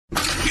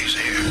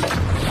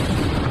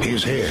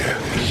is here.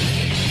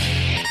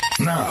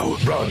 Now,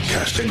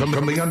 broadcasting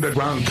from the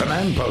underground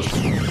command post,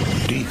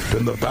 deep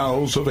in the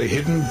bowels of a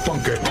hidden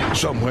bunker,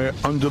 somewhere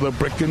under the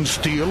brick and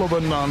steel of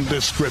a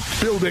nondescript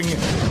building,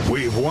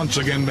 we've once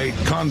again made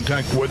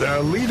contact with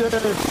our leader,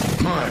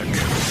 Mark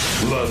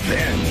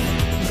Levin.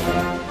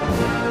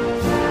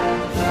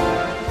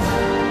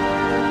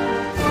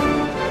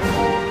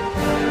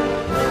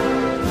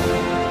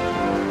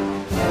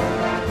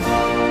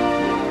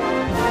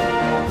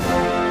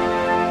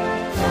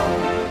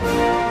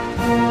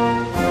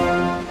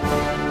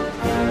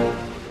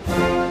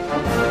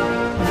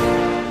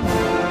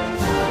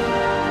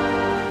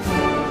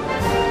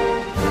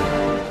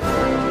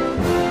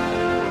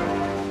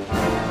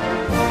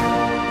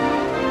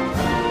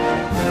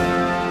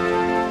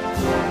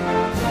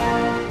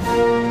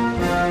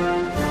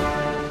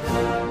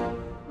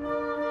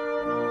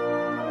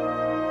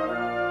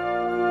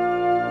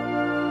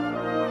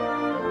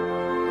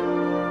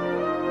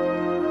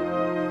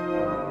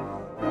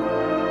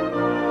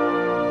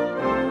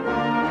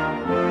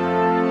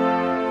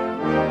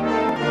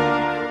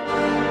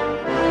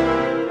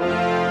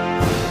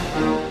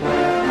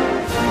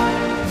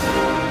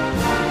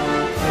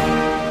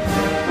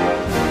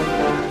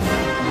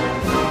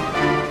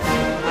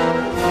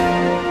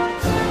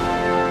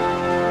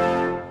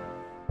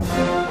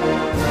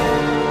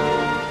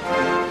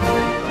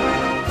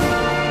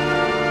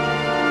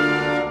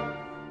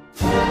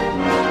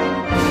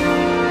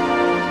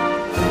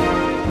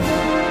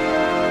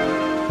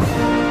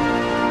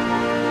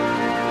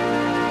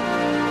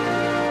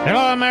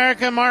 Hello,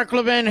 America. Mark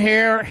Levin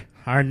here.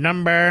 Our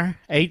number,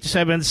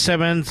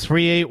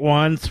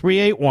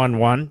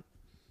 877-381-3811.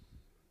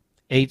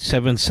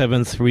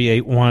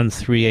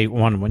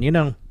 877-381-3811. You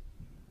know,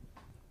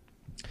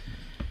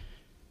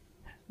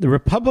 the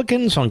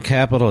Republicans on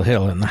Capitol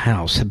Hill in the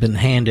House have been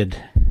handed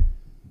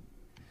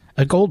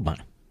a gold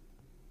mine.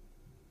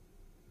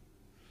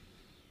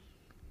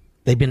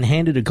 They've been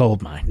handed a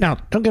gold mine. Now,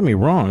 don't get me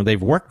wrong.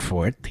 They've worked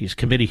for it. These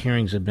committee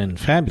hearings have been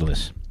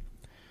fabulous.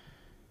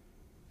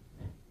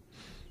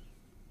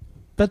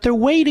 But they're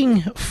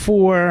waiting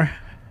for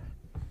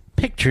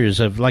pictures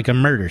of like a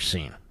murder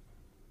scene.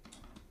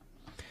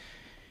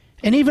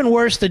 And even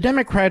worse, the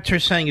Democrats are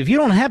saying, if you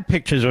don't have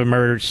pictures of a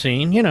murder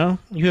scene, you know,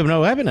 you have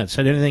no evidence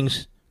that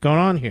anything's going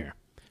on here.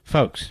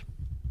 Folks,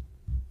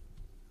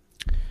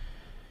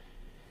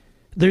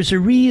 there's a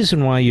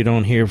reason why you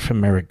don't hear from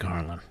Merrick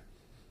Garland.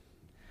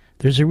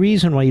 There's a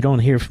reason why you don't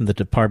hear from the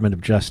Department of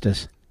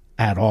Justice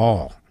at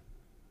all.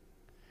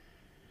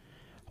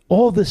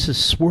 All this is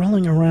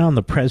swirling around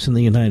the President of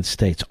the United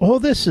States. All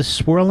this is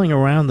swirling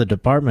around the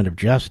Department of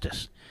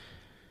Justice.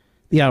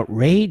 The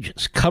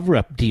outrageous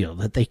cover-up deal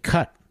that they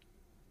cut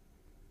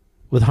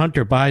with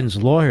Hunter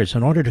Biden's lawyers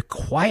in order to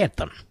quiet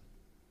them,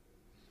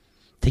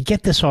 to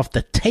get this off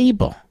the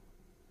table.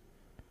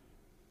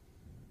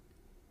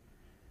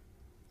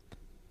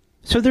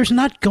 So there's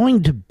not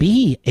going to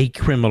be a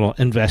criminal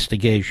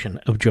investigation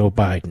of Joe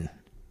Biden.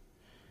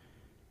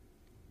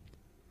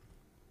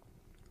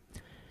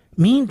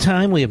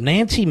 Meantime, we have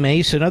Nancy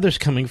Mace and others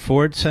coming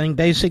forward saying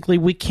basically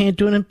we can't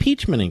do an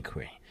impeachment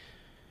inquiry.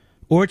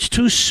 Or it's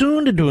too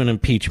soon to do an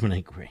impeachment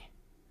inquiry.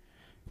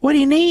 What do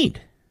you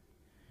need?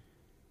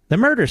 The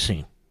murder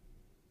scene.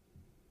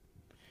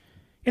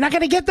 You're not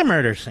going to get the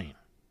murder scene.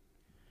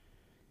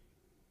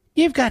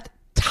 You've got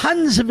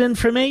tons of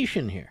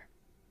information here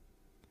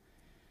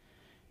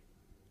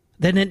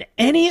that in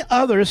any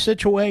other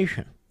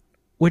situation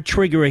would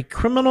trigger a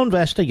criminal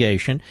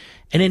investigation,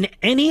 and in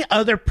any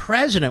other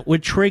president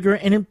would trigger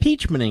an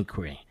impeachment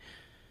inquiry.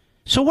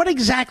 So what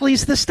exactly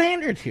is the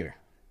standard here?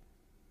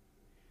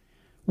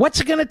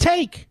 What's it going to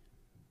take?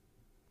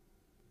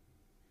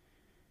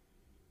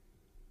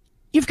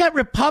 You've got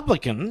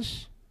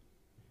Republicans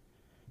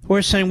who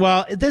are saying,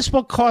 well, this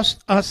will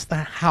cost us the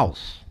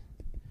House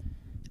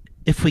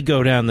if we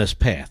go down this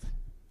path.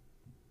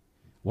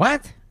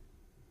 What?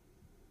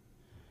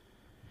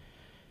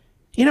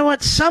 You know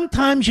what?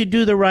 Sometimes you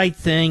do the right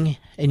thing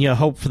and you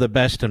hope for the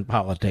best in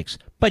politics.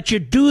 But you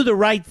do the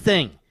right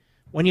thing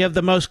when you have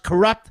the most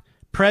corrupt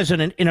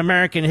president in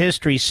American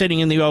history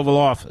sitting in the Oval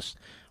Office,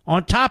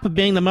 on top of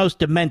being the most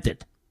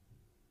demented.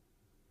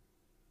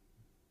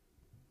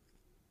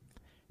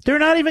 They're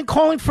not even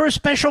calling for a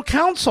special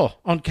counsel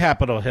on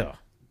Capitol Hill.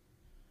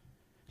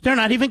 They're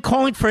not even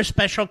calling for a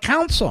special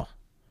counsel.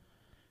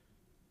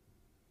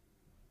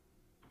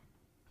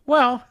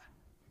 Well,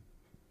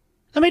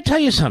 let me tell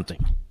you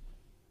something.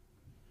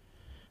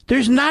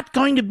 There's not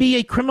going to be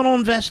a criminal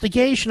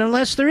investigation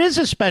unless there is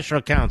a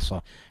special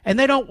counsel. And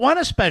they don't want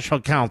a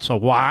special counsel.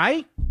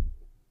 Why?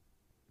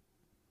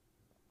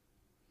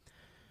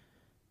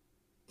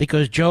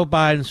 Because Joe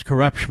Biden's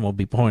corruption will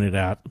be pointed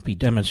out, be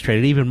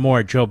demonstrated. Even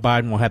more, Joe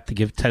Biden will have to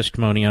give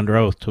testimony under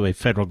oath to a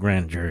federal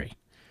grand jury.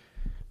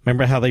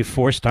 Remember how they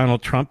forced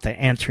Donald Trump to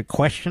answer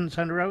questions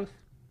under oath?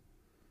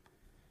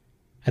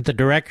 At the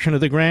direction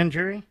of the grand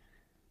jury?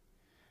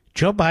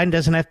 Joe Biden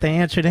doesn't have to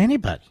answer to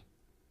anybody.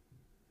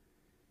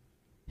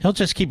 He'll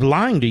just keep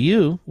lying to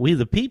you, we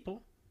the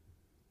people.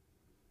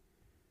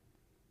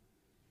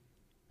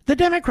 The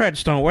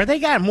Democrats don't worry. They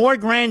got more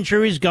grand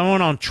juries going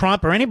on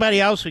Trump or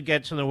anybody else who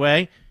gets in the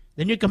way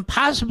than you can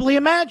possibly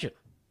imagine.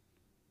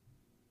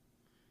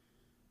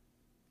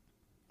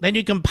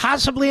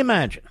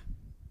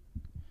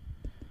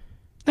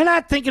 They're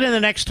not thinking of the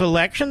next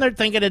election. They're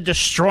thinking of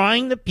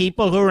destroying the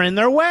people who are in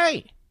their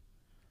way.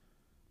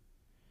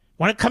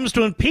 When it comes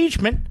to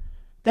impeachment,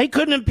 they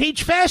couldn't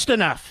impeach fast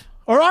enough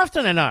or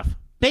often enough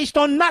based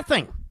on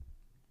nothing.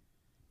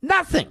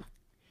 Nothing.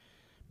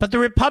 But the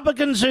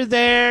Republicans are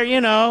there,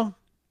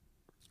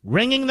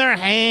 wringing their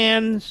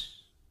hands.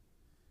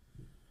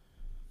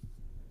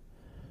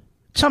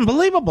 It's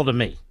unbelievable to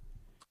me.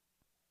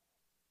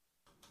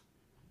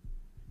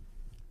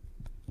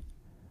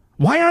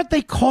 Why aren't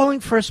they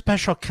calling for a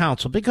special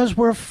counsel? Because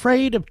we're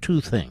afraid of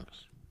two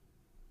things.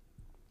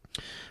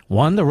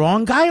 One, the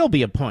wrong guy will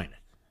be appointed.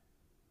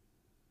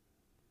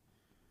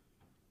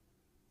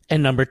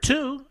 And number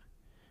two,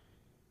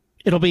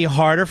 it'll be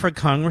harder for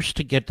Congress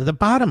to get to the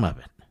bottom of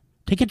it.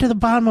 To get to the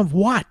bottom of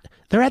what?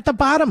 They're at the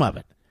bottom of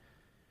it.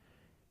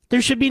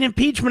 There should be an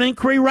impeachment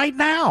inquiry right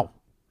now.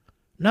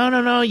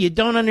 No, you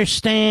don't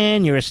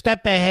understand. You're a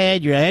step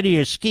ahead. You're ahead of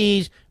your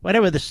skis.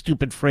 Whatever the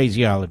stupid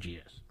phraseology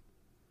is.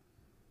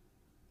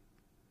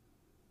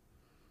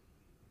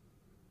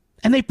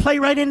 And they play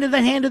right into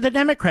the hand of the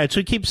Democrats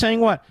who keep saying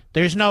what?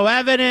 There's no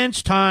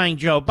evidence tying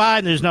Joe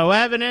Biden. There's no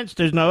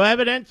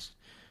evidence.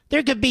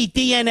 There could be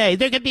DNA.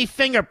 There could be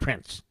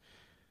fingerprints.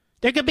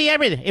 There could be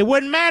everything. It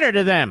wouldn't matter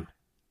to them.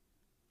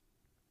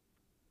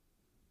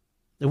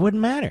 It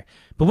wouldn't matter.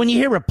 But when you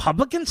hear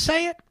Republicans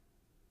say it,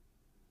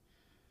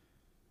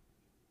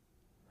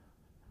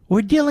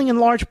 we're dealing in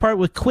large part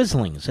with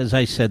quislings, as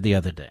I said the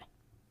other day.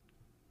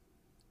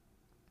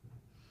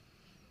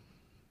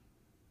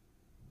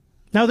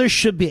 Now, there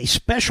should be a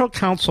special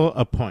counsel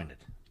appointed.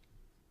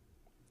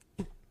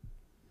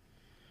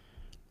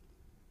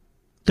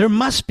 There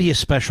must be a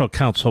special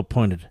counsel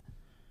appointed,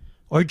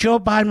 or Joe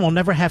Biden will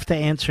never have to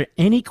answer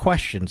any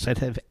questions that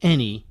have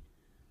any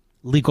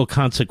legal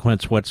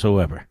consequence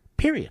whatsoever.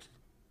 Period.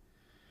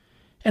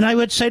 And I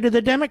would say to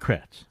the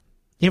Democrats,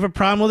 you have a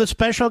problem with a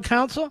special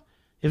counsel?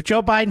 If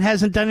Joe Biden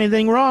hasn't done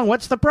anything wrong,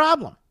 what's the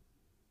problem?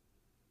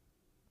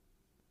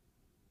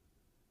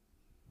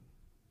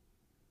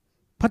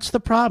 What's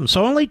the problem?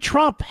 So only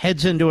Trump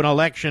heads into an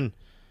election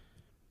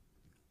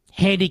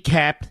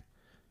handicapped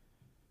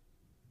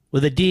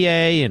with a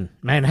DA in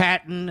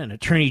Manhattan, an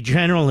attorney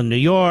general in New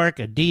York,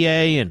 a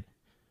DA in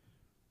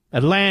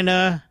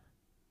Atlanta,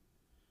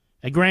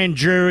 a grand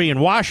jury in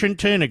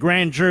Washington, a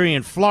grand jury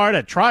in Florida,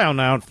 a trial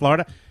now in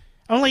Florida.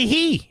 Only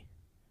he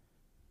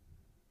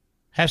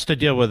has to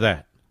deal with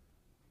that.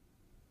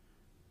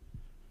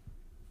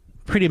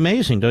 Pretty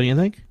amazing, don't you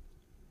think?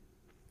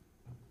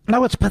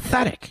 No, it's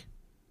pathetic.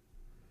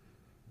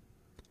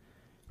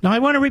 Now, I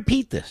want to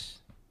repeat this.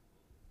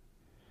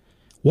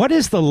 What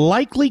is the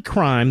likely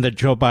crime that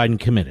Joe Biden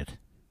committed?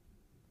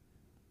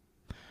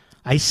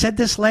 I said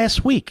this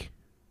last week.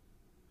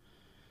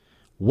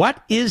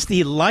 What is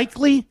the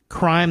likely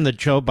crime that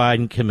Joe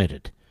Biden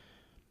committed?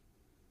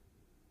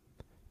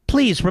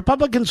 Please,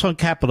 Republicans on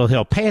Capitol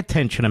Hill, pay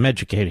attention. I'm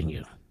educating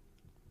you.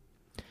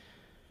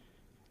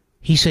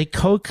 He's a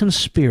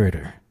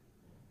co-conspirator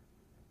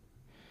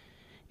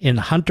in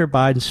Hunter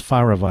Biden's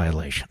FARA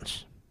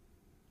violations.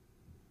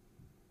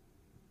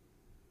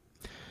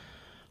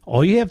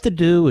 All you have to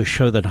do is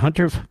show that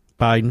Hunter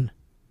Biden,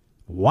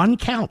 one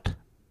count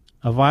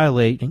of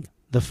violating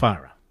the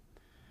FARA.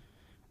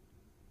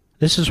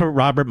 This is what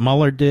Robert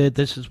Mueller did.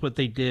 This is what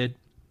they did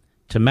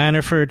to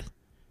Manafort.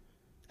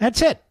 That's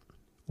it.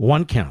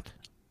 One count.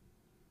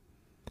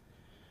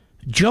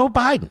 Joe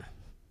Biden,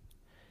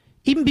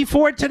 even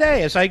before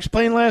today, as I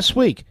explained last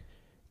week,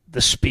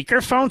 the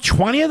speaker found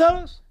 20 of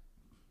those.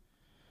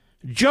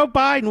 Joe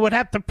Biden would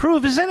have to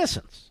prove his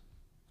innocence.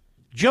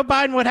 Joe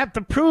Biden would have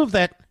to prove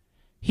that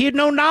he had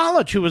no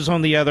knowledge who was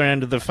on the other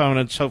end of the phone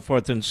and so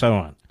forth and so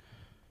on.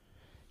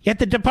 Yet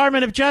the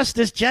Department of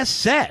Justice just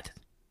said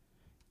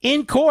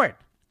in court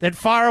that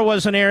FARA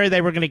was an area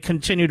they were going to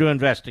continue to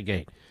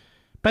investigate.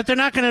 But they're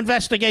not going to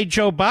investigate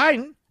Joe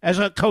Biden as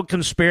a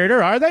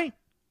co-conspirator, are they?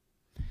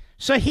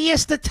 So he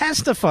has to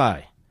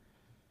testify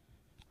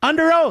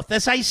under oath,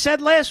 as I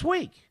said last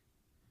week,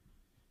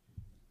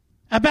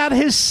 about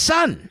his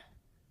son.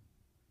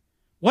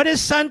 What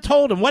his son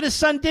told him, what his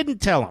son didn't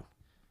tell him.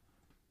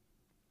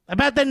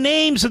 About the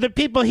names of the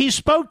people he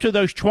spoke to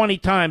those 20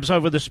 times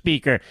over the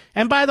speaker.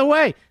 And by the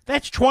way,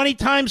 that's 20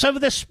 times over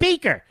the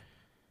speaker.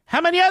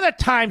 How many other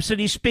times did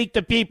he speak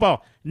to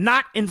people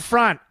not in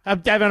front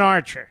of Devin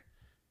Archer?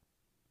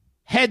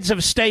 Heads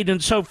of state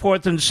and so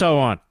forth and so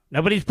on.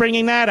 Nobody's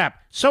bringing that up.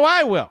 So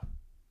I will.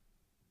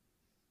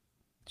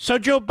 So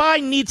Joe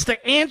Biden needs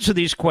to answer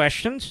these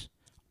questions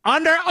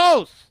under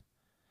oath,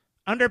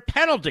 under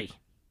penalty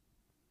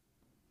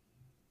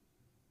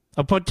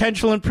of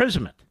potential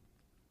imprisonment.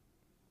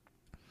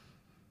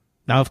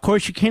 Now, of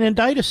course, you can't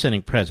indict a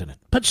sitting president.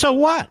 But so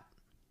what?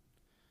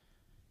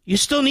 You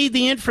still need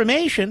the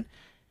information.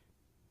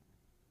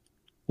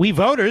 We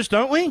voters,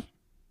 don't we?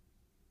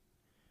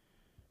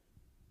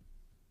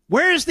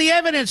 Where's the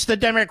evidence the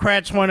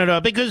Democrats want to know?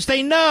 Because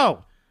they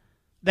know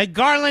that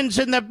Garland's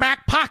in the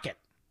back pocket.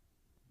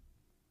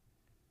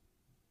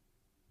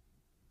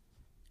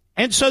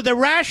 And so the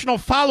rational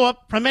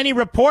follow-up from any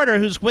reporter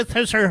who's with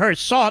his or her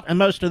salt, and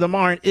most of them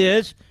aren't,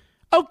 is,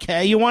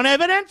 okay, you want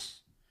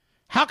evidence?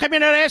 How come you're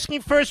not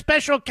asking for a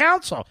special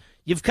counsel?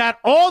 You've got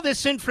all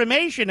this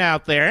information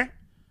out there.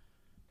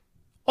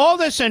 All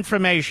this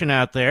information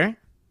out there.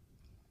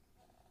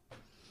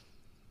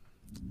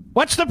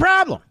 What's the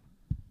problem?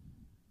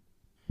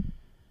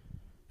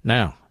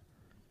 Now,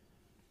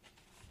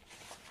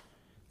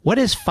 what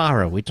is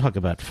FARA? We talk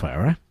about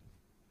FARA.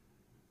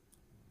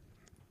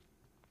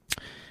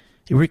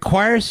 It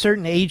requires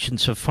certain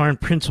agents of foreign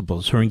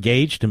principals who are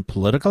engaged in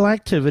political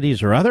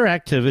activities or other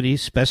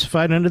activities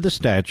specified under the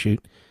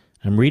statute,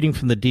 I'm reading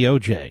from the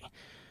DOJ,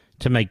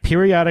 to make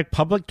periodic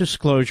public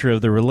disclosure of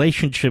the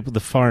relationship with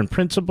the foreign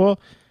principal,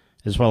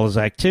 as well as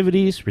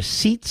activities,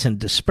 receipts, and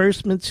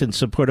disbursements in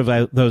support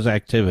of those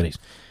activities.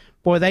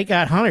 Boy, they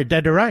got Hunter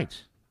dead to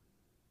rights.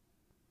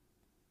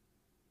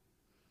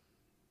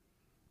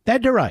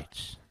 Dead to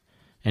rights.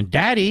 And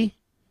Daddy,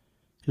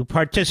 who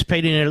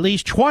participated in at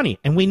least 20,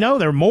 and we know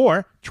there are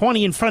more,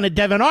 20 in front of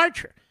Devin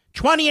Archer.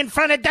 20 in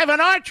front of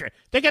Devin Archer.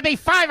 There could be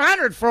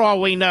 500 for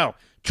all we know.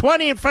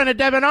 20 in front of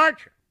Devin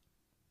Archer.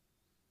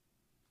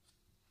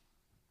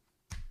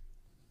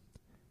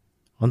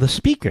 On the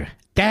speaker,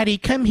 Daddy,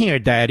 come here,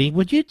 Daddy.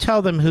 Would you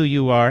tell them who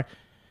you are?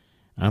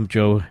 I'm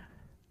Joe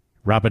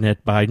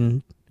Robinette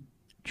Biden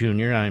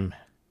Jr. I'm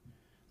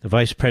the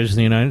Vice President of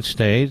the United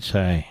States.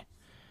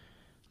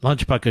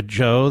 Lunch Bucket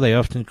Joe, they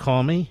often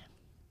call me.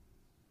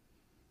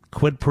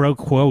 Quid pro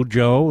quo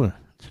Joe,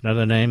 it's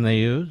another name they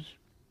use.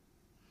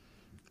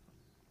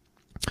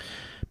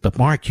 But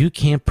Mark, you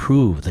can't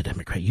prove the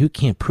Democrat. You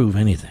can't prove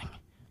anything.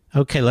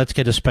 Okay, let's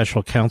get a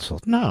special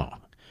counsel. No.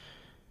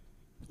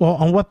 Well,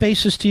 on what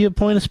basis do you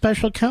appoint a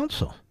special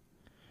counsel?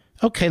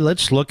 Okay,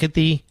 let's look at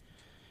the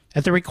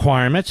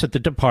requirements at the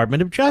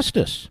Department of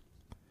Justice.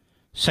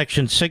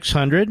 Section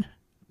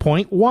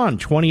 600.1,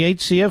 28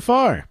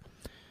 CFR.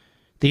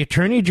 The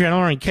Attorney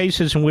General, in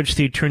cases in which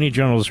the Attorney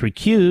General is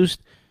recused,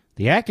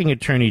 the acting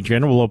Attorney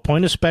General will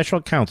appoint a special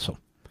counsel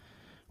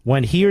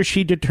when he or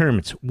she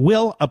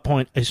will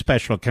appoint a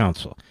special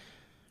counsel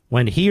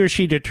when he or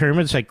she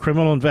determines that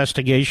criminal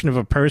investigation of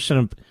a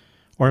person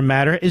or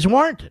matter is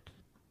warranted.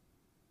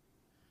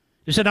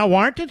 Is it not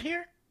warranted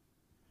here?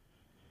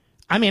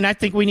 I mean, I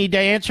think we need to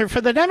answer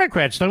for the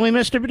Democrats, don't we,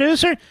 Mr.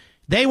 Producer?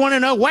 They want to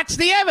know what's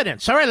the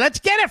evidence. All right, let's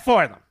get it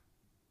for them.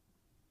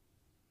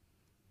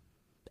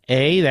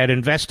 A, that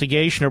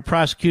investigation or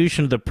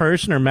prosecution of the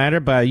person or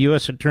matter by a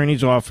U.S.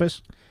 Attorney's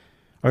Office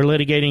or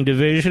litigating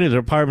division of the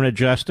Department of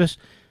Justice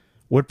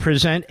would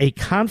present a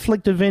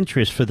conflict of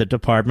interest for the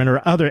department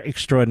or other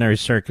extraordinary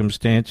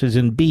circumstances,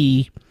 and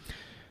B,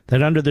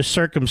 that under the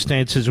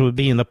circumstances it would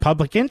be in the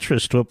public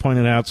interest to appoint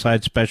an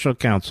outside special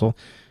counsel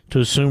to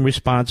assume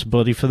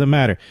responsibility for the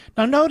matter.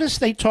 Now, notice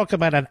they talk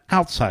about an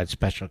outside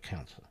special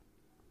counsel.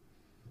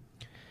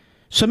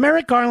 So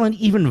Merrick Garland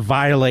even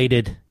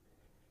violated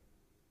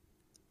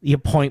the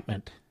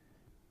appointment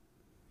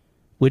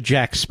with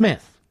Jack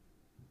Smith,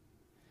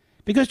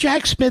 because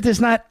Jack Smith is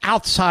not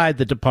outside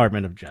the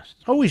Department of Justice.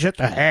 Oh, he's at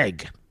the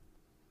Hague.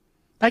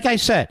 Like I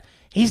said,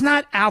 he's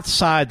not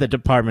outside the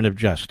Department of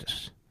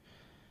Justice.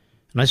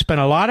 And I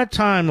spent a lot of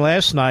time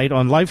last night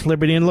on Life,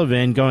 Liberty, and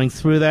Levin going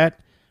through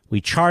that.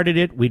 We charted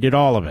it. We did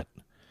all of it.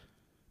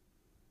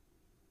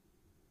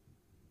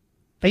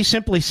 They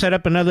simply set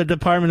up another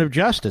Department of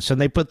Justice, and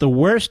they put the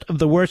worst of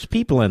the worst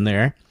people in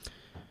there,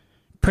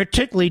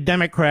 particularly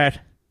Democrat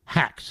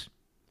hacks.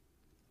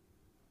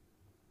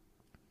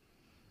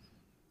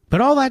 But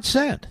all that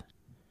said,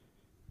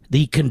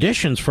 the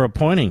conditions for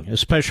appointing a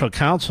special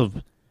counsel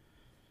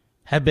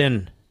have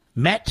been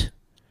met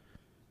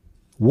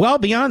well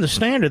beyond the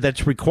standard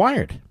that's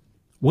required.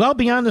 Well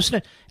beyond the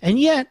standard. And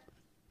yet,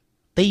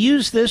 they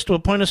use this to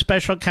appoint a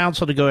special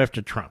counsel to go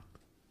after Trump.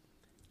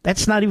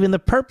 That's not even the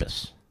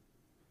purpose.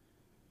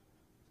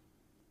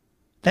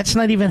 That's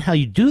not even how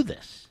you do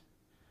this.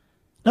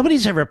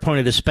 Nobody's ever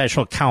appointed a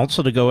special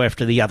counsel to go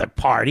after the other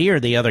party or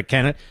the other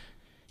candidate.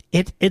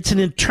 It's an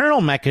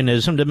internal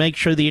mechanism to make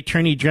sure the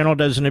Attorney General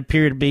doesn't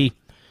appear to be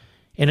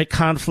in a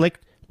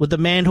conflict with the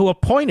man who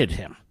appointed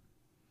him.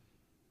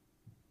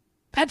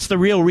 That's the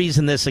real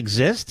reason this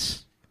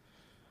exists.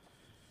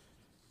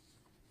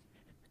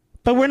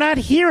 But we're not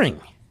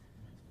hearing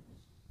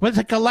with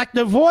a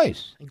collective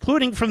voice,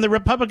 including from the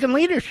Republican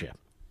leadership,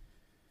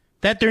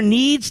 that there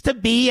needs to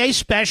be a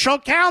special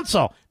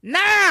counsel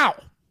now.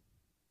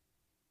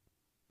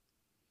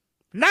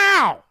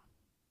 Now.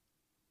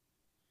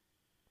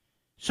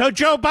 So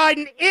Joe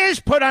Biden is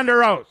put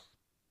under oath.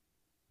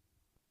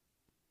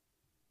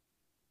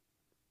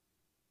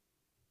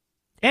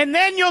 And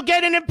then you'll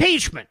get an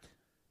impeachment.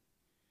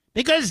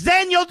 Because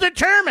then you'll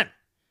determine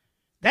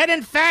that,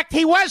 in fact,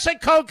 he was a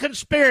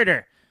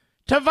co-conspirator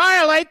to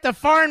violate the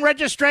Foreign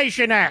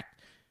Registration Act.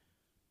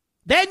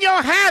 Then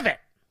you'll have it.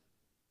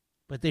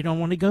 But they don't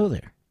want to go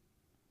there.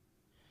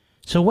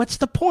 So what's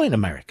the point,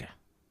 America?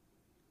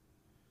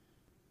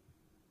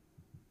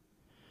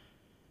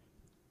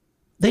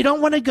 They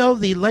don't want to go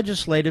the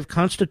legislative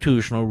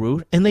constitutional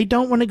route, and they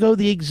don't want to go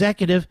the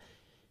executive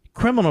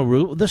criminal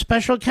route with the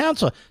special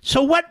counsel.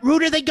 So what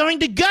route are they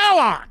going to go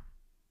on?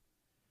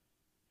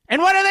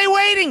 And what are they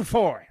waiting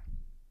for?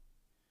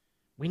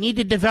 We need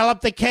to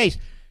develop the case.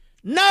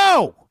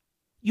 No!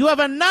 You have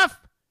enough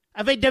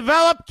of a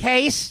developed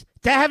case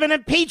to have an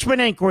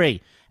impeachment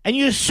inquiry. And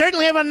you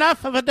certainly have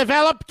enough of a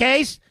developed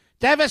case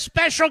to have a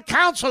special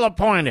counsel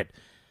appointed.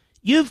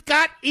 You've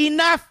got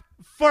enough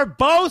for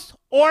both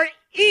or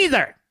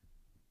either.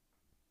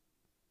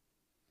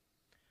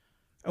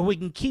 Or we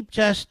can keep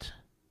just,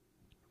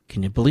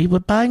 can you believe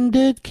what Biden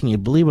did? Can you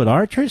believe what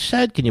Archer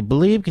said?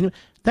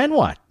 Then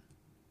what?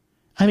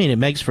 I mean, it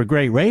makes for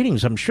great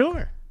ratings, I'm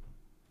sure.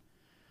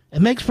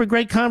 It makes for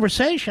great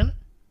conversation.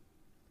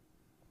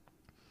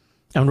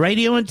 On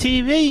radio and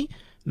TV,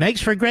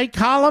 makes for great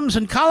columns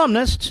and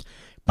columnists,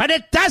 but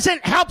it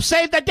doesn't help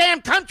save the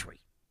damn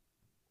country.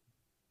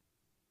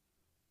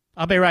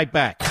 I'll be right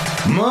back.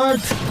 Mark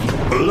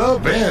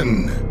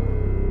Levin.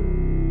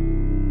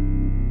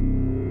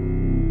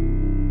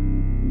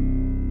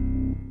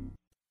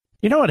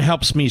 You know what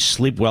helps me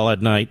sleep well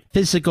at night?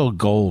 Physical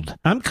gold.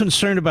 I'm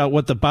concerned about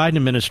what the Biden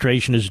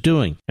administration is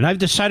doing, and I've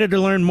decided to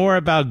learn more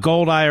about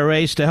gold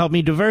IRAs to help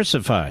me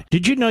diversify.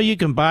 Did you know you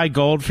can buy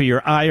gold for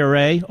your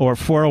IRA or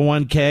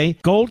 401k?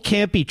 Gold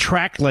can't be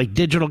tracked like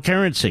digital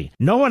currency.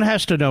 No one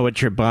has to know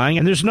what you're buying,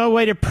 and there's no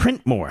way to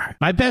print more.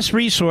 My best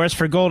resource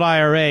for gold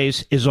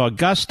IRAs is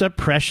Augusta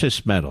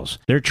Precious Metals.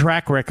 Their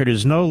track record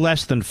is no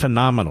less than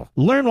phenomenal.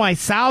 Learn why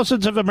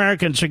thousands of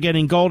Americans are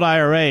getting gold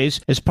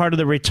IRAs as part of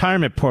their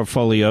retirement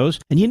portfolios,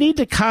 and you need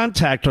to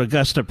contact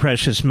Augusta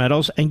Precious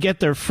Metals and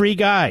get their free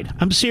guide.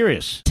 I'm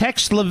serious.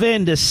 Text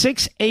Levin to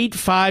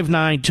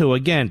 68592.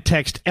 Again,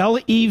 text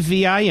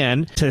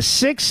LEVIN to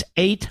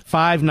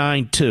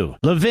 68592.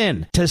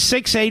 Levin to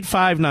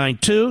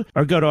 68592,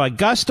 or go to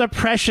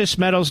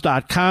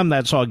AugustaPreciousMetals.com.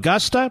 That's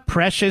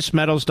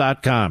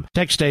AugustaPreciousMetals.com.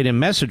 Text date and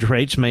message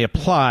rates may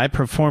apply.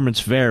 Performance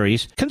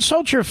varies.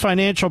 Consult your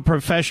financial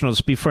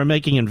professionals before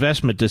making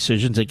investment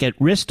decisions and get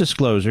risk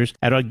disclosures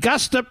at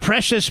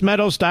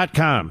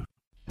AugustaPreciousMetals.com.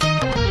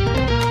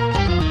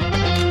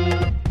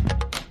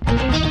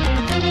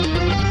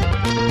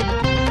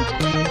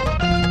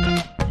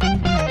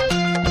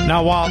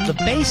 Now, while the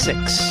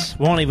basics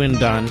won't even be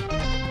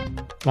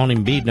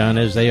done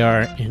as they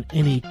are in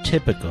any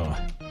typical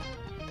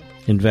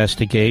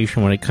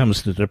investigation when it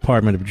comes to the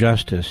Department of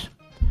Justice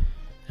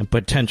and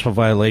potential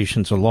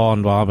violations of law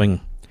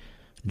involving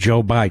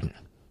Joe Biden,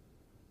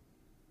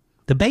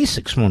 the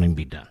basics won't even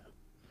be done.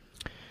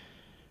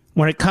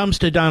 When it comes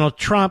to Donald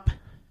Trump,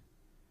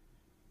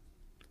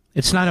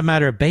 it's not a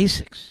matter of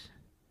basics.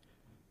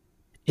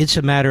 It's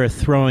a matter of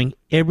throwing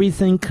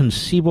everything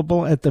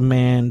conceivable at the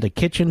man, the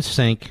kitchen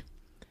sink,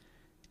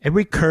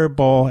 every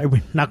curveball, every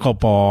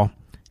knuckleball,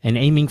 and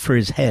aiming for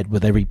his head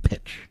with every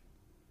pitch.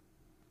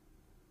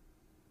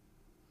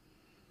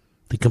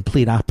 The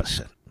complete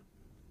opposite.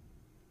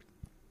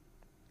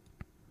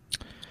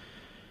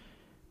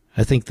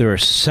 I think there are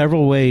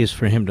several ways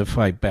for him to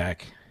fight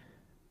back.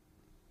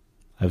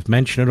 I've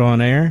mentioned it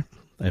on air.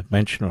 I've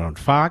mentioned it on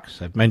Fox.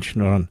 I've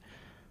mentioned it on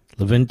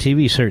Levin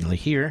TV, certainly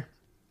here,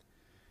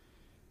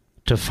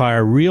 to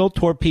fire real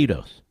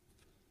torpedoes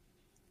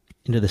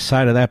into the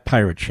side of that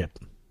pirate ship.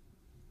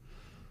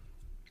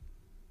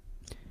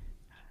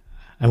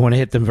 I want to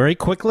hit them very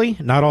quickly,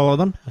 not all of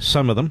them,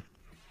 some of them.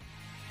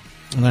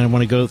 And I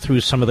want to go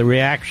through some of the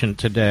reaction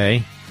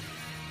today,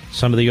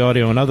 some of the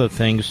audio and other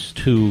things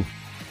to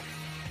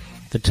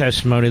the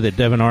testimony that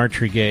Devin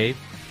Archer gave.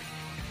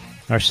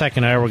 Our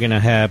second hour, we're going to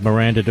have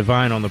Miranda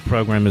Devine on the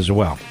program as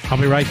well. I'll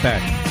be right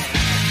back.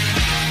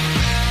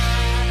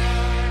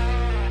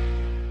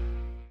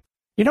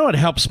 You know what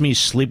helps me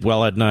sleep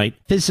well at night?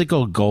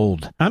 Physical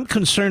gold. I'm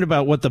concerned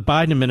about what the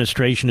Biden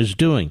administration is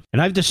doing, and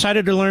I've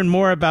decided to learn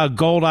more about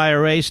gold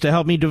IRAs to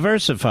help me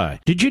diversify.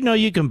 Did you know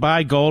you can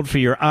buy gold for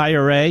your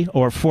IRA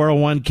or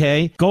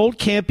 401k? Gold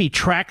can't be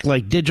tracked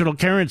like digital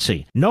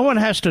currency. No one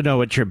has to know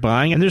what you're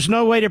buying, and there's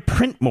no way to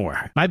print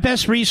more. My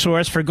best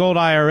resource for gold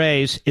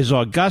IRAs is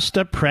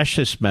Augusta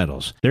Precious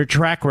Metals. Their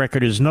track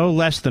record is no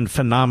less than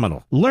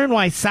phenomenal. Learn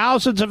why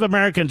thousands of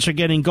Americans are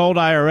getting gold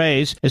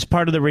IRAs as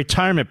part of their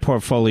retirement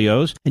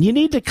portfolios, and you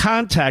need to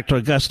contact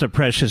Augusta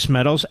Precious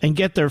Metals and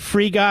get their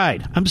free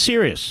guide. I'm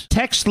serious.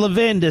 Text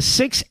Levin to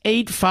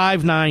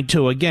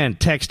 68592. Again,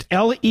 text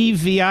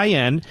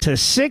LEVIN to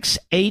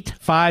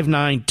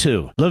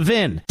 68592.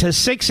 Levin to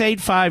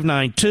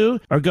 68592,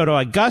 or go to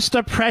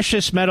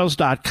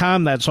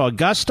AugustaPreciousMetals.com. That's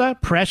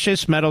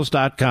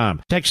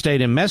AugustaPreciousMetals.com. Text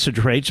date and message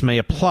rates may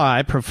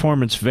apply.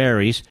 Performance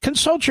varies.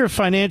 Consult your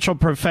financial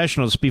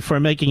professionals before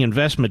making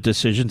investment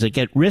decisions and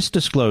get risk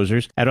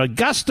disclosures at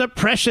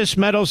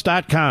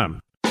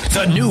AugustaPreciousMetals.com.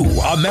 The new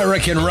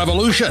American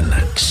Revolution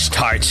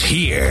starts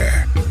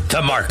here.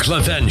 The Mark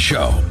Levin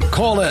Show.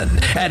 Call in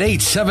at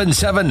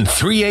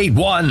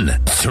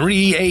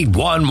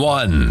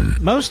 877-381-3811.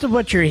 Most of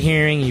what you're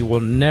hearing, you will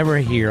never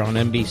hear on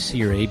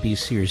NBC or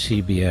ABC or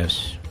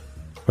CBS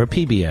or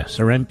PBS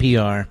or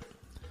NPR.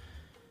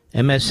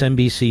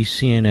 MSNBC,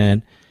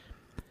 CNN,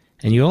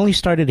 and you only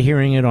started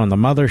hearing it on the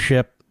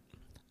mothership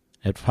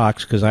at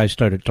Fox because I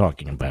started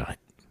talking about it.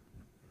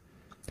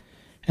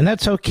 And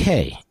that's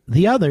okay.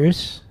 The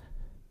others,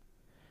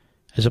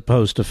 as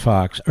opposed to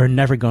Fox, are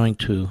never going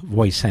to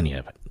voice any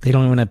of it. They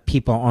don't even have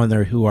people on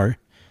there who are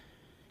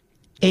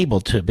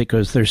able to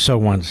because they're so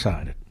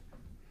one-sided.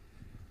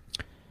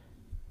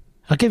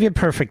 I'll give you a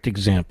perfect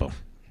example.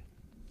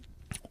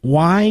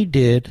 Why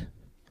did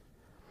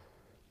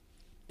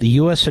the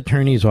U.S.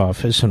 Attorney's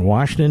Office in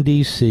Washington,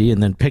 D.C.,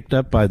 and then picked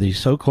up by the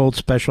so-called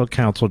special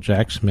counsel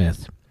Jack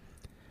Smith,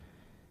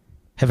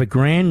 have a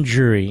grand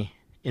jury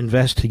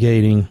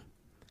investigating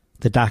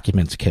the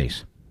documents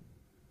case?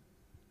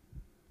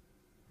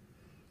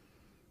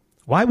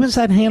 Why was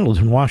that handled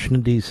in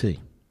Washington, D.C.?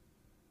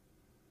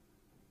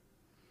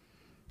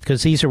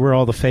 Because these are where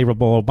all the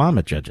favorable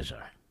Obama judges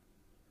are.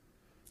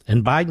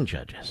 And Biden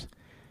judges.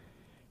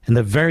 And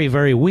the very,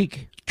 very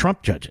weak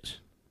Trump judges.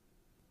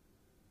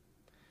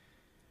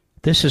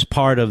 This is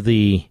part of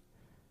the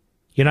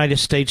United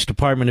States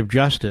Department of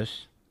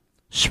Justice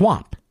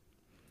swamp.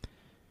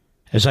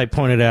 As I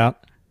pointed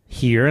out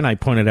here, and I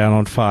pointed out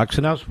on Fox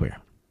and elsewhere.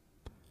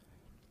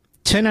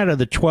 10 out of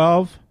the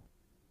 12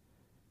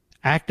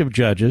 active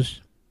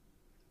judges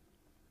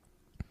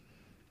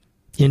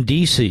in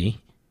D.C.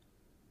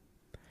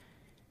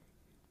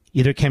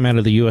 either came out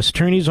of the U.S.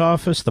 Attorney's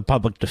Office, the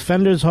Public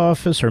Defender's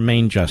Office, or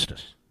Maine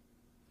Justice.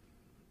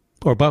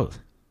 Or both.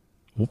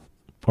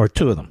 Or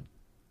two of them.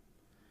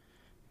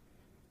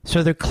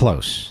 So they're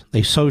close.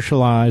 They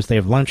socialize. They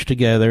have lunch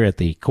together at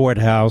the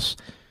courthouse.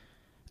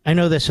 I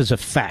know this is a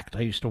fact.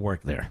 I used to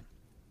work there.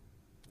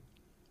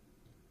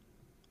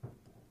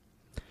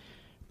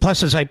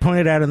 Plus, as I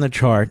pointed out in the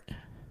chart,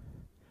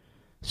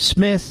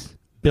 Smith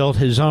built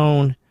his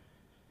own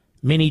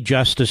mini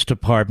Justice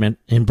Department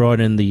and brought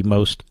in the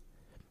most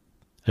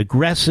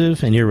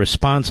aggressive and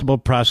irresponsible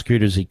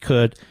prosecutors he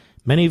could,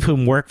 many of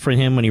whom worked for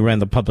him when he ran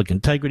the Public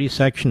Integrity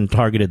Section and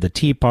targeted the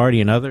Tea Party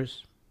and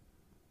others.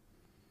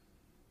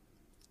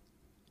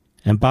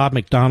 And Bob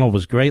McDonnell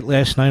was great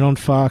last night on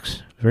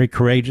Fox. Very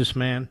courageous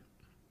man.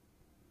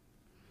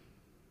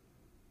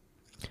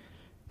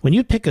 When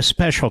you pick a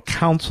special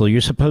counsel, you're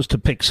supposed to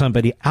pick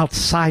somebody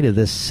outside of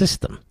this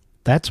system.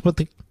 That's what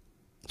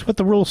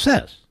the rule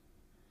says.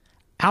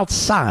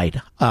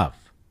 Outside of.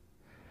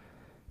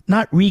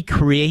 Not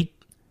recreate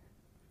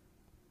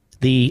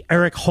the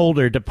Eric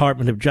Holder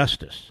Department of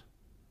Justice,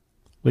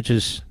 which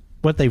is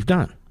what they've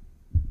done.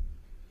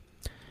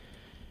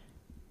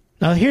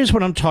 Now, here's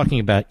what I'm talking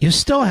about. You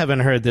still haven't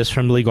heard this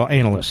from legal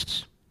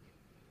analysts.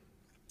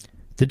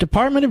 The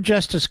Department of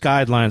Justice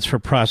Guidelines for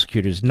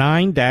Prosecutors,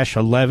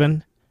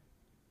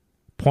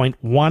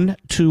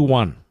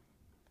 9-11.121.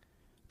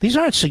 These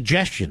aren't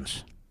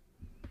suggestions.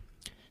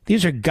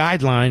 These are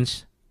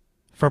guidelines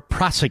for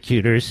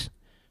prosecutors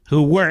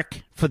who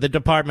work for the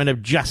Department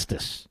of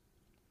Justice.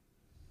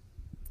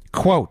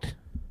 Quote,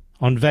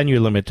 on venue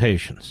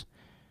limitations,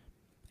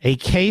 a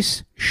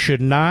case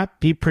should not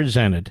be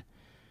presented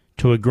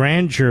to a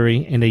grand jury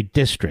in a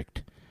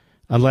district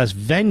unless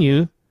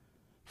venue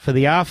for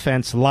the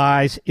offense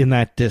lies in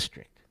that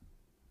district.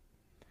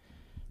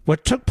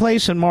 What took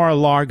place in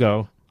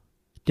Mar-a-Lago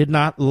did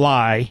not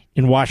lie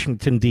in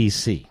Washington,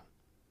 D.C.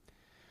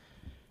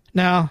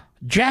 Now,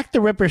 Jack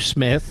the Ripper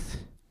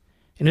Smith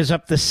and his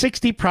up to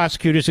 60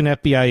 prosecutors and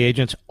FBI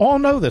agents all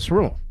know this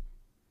rule.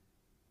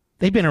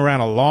 They've been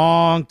around a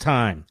long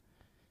time,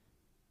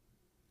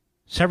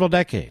 several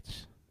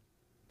decades.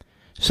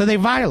 So they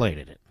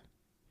violated it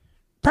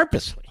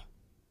purposely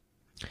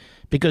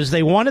because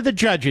they wanted the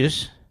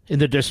judges in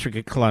the District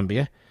of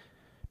Columbia,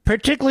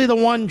 particularly the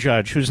one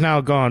judge who's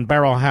now gone,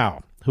 Beryl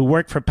Howe, who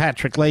worked for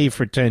Patrick Leahy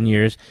for 10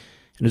 years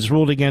and has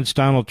ruled against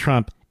Donald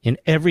Trump in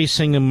every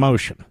single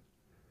motion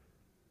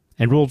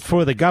and ruled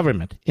for the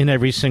government in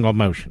every single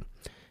motion.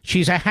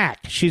 She's a hack.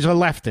 She's a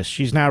leftist.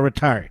 She's now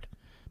retired.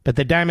 But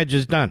the damage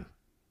is done.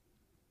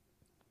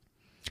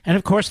 And,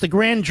 of course, the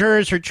grand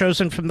jurors are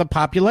chosen from the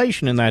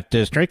population in that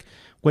district,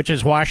 which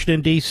is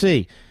Washington,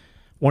 D.C.,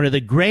 one of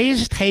the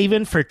greatest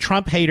haven for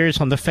Trump haters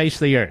on the face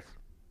of the earth.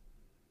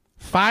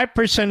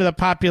 5% of the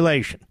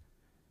population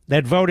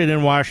that voted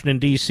in Washington,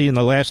 D.C. in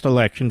the last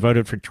election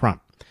voted for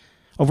Trump.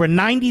 Over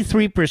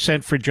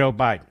 93% for Joe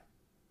Biden.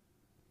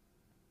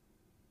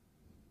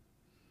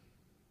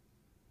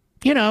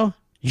 You know,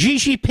 Xi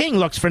Jinping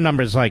looks for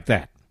numbers like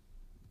that.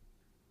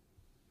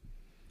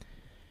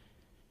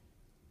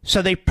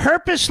 So they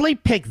purposely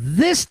picked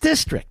this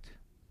district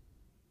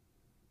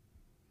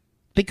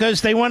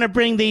because they want to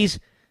bring these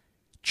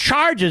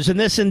charges in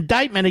this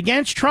indictment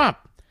against Trump,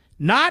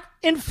 not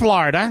in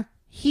Florida,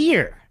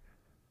 here.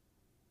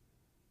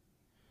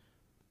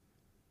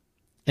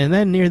 And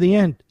then near the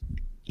end,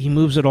 he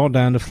moves it all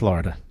down to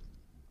Florida.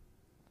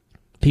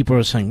 People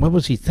are saying, what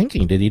was he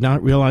thinking? Did he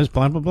not realize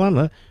blah, blah, blah,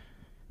 blah?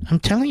 I'm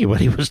telling you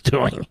what he was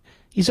doing.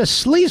 He's a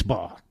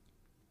sleazeball.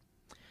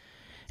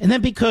 And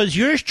then because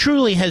yours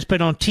truly has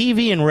been on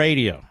TV and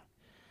radio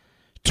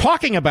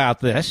talking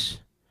about this,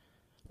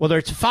 whether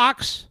it's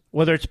Fox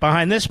whether it's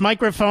behind this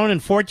microphone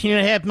and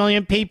 14.5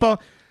 million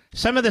people,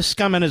 some of the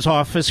scum in his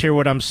office hear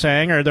what I'm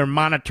saying, or they're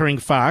monitoring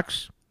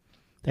Fox.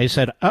 They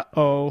said,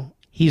 uh-oh,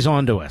 he's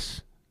on to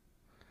us.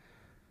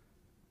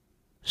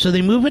 So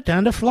they move it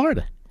down to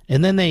Florida.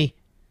 And then they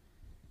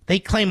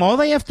claim all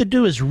they have to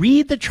do is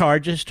read the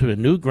charges to a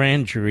new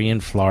grand jury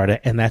in Florida,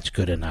 and that's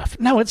good enough.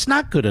 No, it's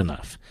not good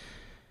enough.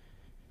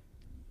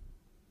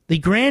 The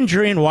grand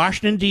jury in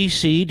Washington,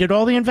 D.C. did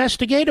all the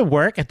investigative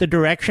work at the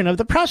direction of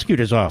the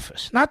prosecutor's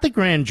office, not the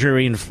grand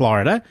jury in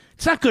Florida.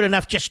 It's not good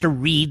enough just to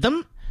read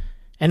them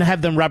and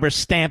have them rubber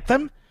stamp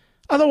them.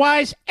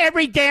 Otherwise,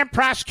 every damn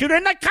prosecutor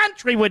in the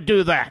country would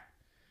do that.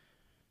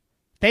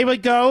 They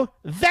would go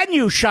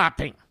venue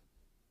shopping.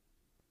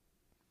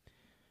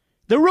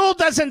 The rule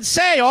doesn't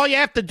say all you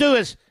have to do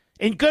is,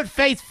 in good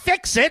faith,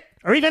 fix it,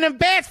 or even in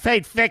bad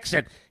faith, fix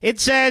it. It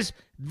says,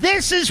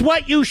 this is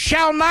what you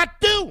shall not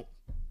do.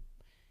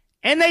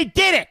 And they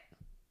did it.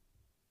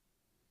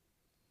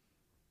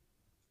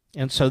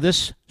 And so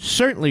this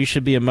certainly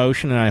should be a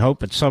motion, and I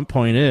hope at some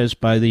point is,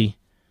 by the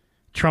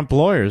Trump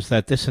lawyers,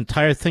 that this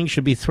entire thing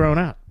should be thrown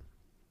out.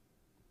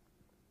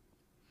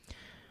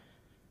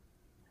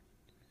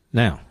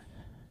 Now,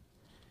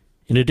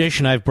 in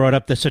addition, I've brought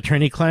up this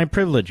attorney-client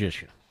privilege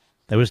issue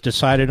that was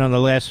decided on the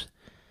last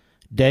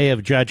day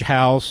of Judge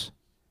Howell's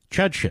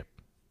judgeship.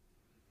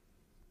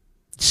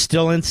 It's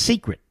still in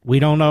secret. We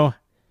don't know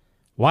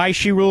why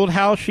she ruled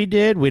how she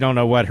did. We don't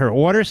know what her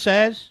order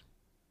says.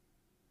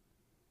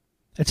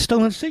 It's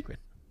still in secret.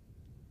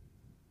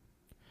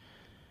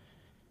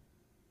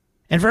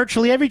 And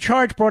virtually every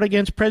charge brought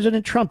against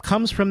President Trump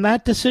comes from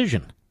that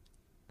decision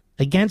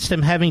against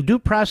him having due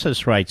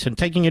process rights and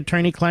taking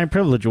attorney-client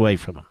privilege away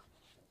from him.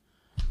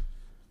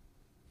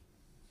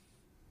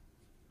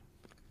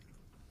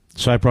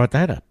 So I brought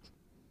that up.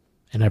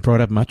 And I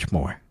brought up much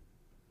more.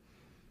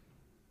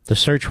 The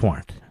search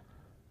warrant.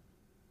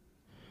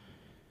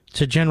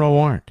 It's a general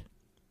warrant.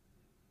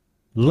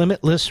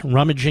 Limitless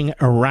rummaging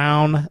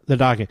around the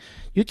document.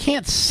 You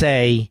can't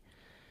say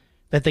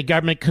that the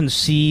government can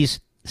seize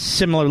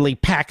similarly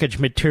packaged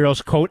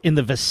materials, quote, in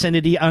the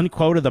vicinity,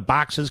 unquote, of the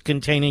boxes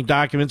containing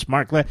documents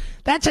marked.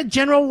 That's a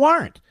general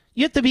warrant.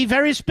 You have to be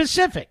very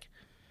specific.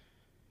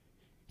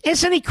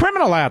 Is any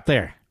criminal out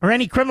there or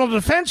any criminal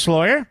defense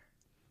lawyer?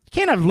 You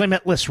can't have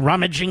limitless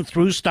rummaging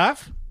through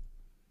stuff.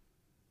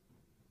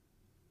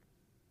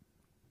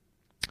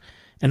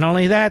 And not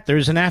only that,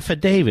 there's an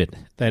affidavit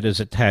that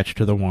is attached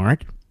to the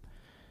warrant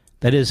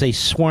that is a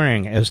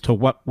swearing as to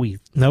what we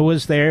know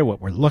is there, what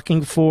we're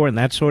looking for, and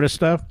that sort of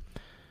stuff.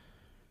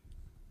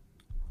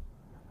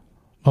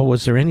 Well,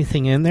 was there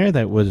anything in there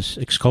that was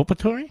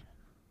exculpatory?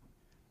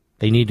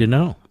 They need to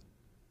know.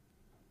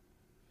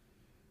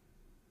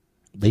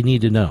 They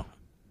need to know.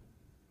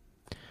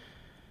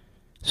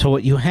 So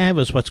what you have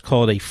is what's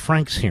called a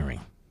Franks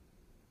hearing.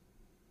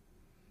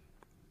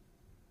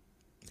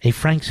 A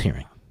Franks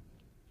hearing.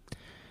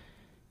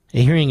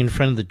 A hearing in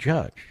front of the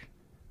judge.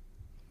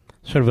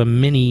 Sort of a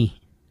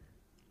mini,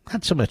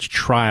 not so much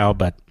trial,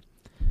 but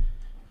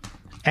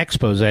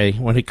expose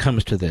when it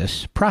comes to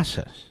this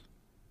process.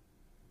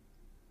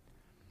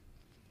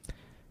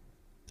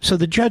 So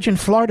the judge in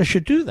Florida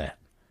should do that.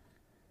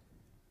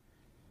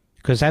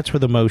 Because that's where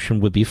the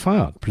motion would be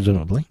filed,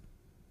 presumably.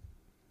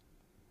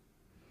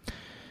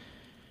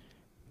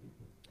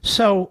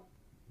 So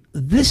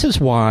this is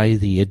why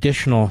the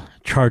additional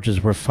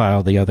charges were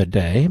filed the other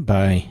day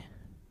by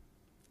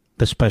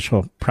the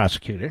special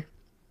prosecutor.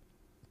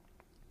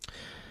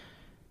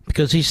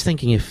 Because he's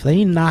thinking if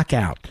they knock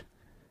out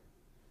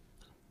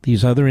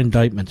these other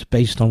indictments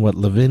based on what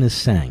Levin is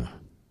saying,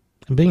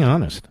 I'm being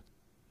honest,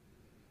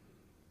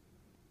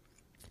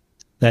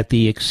 that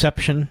the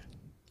exception,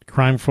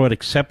 crime fraud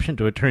exception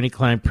to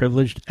attorney-client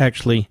privilege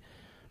actually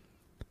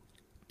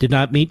did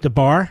not meet the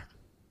bar.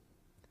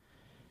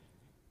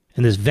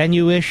 And this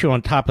venue issue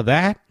on top of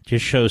that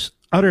just shows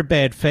utter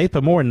bad faith,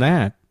 but more than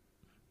that,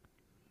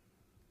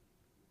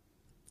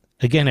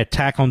 again,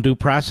 attack on due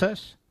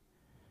process.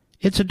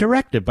 It's a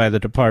directive by the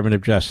Department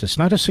of Justice,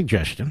 not a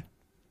suggestion.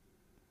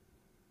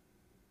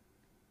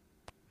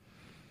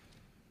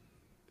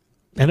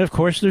 And of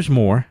course, there's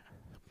more.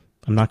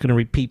 I'm not going to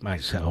repeat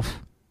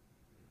myself.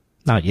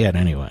 Not yet,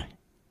 anyway.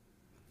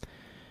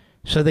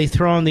 So they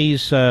throw in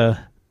these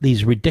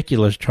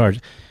ridiculous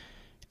charges,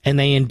 and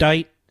they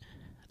indict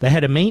the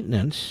head of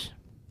maintenance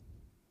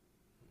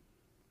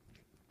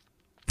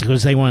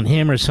because they want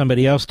him or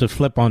somebody else to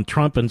flip on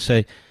Trump and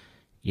say,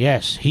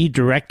 yes, he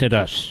directed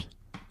us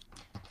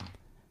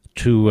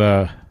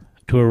to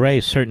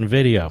erase certain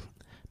video.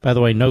 By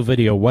the way, no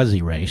video was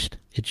erased.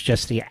 It's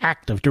just the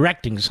act of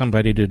directing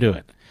somebody to do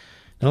it.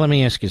 Now, let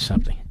me ask you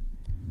something.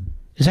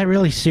 Is that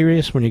really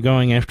serious when you're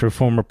going after a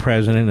former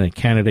president and a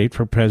candidate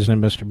for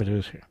president, Mr.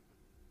 Producer?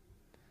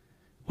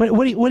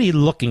 What are you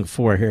looking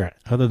for here,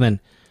 other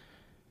than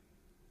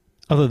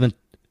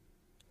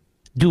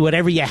do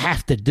whatever you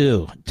have to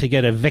do to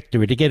get a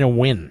victory, to get a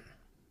win?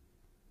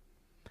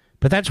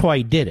 But that's why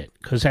he did it,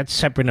 because that's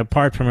separate and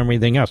apart from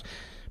everything else.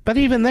 But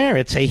even there,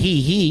 it's a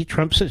he.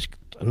 Trump says,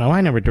 no,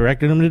 I never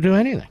directed him to do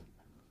anything.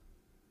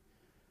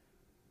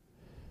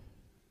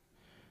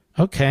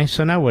 Okay,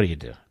 so now what do you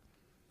do?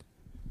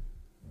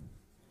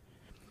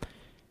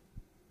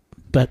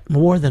 But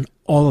more than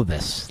all of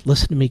this,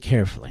 listen to me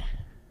carefully.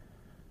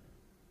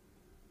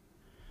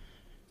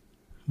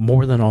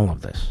 More than all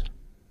of this,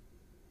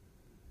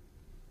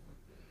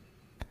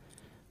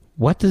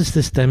 what does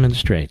this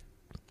demonstrate?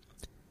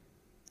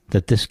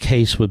 That this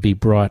case would be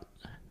brought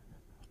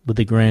with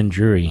the grand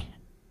jury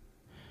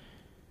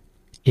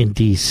in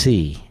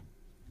D.C.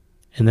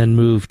 and then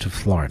moved to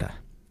Florida.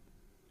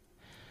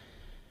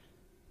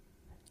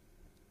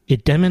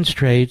 It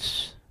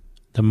demonstrates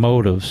the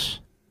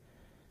motives,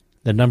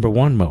 the number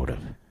one motive,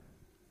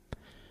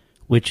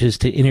 which is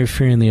to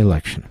interfere in the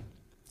election.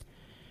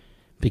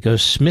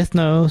 Because Smith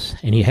knows,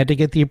 and he had to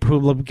get the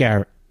approval of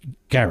Garrick.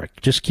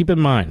 Just keep in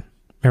mind,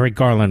 Merrick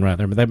Garland,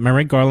 that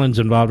Merrick Garland's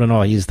involved in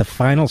all. He's the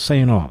final say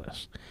in all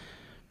this.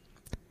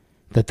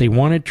 That they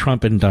wanted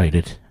Trump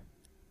indicted.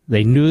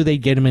 They knew they'd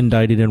get him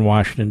indicted in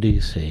Washington,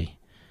 D.C.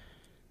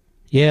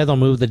 Yeah, they'll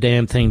move the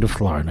damn thing to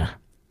Florida.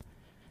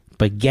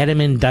 But get him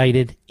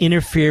indicted,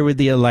 interfere with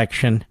the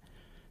election,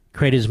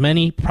 create as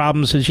many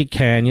problems as you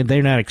can.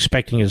 They're not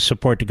expecting his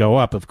support to go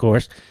up, of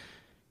course.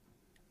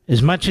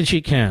 As much as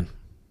you can.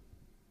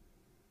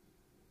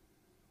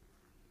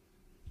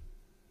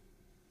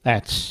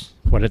 That's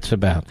what it's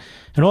about.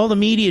 And all the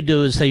media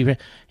do is they, 3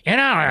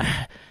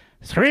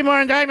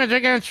 more indictments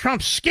against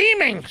Trump,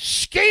 scheming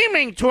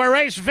to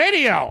erase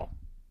video.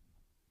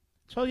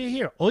 That's all you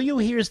hear. All you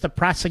hear is the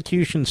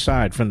prosecution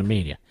side from the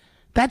media.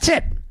 That's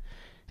it.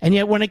 And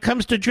yet when it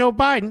comes to Joe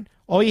Biden,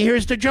 all you hear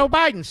is the Joe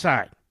Biden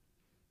side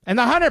and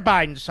the Hunter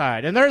Biden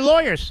side and their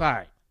lawyer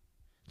side.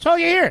 That's all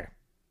you hear.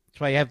 That's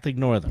why you have to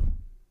ignore them.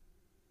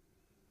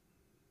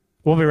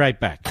 We'll be right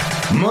back.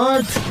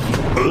 Mark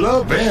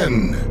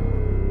Levin.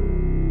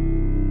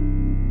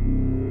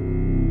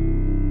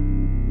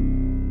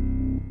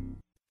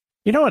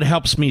 You know what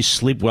helps me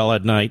sleep well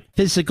at night?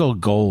 Physical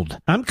gold.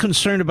 I'm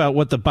concerned about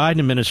what the Biden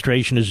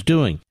administration is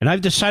doing, and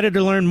I've decided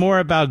to learn more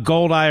about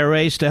gold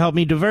IRAs to help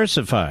me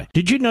diversify.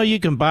 Did you know you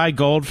can buy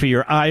gold for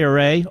your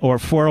IRA or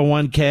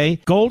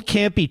 401k? Gold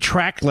can't be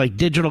tracked like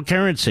digital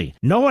currency.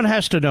 No one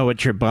has to know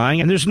what you're buying,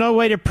 and there's no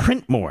way to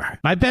print more.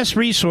 My best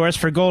resource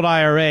for gold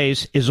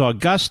IRAs is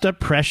Augusta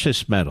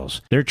Precious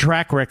Metals. Their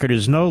track record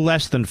is no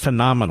less than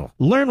phenomenal.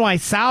 Learn why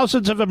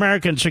thousands of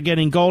Americans are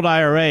getting gold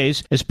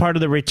IRAs as part of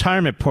their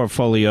retirement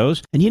portfolios.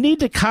 And you need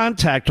to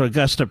contact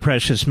Augusta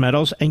Precious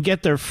Metals and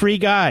get their free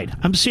guide.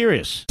 I'm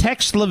serious.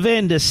 Text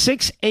Levin to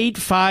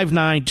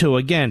 68592.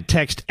 Again,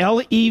 text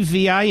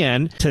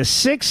LEVIN to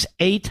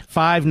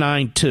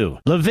 68592.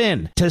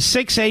 Levin to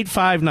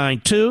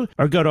 68592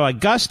 or go to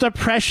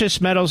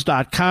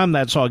AugustaPreciousMetals.com.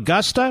 That's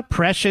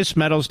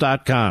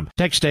AugustaPreciousMetals.com.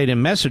 Text date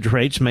and message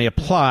rates may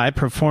apply.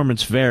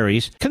 Performance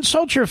varies.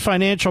 Consult your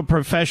financial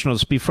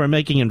professionals before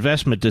making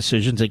investment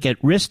decisions and get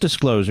risk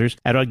disclosures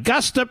at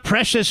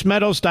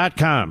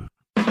AugustaPreciousMetals.com.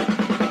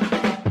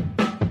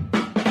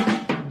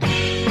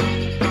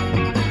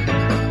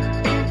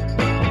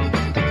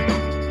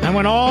 I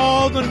want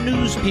all the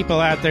news people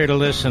out there to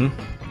listen,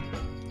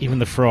 even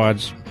the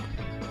frauds.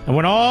 I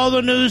want all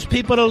the news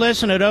people to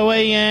listen at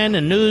OAN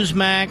and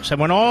Newsmax. I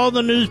want all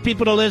the news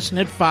people to listen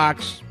at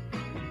Fox.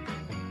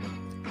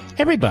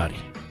 Everybody.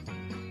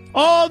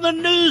 All the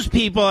news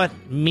people at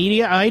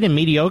Mediaite and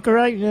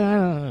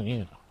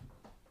Mediocreite.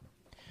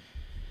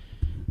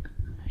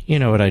 You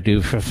know what I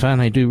do for fun?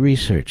 I do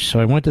research.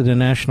 So I went to the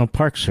National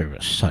Park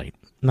Service site.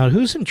 Now,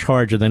 who's in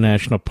charge of the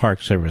National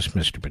Park Service,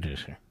 Mr.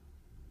 Producer?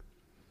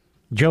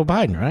 Joe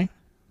Biden, right?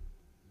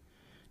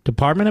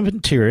 Department of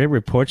Interior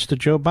reports to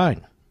Joe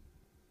Biden.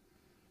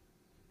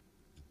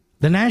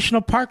 The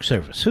National Park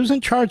Service, who's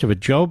in charge of it?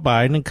 Joe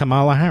Biden and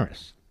Kamala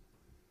Harris.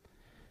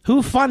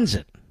 Who funds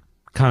it?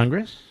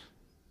 Congress.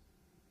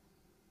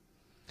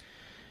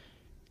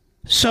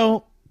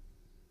 So,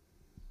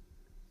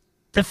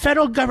 the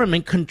federal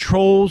government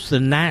controls the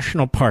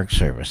National Park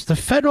Service. The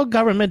federal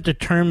government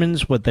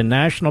determines what the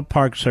National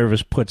Park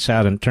Service puts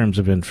out in terms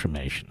of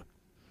information.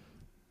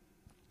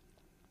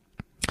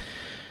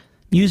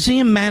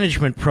 Museum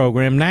Management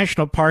Program,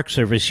 National Park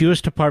Service, U.S.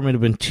 Department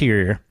of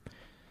Interior,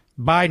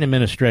 Biden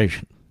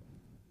administration.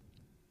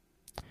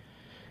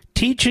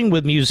 Teaching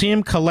with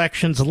museum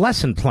collections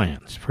lesson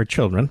plans for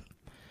children.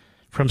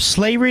 From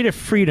slavery to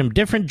freedom,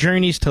 different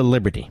journeys to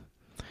liberty.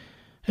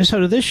 And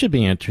so this should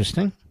be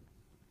interesting.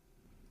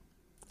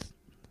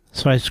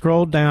 So I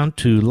scrolled down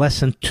to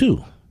Lesson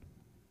 2.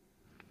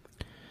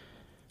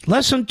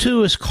 Lesson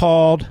 2 is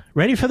called,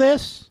 ready for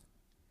this?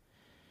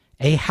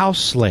 A House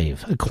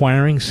Slave,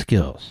 Acquiring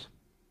Skills.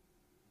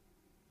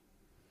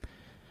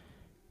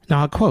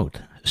 Now, I'll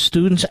quote,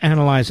 students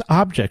analyze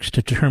objects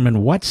to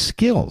determine what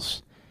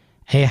skills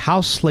a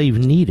house slave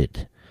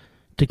needed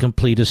to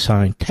complete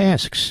assigned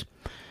tasks.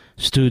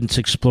 Students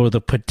explore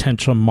the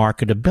potential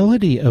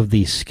marketability of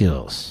these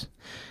skills.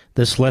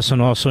 This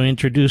lesson also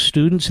introduced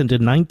students into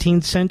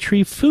 19th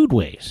century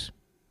foodways.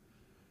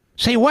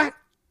 Say what?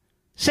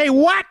 Say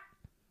what?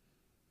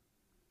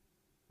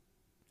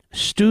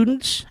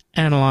 Students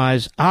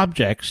analyze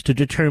objects to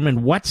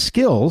determine what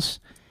skills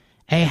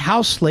A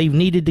house slave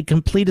needed to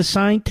complete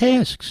assigned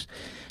tasks.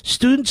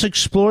 Students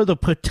explore the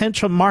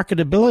potential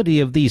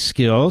marketability of these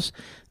skills.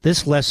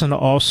 This lesson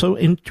also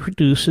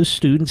introduces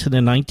students to the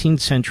 19th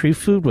century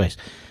foodways.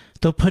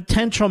 The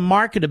potential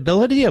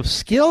marketability of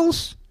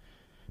skills?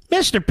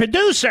 Mr.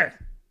 Producer,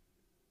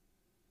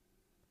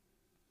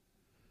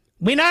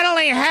 we not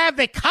only have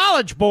the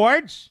college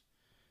boards,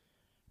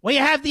 we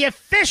have the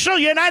official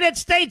United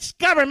States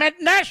government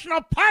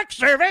National Park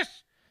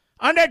Service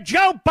under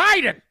Joe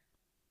Biden.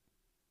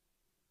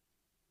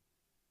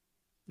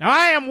 Now,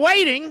 I am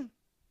waiting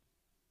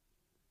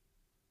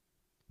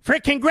for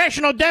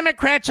congressional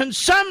Democrats and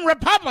some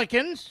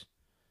Republicans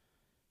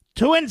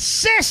to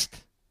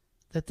insist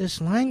that this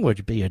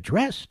language be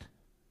addressed.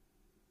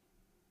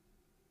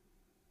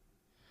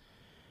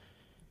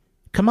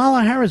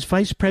 Kamala Harris,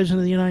 Vice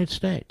President of the United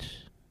States.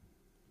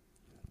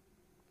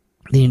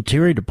 The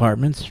Interior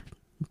Department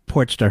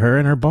reports to her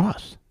and her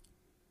boss.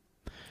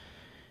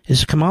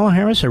 Is Kamala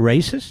Harris a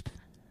racist?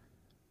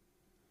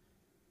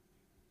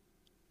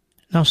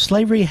 Now,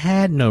 slavery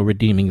had no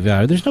redeeming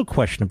value. There's no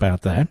question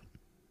about that.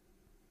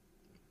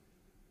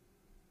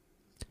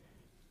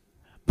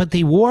 But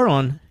the war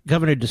on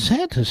Governor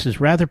DeSantis is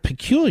rather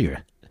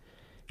peculiar.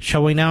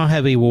 Shall we now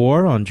have a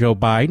war on Joe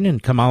Biden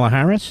and Kamala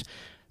Harris?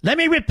 Let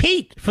me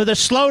repeat for the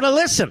slow to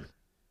listen.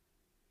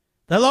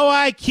 The low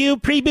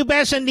IQ,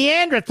 prepubescent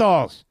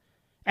Neanderthals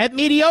at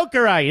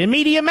Mediocrite and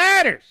Media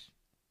Matters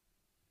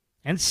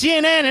and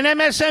CNN and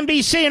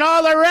MSNBC and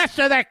all the rest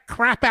of that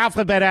crap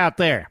alphabet out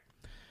there.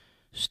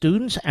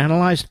 Students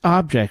analyzed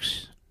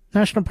objects,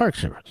 National Park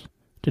Service,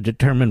 to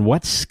determine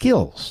what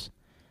skills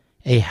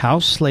a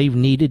house slave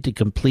needed to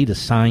complete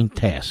assigned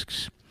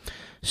tasks.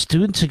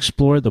 Students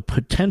explore the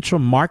potential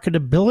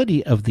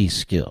marketability of these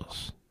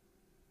skills.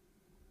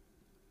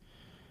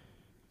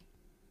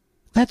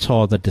 That's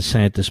all the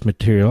DeSantis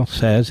material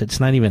says. It's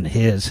not even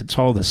his. It's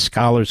all the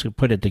scholars who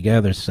put it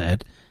together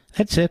said.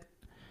 That's it.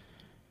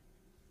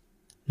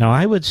 Now,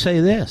 I would say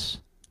this.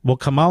 Will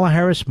Kamala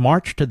Harris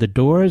march to the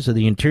doors of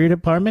the Interior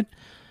Department,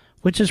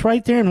 which is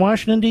right there in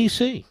Washington,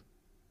 D.C.,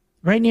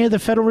 right near the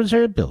Federal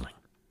Reserve Building?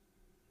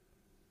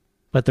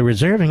 But the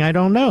reserving, I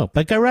don't know.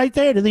 But go right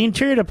there to the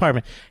Interior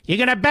Department. You're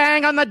going to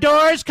bang on the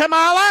doors,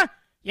 Kamala?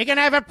 You're going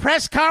to have a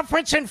press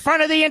conference in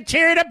front of the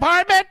Interior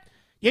Department?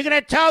 You're going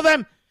to tell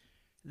them,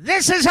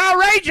 this is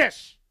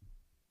outrageous.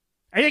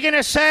 Are you going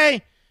to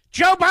say,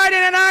 Joe Biden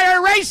and I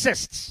are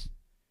racists?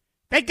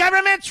 The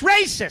government's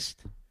racist.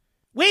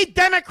 We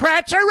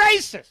Democrats are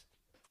racist.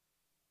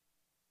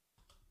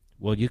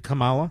 Will you,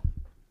 Kamala?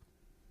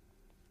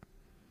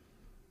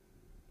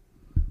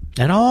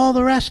 And all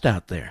the rest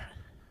out there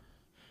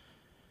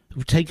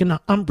who've taken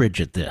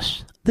umbrage at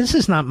this. This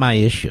is not my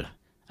issue.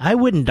 I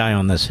wouldn't die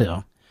on this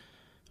hill.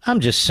 I'm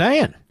just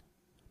saying.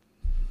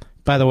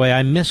 By the way,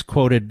 I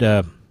misquoted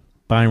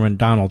Byron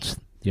Donalds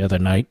the other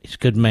night. He's a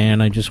good man.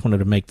 I just wanted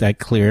to make that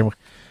clear.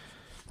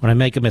 When I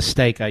make a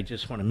mistake, I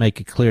just want to make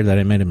it clear that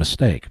I made a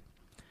mistake.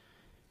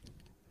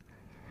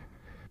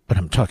 But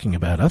I'm talking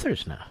about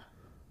others now.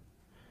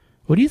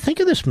 What do you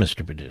think of this,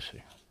 Mr.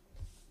 Producer?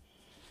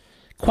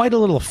 Quite a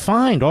little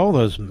find, all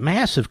those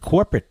massive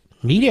corporate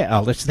media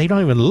outlets, they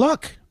don't even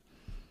look.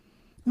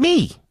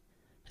 Me,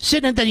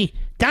 sitting at the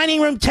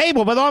dining room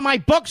table with all my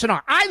books and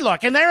all. I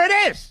look, and there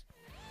it is.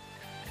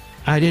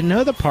 I didn't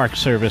know the Park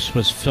Service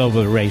was filled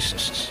with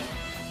racists,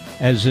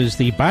 as is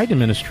the Biden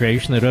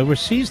administration that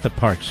oversees the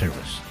Park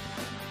Service.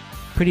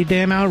 Pretty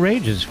damn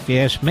outrageous, if you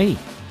ask me.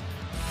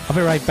 I'll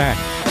be right back.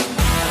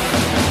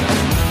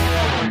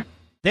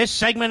 This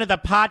segment of the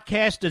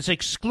podcast is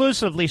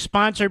exclusively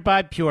sponsored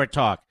by Pure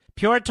Talk.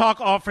 Pure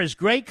Talk offers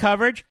great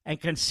coverage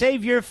and can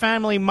save your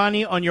family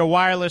money on your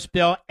wireless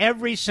bill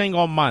every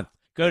single month.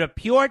 Go to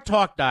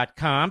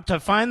puretalk.com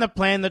to find the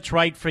plan that's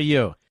right for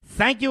you.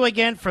 Thank you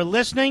again for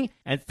listening,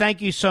 and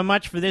thank you so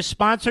much for this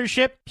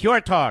sponsorship,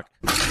 Pure Talk.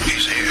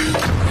 He's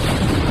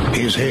here.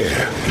 He's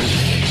here.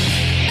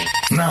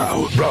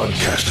 Now,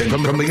 broadcasting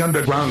from the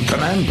underground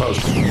command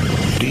post,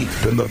 deep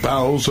in the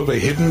bowels of a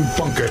hidden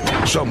bunker,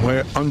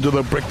 somewhere under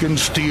the brick and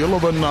steel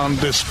of a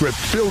nondescript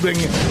building,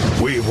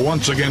 we've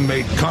once again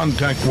made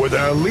contact with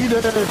our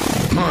leader,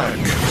 Mark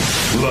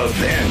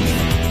Levin.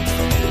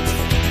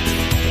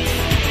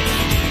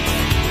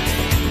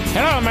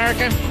 Hello,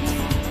 America.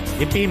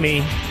 It be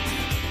me.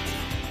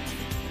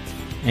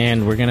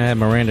 And we're going to have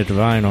Miranda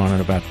Devine on in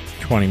about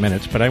 20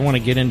 minutes, but I want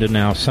to get into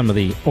now some of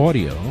the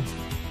audio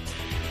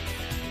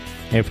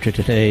after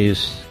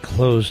today's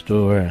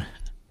closed-door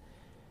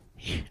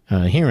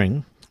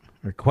hearing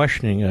or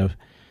questioning of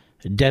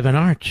Devin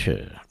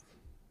Archer,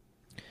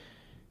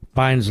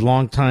 Biden's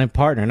longtime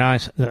partner. Now,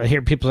 I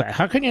hear people say,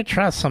 how can you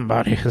trust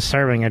somebody who's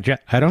serving a job?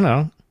 I don't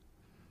know.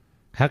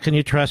 How can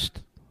you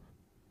trust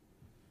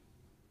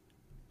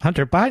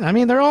Hunter Biden? I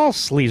mean, they're all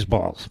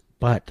sleazeballs,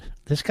 but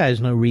this guy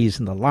has no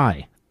reason to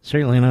lie.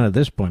 Certainly not at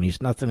this point.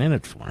 He's nothing in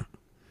it for him.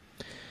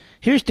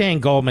 Here's Dan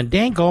Goldman.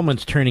 Dan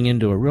Goldman's turning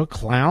into a real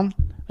clown.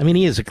 I mean,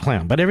 he is a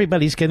clown, but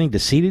everybody's getting to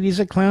see that he's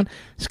a clown.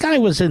 This guy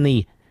was in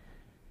the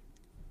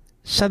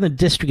Southern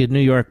District of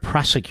New York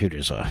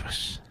Prosecutor's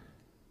Office.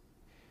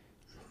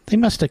 They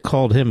must have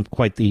called him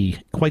quite the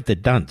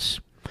dunce.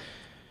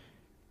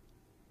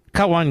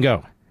 Cut one,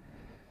 go.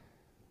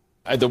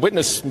 The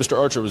witness, Mr.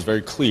 Archer, was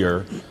very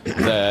clear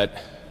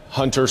that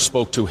Hunter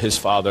spoke to his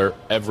father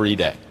every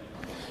day.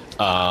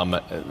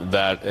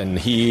 And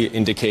he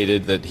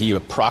indicated that he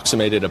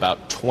approximated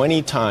about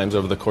 20 times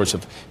over the course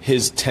of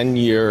his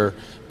 10-year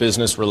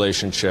business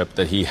relationship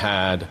that he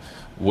had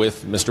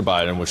with Mr.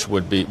 Biden,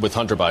 with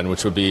Hunter Biden,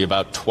 which would be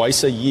about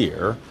twice a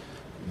year,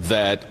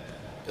 that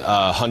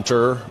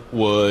Hunter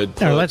would.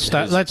 No, let's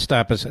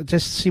stop.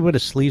 Just see what a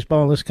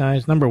sleazeball this guy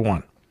is. Number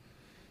one,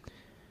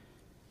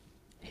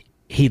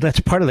 he lets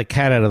part of the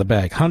cat out of the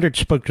bag. Hunter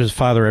spoke to his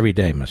father every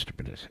day, Mr.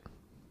 Producer.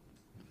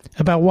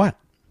 About what?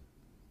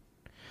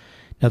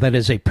 Now, that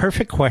is a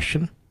perfect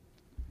question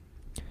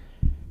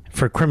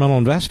for criminal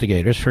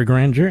investigators for a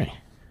grand jury.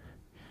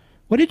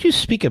 What did you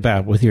speak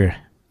about with your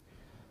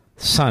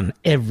son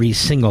every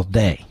single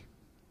day?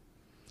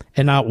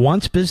 And not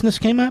once business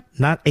came up?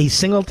 Not a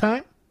single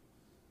time?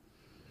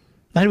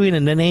 Not even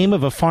in the name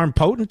of a foreign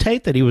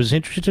potentate that he was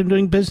interested in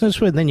doing business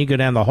with? Then you go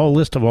down the whole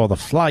list of all the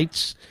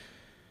flights,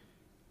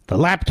 the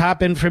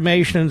laptop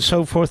information, and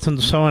so forth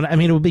and so on. I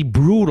mean, it would be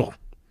brutal.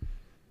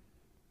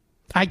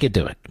 I could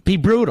do it. Be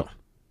brutal.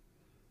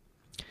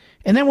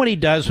 And then what he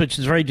does, which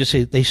is very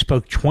just, they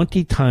spoke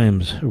 20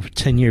 times over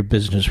 10-year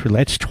business.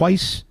 That's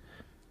twice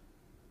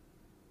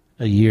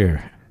a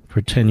year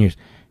for 10 years.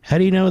 How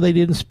do you know they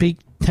didn't speak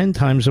 10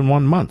 times in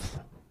 1 month?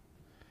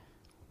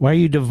 Why are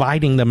you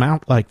dividing them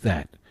out like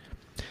that?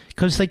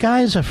 Because the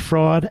guy is a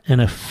fraud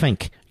and a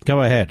fink.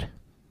 Go ahead.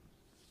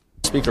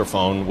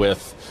 Speakerphone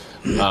with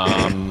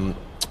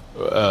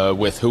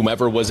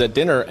whomever was at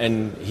dinner,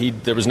 and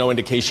there was no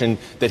indication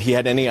that he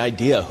had any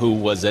idea who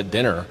was at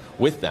dinner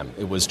with them.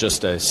 It was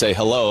just a say,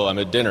 hello, I'm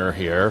at dinner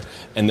here,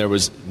 and there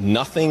was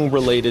nothing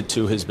related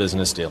to his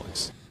business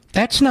dealings.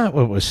 That's not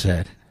what was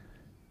said,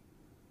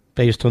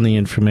 based on the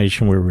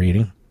information we're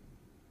reading.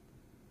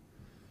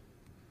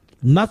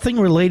 Nothing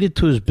related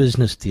to his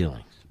business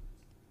dealings.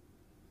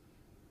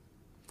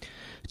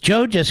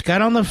 Joe just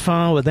got on the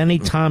phone with any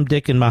Tom,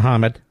 Dick, and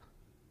Muhammad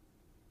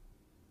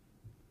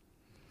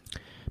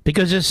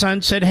because his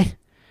son said, "Hey,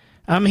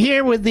 I'm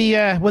here with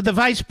the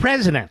vice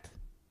president.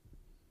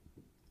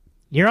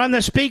 You're on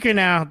the speaker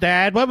now,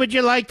 Dad. What would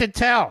you like to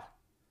tell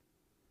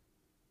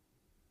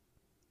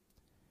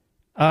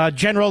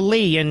General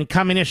Lee in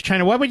communist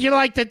China? What would you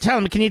like to tell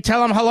him? Can you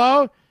tell him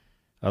hello?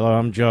 Hello,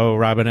 I'm Joe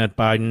Robinette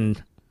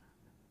Biden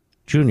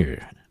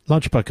Jr.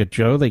 Lunch Bucket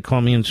Joe, they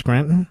call me in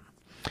Scranton.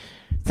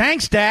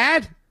 Thanks,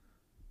 Dad.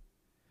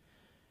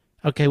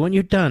 Okay, when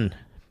you're done,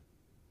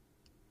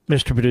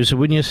 Mr. Producer,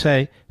 wouldn't you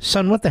say,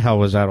 son, what the hell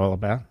was that all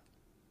about?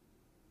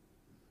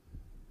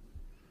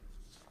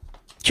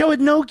 Joe had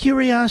no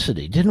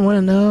curiosity, didn't want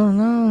to know.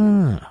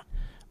 No.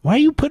 Why are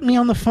you putting me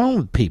on the phone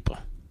with people?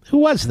 Who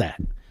was that?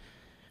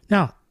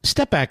 Now,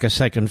 step back a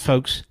second,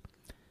 folks.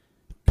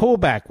 Pull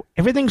back.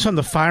 Everything's on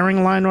the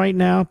firing line right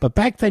now, but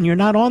back then you're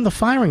not on the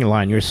firing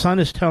line. Your son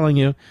is telling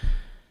you,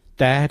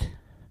 Dad,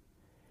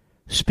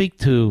 get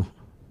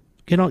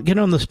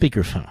on the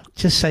speakerphone.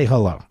 Just say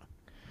hello.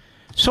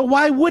 So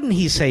why wouldn't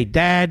he say,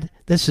 Dad,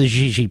 this is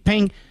Xi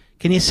Jinping.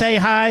 Can you say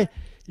hi?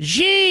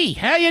 Xi,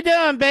 how you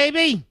doing,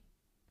 baby?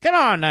 Come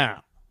on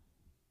now.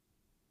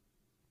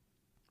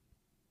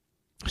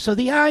 So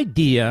the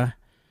idea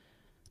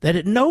that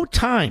at no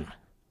time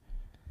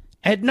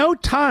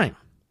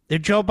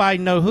did Joe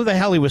Biden know who the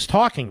hell he was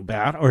talking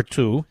about or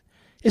to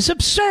is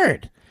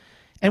absurd.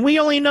 And we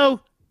only know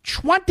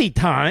 20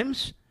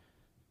 times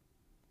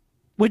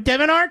with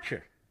Devin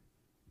Archer.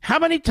 How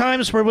many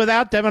times were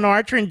without Devin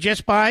Archer and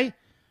just by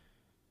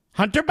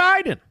Hunter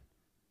Biden?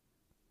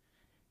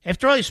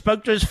 After all, he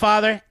spoke to his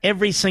father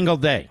every single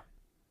day.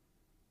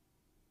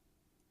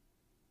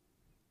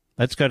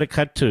 Let's go to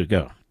cut two.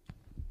 Go.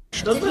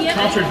 Doesn't that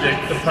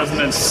contradict the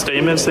president's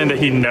statement saying that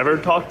he never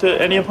talked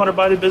to any of Hunter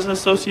Biden's business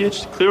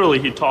associates? Clearly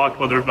he talked,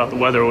 whether it's about the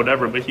weather or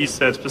whatever, but he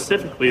said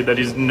specifically that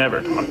he's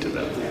never talked to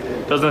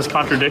them. Doesn't this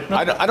contradict them?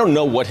 I don't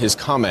know what his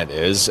comment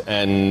is,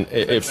 and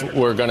if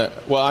we're going to...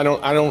 Well,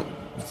 I don't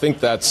think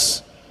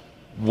that's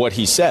what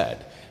he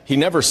said. He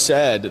never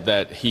said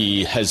that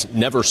he has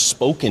never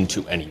spoken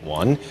to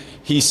anyone.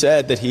 He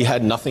said that he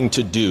had nothing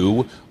to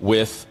do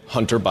with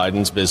Hunter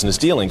Biden's business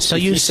dealings. So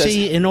you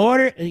see, in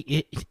order...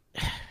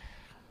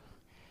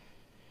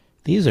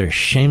 These are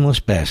shameless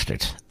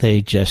bastards.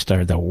 They just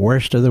are the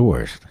worst of the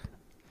worst.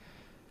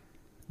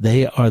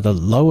 They are the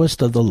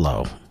lowest of the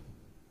low.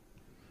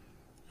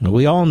 And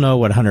we all know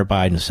what Hunter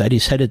Biden said. He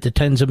said it to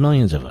tens of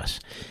millions of us.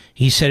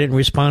 He said it in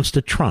response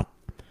to Trump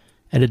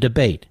at a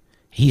debate.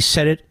 He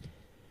said it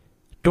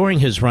during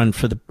his run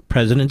for the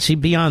presidency,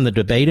 beyond the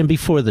debate and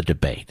before the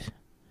debate.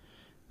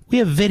 We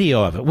have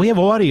video of it. We have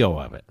audio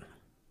of it.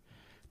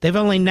 They've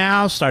only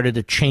now started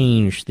to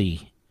change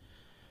the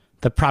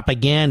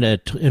propaganda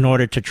in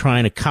order to try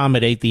and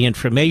accommodate the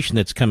information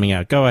that's coming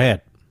out. Go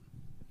ahead.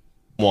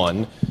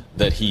 One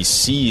that he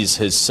sees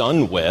his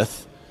son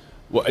with,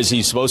 is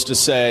he supposed to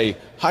say,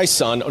 hi,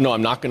 son? Oh, no,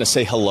 I'm not going to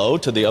say hello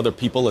to the other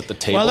people at the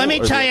table? Well, let me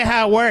tell you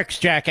how it works,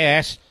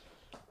 jackass.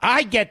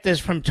 I get this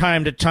from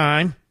time to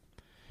time,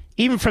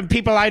 even from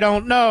people I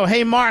don't know.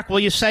 Hey, Mark, will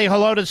you say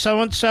hello to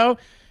so-and-so?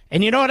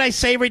 And you know what I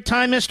say every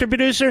time, Mr.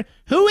 Producer?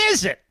 Who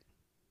is it?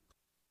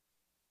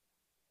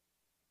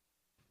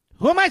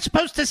 Who am I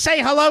supposed to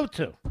say hello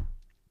to?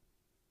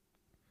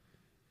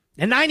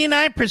 And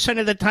 99%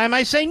 of the time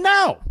I say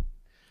no.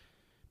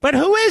 But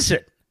who is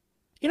it?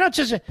 You know, it's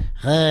just,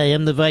 hi,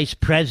 I'm the vice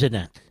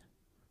president.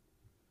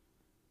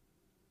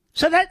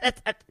 So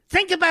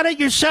think about it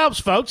yourselves,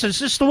 folks. Is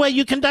this the way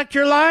you conduct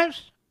your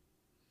lives?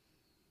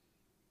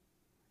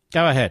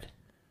 Go ahead.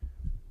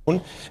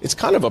 It's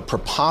kind of a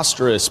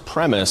preposterous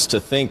premise to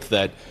think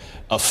that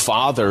a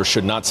father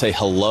should not say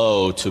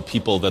hello to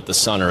people that the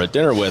son is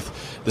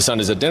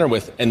at dinner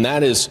with, and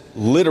that is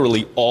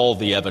literally all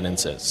the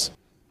evidence is.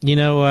 You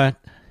know what?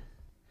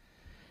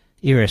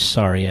 You're a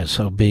sorry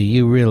SOB.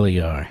 You really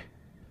are.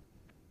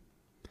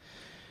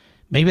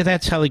 Maybe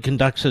that's how he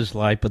conducts his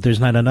life, but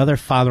there's not another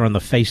father on the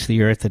face of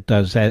the earth that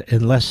does that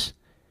unless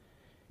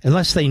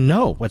they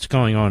know what's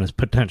going on is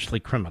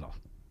potentially criminal.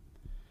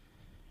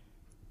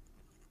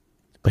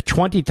 But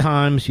 20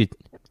 times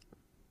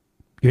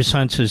your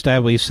son says, Dad,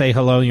 will you say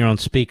hello? You're on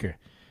speaker.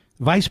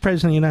 Vice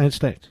President of the United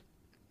States.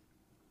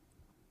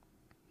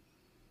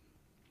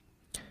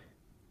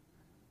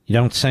 You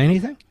don't say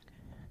anything?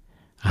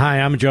 Hi,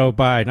 I'm Joe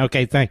Biden.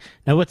 Okay, thanks.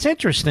 Now, what's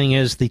interesting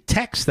is the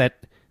text that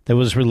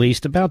was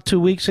released about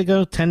 2 weeks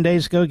ago, 10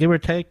 days ago, give or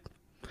take.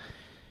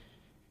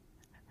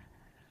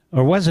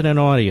 Or was it an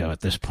audio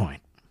at this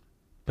point?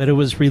 But it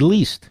was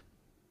released.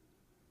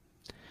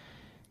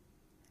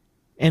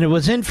 And it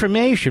was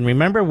information,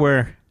 remember,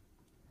 where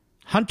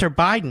Hunter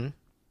Biden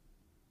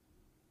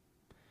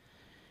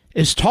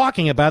is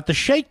talking about the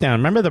shakedown.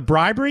 Remember the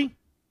bribery?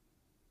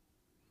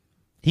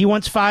 He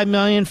wants $5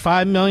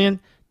 million,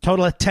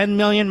 total of $10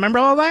 million. Remember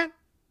all that?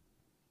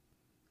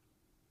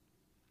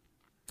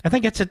 I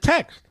think it's a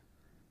text.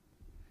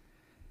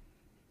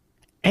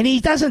 And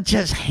he doesn't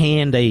just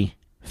hand a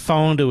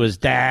phone to his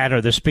dad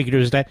or the speaker to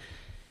his dad.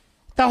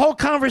 The whole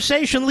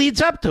conversation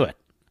leads up to it.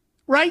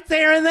 Right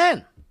there and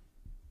then.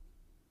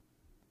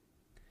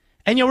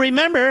 And you'll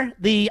remember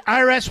the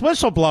IRS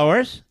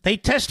whistleblowers, they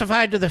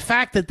testified to the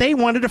fact that they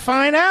wanted to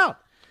find out.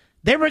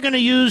 They were going to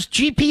use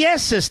GPS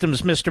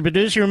systems, Mr.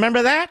 Producer. You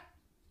remember that?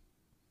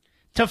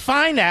 To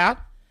find out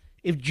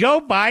if Joe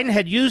Biden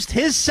had used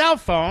his cell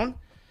phone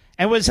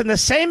and was in the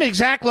same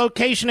exact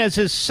location as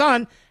his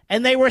son,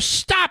 and they were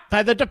stopped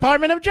by the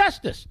Department of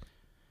Justice.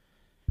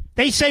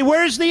 They say,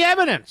 where's the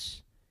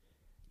evidence?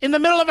 In the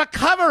middle of a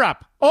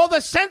cover-up, all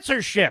the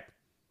censorship,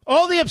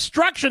 all the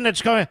obstruction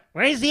that's going,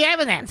 where's the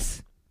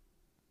evidence?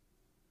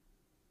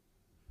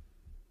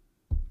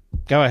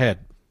 Go ahead.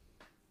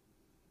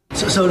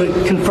 So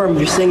to confirm,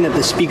 you're saying that the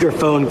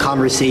speakerphone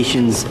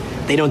conversations,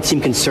 they don't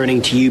seem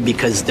concerning to you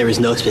because there was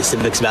no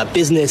specifics about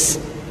business,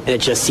 and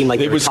it just seemed like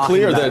it was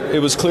clear that it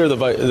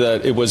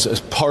was as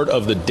part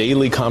of the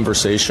daily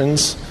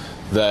conversations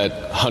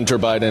that Hunter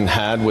Biden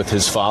had with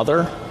his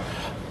father,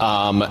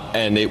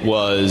 and it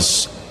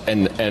was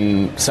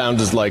and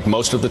sounded like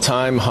most of the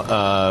time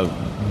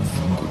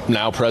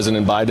now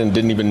President Biden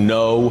didn't even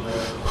know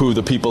who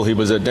the people he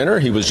was at dinner.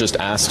 He was just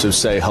asked to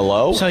say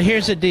hello. So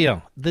here's the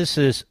deal. This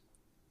is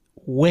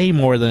way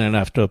more than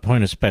enough to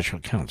appoint a special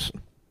counsel.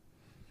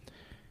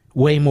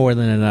 Way more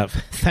than enough,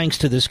 thanks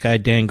to this guy,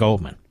 Dan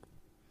Goldman.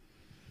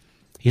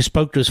 He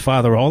spoke to his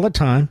father all the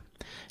time.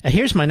 And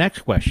here's my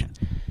next question.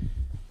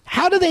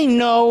 How do they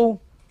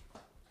know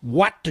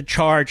what to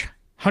charge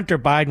Hunter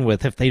Biden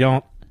with if they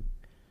don't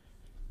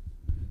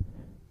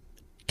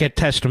get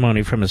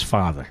testimony from his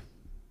father?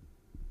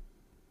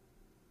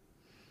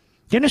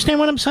 Do you understand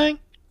what I'm saying?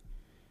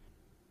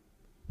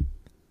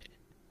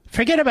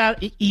 Forget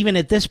about, even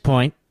at this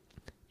point,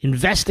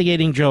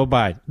 investigating Joe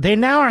Biden. They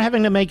now are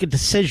having to make a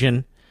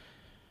decision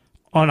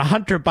on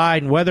Hunter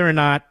Biden, whether or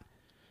not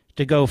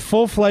to go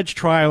full-fledged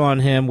trial on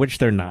him, which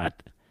they're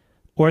not,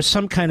 or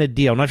some kind of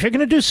deal. Now, if you're going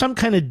to do some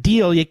kind of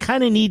deal, you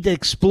kind of need to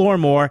explore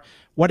more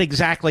what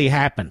exactly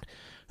happened.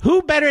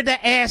 Who better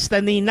to ask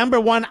than the number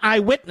one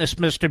eyewitness,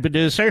 Mr.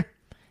 Producer?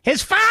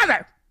 His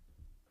father!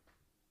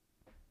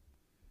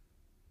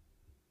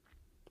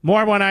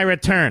 More when I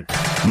return.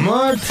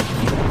 Mark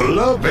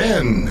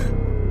Levin.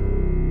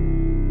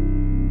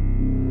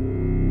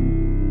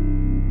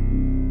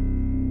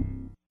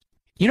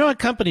 You know what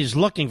company's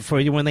looking for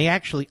you when they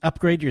actually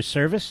upgrade your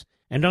service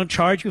and don't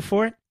charge you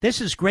for it?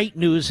 This is great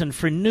news, and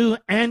for new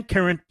and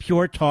current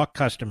Pure Talk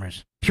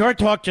customers. Pure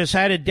Talk just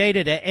added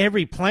data to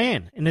every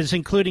plan and is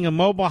including a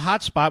mobile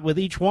hotspot with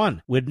each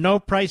one, with no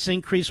price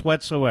increase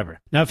whatsoever.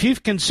 Now, if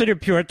you've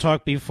considered Pure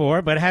Talk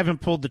before but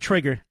haven't pulled the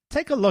trigger,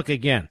 take a look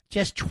again.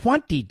 Just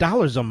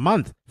 $20 a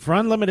month for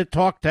unlimited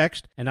talk,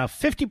 text, and now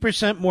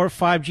 50% more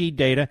 5G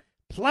data,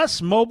 plus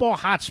mobile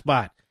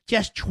hotspot.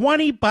 Just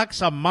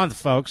 $20 a month,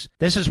 folks.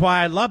 This is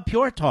why I love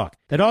Pure Talk.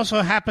 That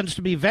also happens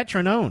to be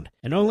veteran-owned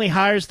and only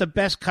hires the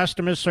best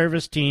customer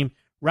service team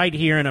right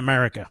here in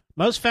America.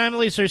 Most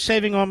families are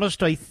saving almost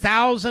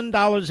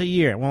 $1,000 a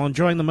year while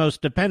enjoying the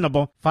most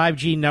dependable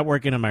 5G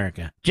network in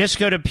America. Just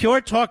go to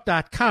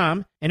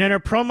puretalk.com and enter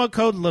promo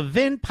code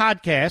Levin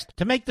Podcast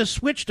to make the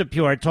switch to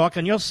Pure Talk,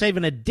 and you'll save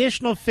an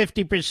additional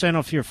 50%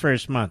 off your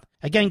first month.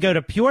 Again, go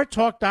to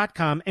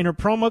puretalk.com, enter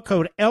promo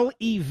code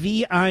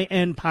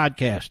LEVIN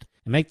Podcast,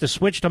 and make the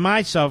switch to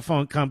my cell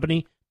phone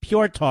company,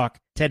 Pure Talk,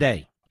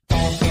 today.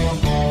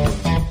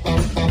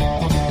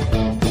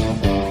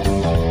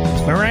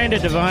 Miranda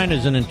Devine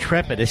is an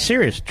intrepid, a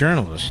serious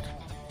journalist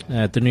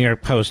at the New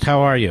York Post. How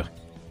are you?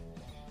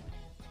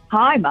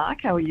 Hi, Mark.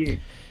 How are you?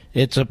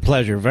 It's a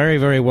pleasure. Very,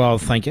 very well,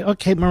 thank you.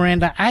 Okay,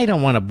 Miranda, I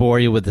don't want to bore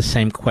you with the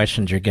same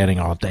questions you're getting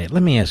all day.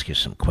 Let me ask you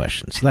some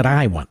questions that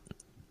I want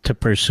to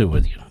pursue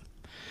with you.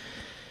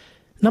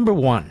 Number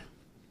one,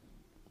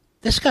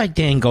 this guy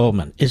Dan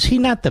Goldman, is he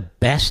not the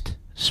best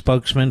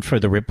spokesman for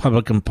the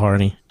Republican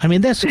Party? I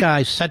mean, this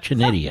guy's such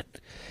an idiot.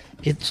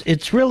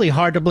 It's really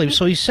hard to believe.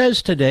 So he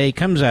says today, he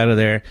comes out of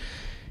there,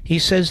 he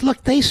says,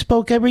 look, they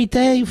spoke every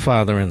day,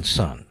 father and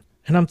son.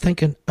 And I'm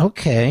thinking,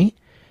 okay,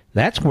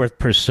 that's worth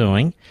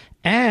pursuing.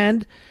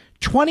 And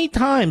 20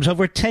 times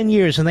over 10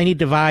 years, and then he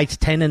divides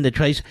 10 into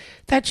twice.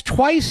 That's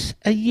twice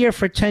a year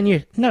for 10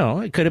 years.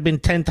 No, it could have been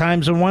 10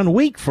 times in 1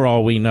 week for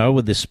all we know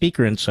with the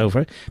speaker and so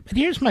forth. But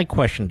here's my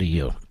question to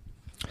you.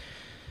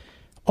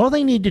 All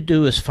they need to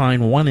do is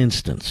find one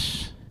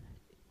instance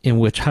in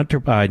which Hunter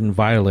Biden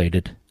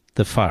violated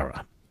the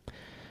FARA.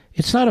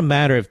 It's not a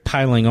matter of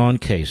piling on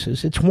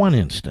cases. It's one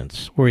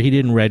instance where he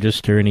didn't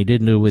register and he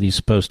didn't do what he's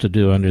supposed to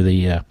do under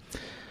the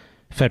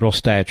federal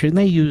statute. And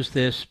they used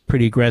this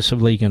pretty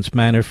aggressively against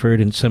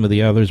Manafort and some of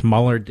the others.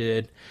 Mueller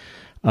did.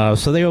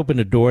 So they opened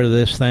the door to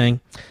this thing.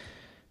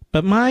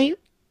 But my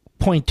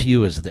point to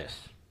you is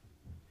this.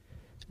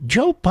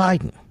 Joe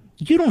Biden,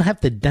 you don't have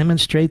to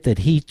demonstrate that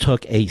he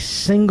took a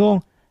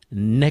single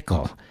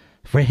nickel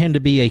for him to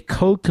be a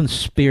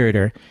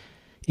co-conspirator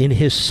in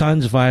his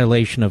son's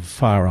violation of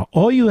FARA.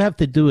 All you have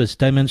to do is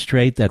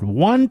demonstrate that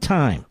one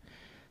time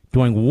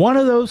during one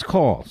of those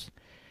calls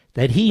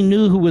that he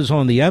knew who was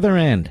on the other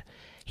end.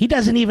 He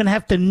doesn't even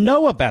have to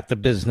know about the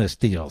business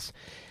deals.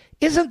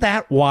 Isn't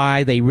that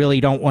why they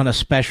really don't want a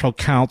special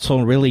counsel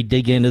and really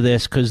dig into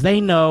this? Because they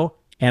know,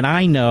 and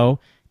I know,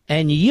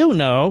 and you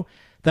know,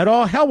 that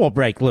all hell will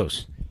break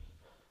loose.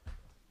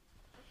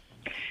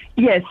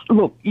 Yes,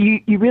 look,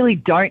 you really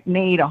don't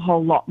need a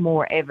whole lot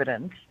more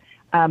evidence.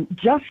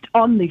 Just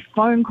on the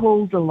phone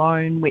calls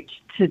alone, which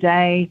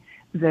today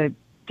the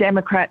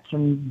Democrats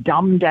and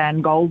dumb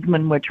Dan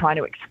Goldman were trying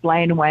to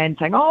explain away and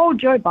saying, oh,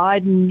 Joe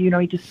Biden,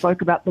 he just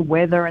spoke about the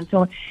weather and so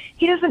on.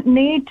 He doesn't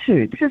need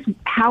to. This is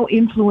how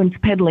influence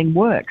peddling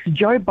works.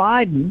 Joe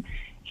Biden,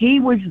 he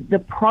was the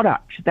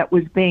product that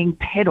was being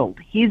peddled.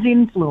 His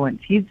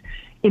influence, his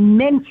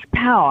immense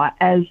power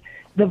as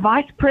the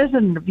vice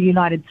president of the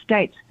United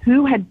States,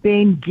 who had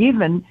been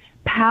given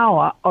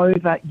power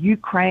over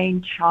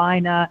Ukraine,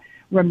 China,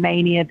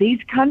 Romania, these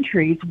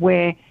countries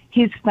where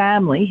his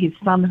family, his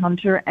son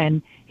Hunter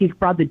and his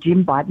brother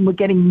Jim Biden were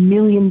getting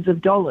millions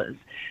of dollars.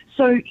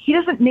 So he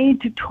doesn't need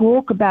to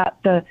talk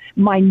about the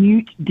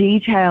minute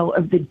detail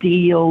of the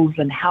deals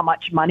and how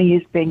much money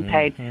is being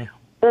paid.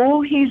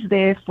 All he's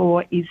there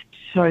for is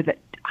so that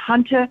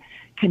Hunter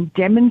can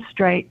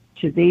demonstrate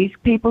to these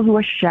people who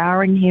are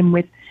showering him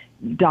with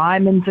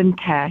diamonds and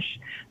cash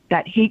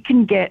that he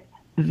can get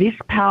this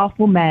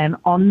powerful man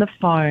on the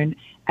phone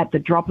at the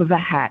drop of a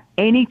hat,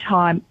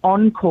 anytime,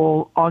 on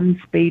call, on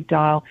speed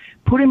dial,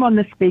 put him on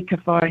the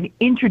speakerphone,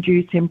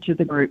 introduce him to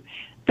the group.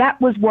 That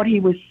was what he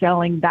was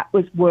selling. That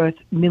was worth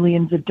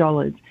millions of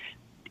dollars.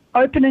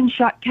 Open and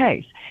shut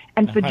case.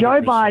 And for 100%.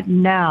 Joe Biden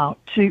now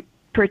to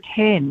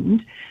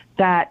pretend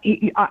that,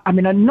 I'm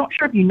not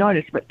sure if you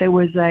noticed, but there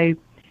was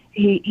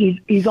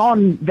he's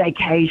on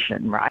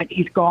vacation, right?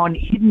 He's gone,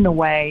 hidden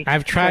away.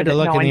 I've tried to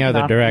look in the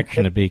other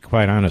direction, to be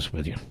quite honest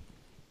with you.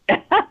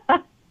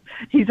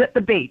 He's at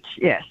the beach,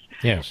 yes.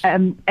 Yes.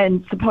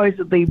 And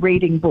supposedly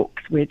reading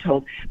books, we're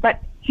told.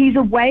 But he's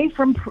away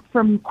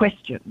from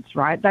questions,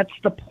 right? That's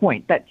the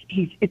point.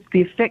 It's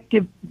the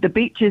effective, the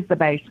beach is the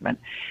basement.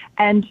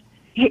 And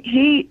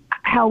he,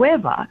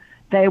 however,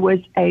 there was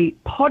a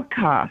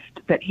podcast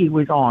that he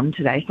was on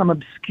today, some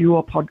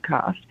obscure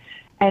podcast,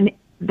 and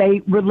they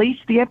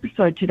released the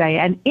episode today.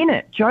 And in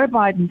it, Joe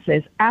Biden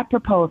says,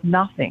 apropos of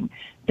nothing,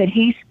 that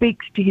he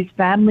speaks to his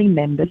family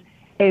members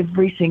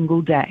every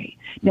single day.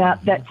 Now,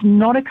 that's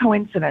not a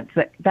coincidence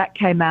that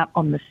came out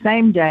on the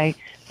same day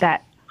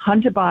that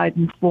Hunter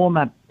Biden's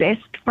former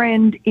best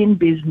friend in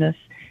business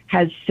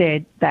has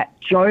said that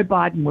Joe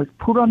Biden was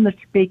put on the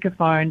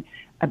speakerphone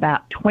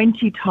about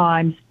 20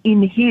 times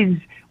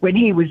when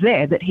he was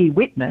there, that he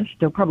witnessed,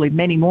 there were probably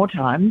many more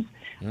times,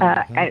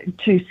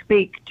 to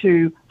speak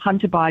to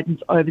Hunter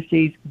Biden's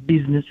overseas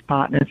business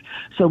partners.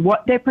 So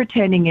what they're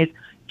pretending is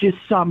just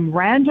some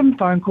random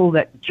phone call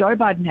that Joe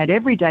Biden had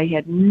every day. He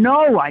had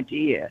no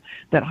idea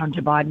that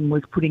Hunter Biden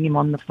was putting him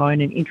on the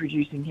phone and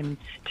introducing him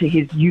to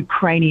his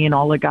Ukrainian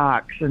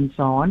oligarchs and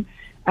so on.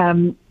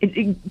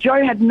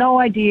 Joe had no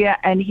idea,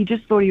 and he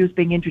just thought he was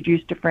being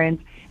introduced to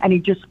friends, and he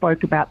just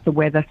spoke about the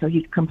weather, so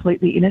he's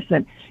completely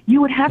innocent.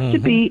 You would have to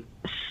be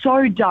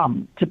so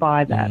dumb to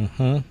buy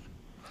that.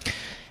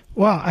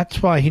 Well,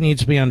 that's why he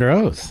needs to be under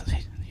oath.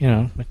 You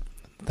know,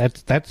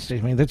 that's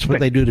what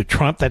they do to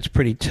Trump. That's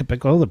pretty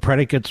typical. The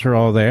predicates are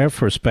all there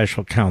for a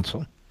special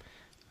counsel.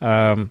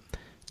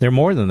 They're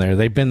more than there.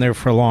 They've been there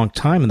for a long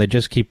time, and they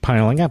just keep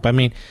piling up. I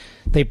mean,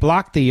 they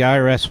blocked the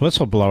IRS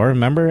whistleblower.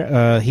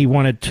 Remember, he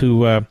wanted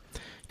to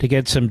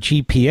get some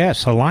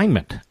GPS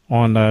alignment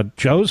on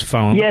Joe's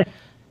phone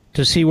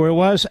to see where it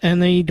was,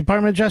 and the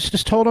Department of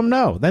Justice told him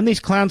no. Then these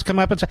clowns come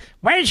up and say,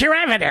 "Where's your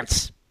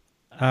evidence?"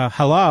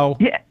 Hello?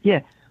 Yeah.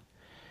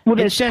 Well,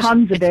 there's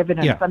tons of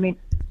evidence. Yeah. I mean,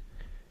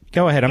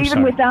 go ahead. I'm even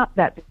sorry. Without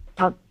that,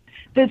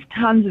 there's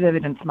tons of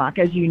evidence, Mark,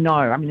 as you know.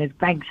 I mean, there's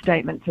bank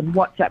statements and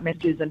WhatsApp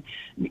messages and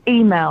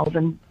emails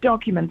and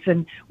documents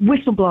and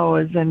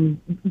whistleblowers and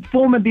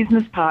former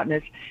business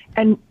partners.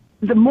 And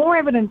the more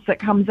evidence that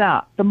comes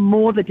out, the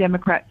more the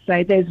Democrats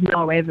say there's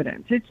no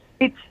evidence.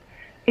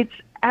 It's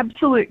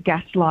absolute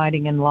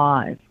gaslighting and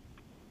lies.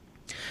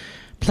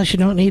 Plus, you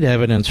don't need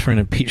evidence for an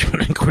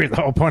impeachment inquiry.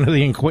 The whole point of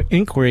the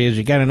inquiry is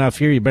you got enough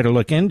here, you better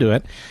look into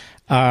it.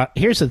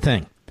 Here's the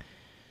thing.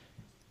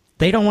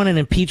 They don't want an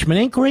impeachment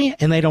inquiry,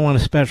 and they don't want a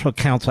special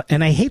counsel.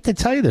 And I hate to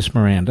tell you this,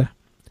 Miranda.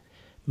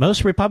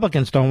 Most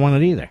Republicans don't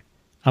want it either.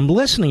 I'm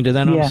listening to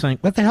them, and I'm saying,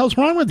 what the hell's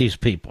wrong with these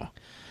people?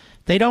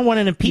 They don't want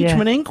an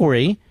impeachment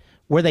inquiry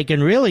where they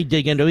can really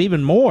dig into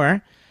even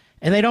more,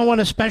 and they don't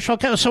want a special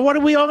counsel. So what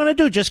are we all going to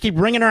do, just keep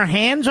wringing our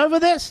hands over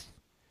this?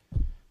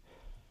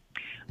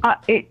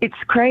 It's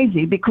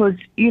crazy because,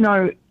 you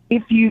know,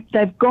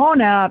 they've gone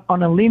out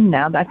on a limb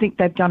now. I think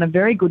they've done a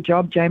very good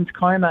job, James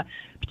Comer,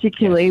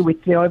 particularly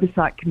with the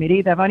Oversight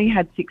Committee. They've only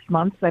had 6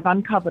 months. They've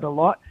uncovered a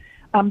lot.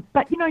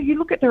 But, you know, you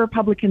look at the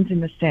Republicans in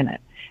the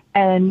Senate,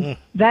 and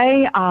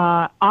they're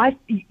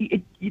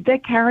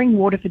carrying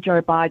water for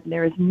Joe Biden.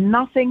 There is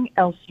nothing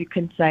else you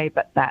can say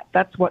but that.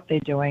 That's what they're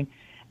doing.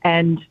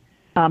 And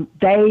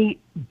they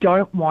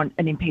don't want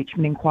an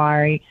impeachment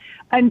inquiry.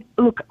 And,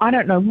 look, I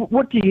don't know.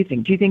 What do you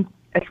think? Do you think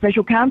a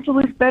special counsel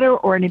is better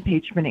or an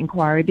impeachment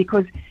inquiry?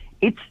 Because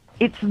it's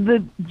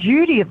the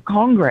duty of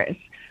Congress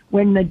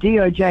when the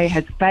DOJ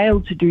has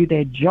failed to do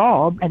their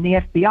job, and the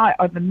FBI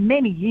over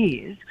many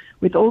years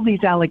with all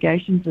these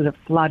allegations that have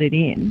flooded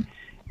in.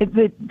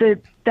 The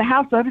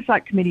House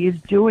Oversight Committee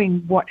is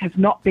doing what has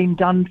not been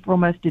done for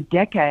almost a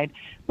decade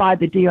by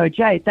the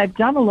DOJ. They've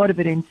done a lot of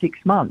it in 6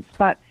 months,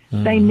 but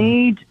they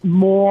need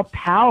more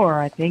power,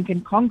 I think,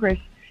 and Congress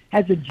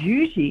has a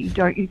duty,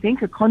 don't you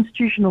think, a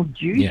constitutional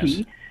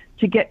duty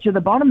to get to the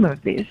bottom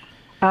of this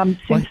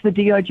since the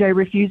DOJ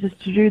refuses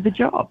to do the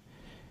job.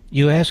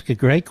 You ask a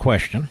great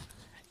question.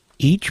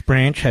 Each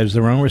branch has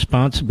their own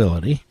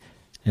responsibility,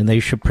 and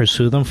they should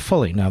pursue them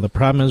fully. Now, the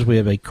problem is we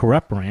have a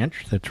corrupt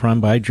branch that's run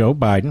by Joe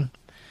Biden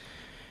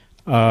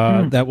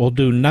that will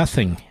do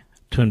nothing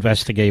to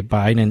investigate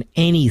Biden and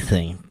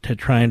anything to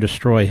try and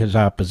destroy his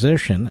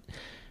opposition,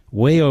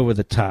 way over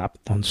the top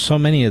on so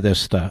many of this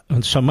stuff,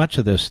 on so much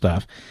of this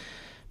stuff.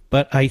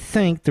 But I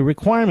think the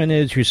requirement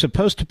is you're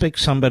supposed to pick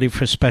somebody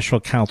for special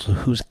counsel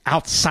who's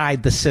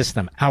outside the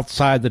system,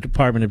 outside the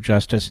Department of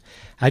Justice.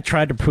 I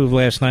tried to prove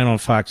last night on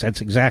Fox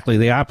that's exactly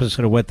the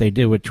opposite of what they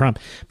did with Trump.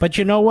 But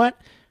you know what?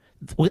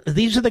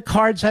 These are the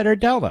cards that are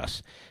dealt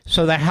us.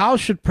 So the House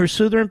should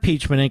pursue their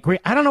impeachment inquiry.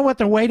 I don't know what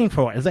they're waiting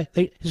for. Is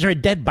there a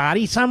dead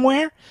body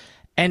somewhere?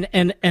 And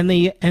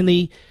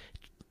the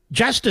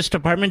Justice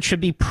Department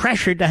should be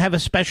pressured to have a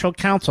special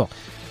counsel.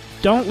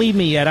 Don't leave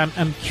me yet.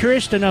 I'm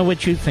curious to know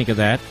what you think of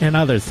that and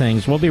other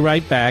things. We'll be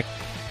right back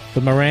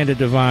with Miranda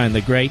Devine,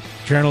 the great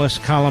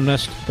journalist,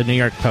 columnist, the New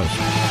York Post.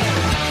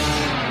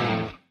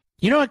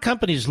 You know what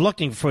company's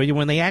looking for you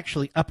when they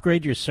actually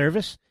upgrade your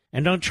service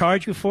and don't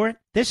charge you for it?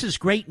 This is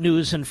great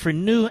news, and for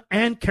new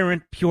and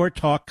current Pure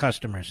Talk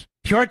customers.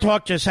 Pure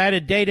Talk just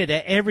added data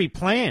to every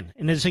plan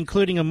and is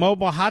including a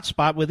mobile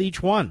hotspot with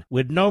each one,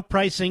 with no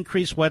price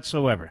increase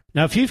whatsoever.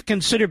 Now, if you've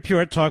considered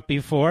Pure Talk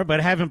before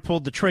but haven't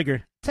pulled the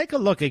trigger, take a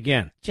look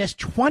again. Just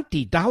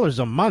 $20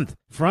 a month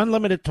for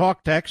unlimited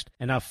talk, text,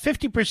 and now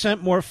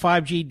 50% more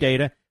 5G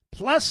data,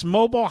 plus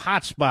mobile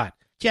hotspot.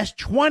 Just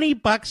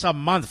 $20 a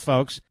month,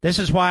 folks. This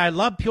is why I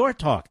love Pure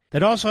Talk.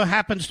 That also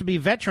happens to be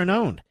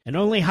veteran-owned and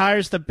only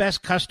hires the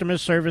best customer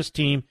service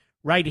team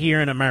right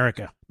here in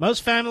America.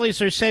 Most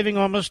families are saving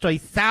almost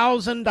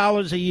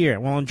 $1,000 a year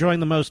while enjoying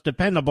the most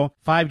dependable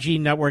 5G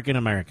network in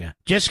America.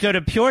 Just go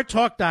to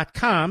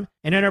puretalk.com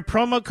and enter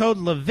promo code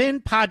Levin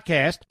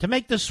Podcast to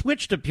make the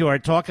switch to Pure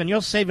Talk, and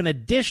you'll save an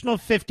additional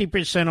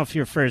 50% off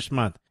your first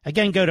month.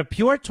 Again, go to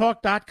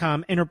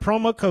puretalk.com, enter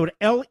promo code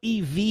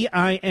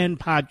LEVIN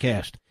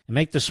Podcast, and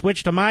make the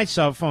switch to my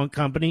cell phone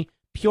company,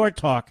 Pure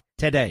Talk,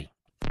 today.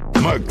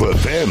 Mark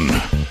Levin,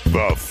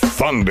 the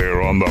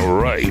thunder on the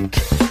right.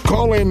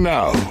 Call in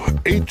now,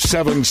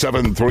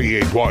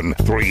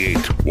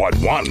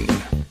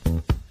 877-381-3811.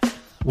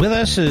 With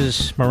us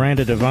is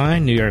Miranda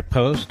Devine, New York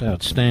Post,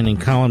 outstanding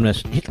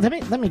columnist.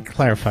 Let me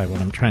clarify what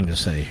I'm trying to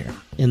say here.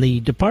 In the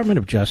Department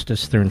of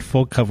Justice, they're in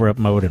full cover-up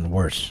mode and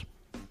worse.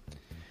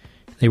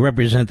 They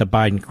represent the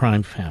Biden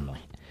crime family.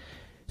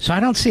 So I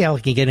don't see how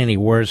it can get any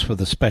worse with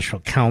the special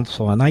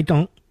counsel, and I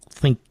don't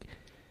think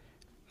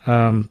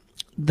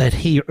that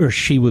he or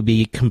she would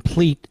be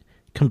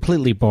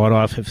completely bought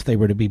off if they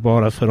were to be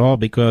bought off at all,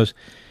 because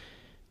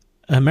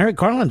Merrick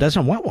Garland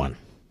doesn't want one.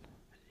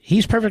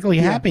 He's perfectly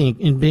happy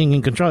in being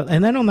in control.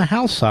 And then on the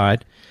House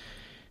side,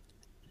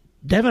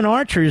 Devin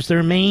Archer is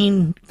their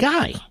main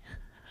guy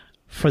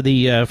for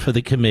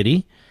the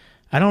committee.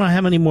 I don't know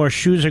how many more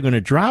shoes are going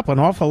to drop. An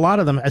awful lot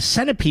of them, a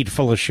centipede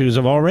full of shoes,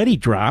 have already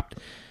dropped.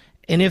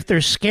 And if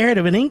they're scared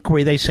of an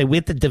inquiry, they say, we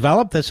have to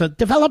develop this.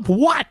 Develop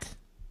what?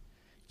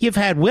 You've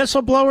had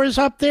whistleblowers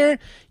up there.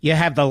 You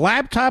have the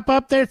laptop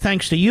up there,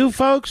 thanks to you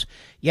folks.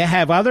 You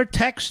have other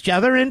texts,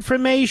 other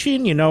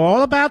information. You know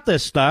all about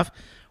this stuff.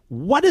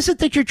 What is it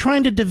that you're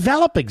trying to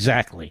develop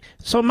exactly?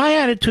 So my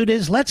attitude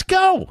is, let's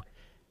go.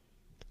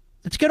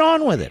 Let's get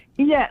on with it.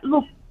 Yeah,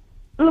 look.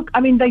 I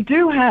mean, they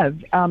do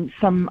have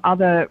some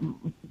other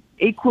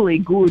equally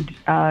good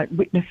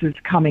witnesses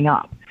coming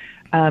up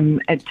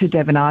to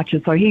Devin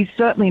Archer. So he's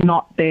certainly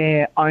not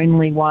their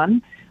only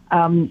one.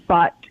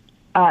 But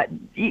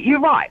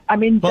you're right. I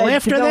mean, well,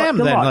 after them,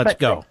 then let's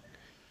go.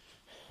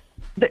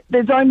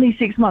 There's only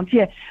 6 months.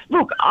 Yeah.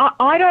 Look,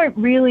 I don't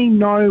really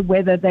know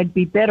whether they'd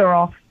be better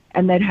off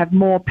and they'd have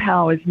more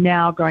powers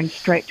now going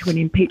straight to an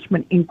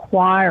impeachment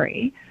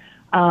inquiry.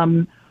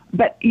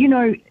 But, you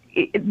know,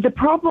 the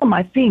problem,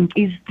 I think,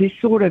 is this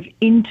sort of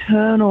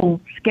internal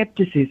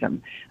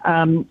skepticism.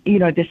 You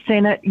know, the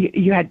Senate,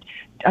 you had,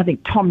 I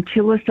think, Tom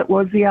Tillis, it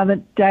was the other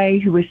day,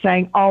 who was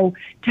saying, to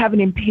have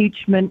an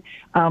impeachment,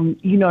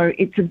 you know,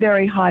 it's a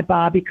very high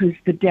bar because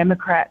the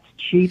Democrats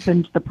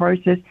cheapened the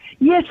process.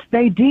 Yes,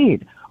 they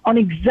did. On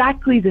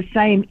exactly the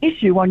same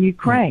issue on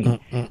Ukraine.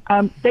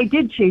 They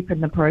did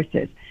cheapen the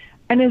process.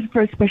 And as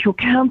for a special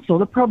counsel,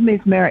 the problem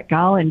is Merrick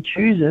Garland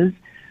chooses.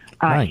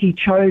 Right. He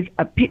chose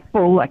a pit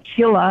bull, a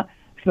killer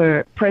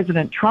for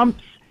President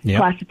Trump's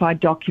classified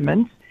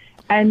documents,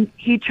 and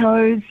he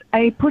chose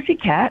a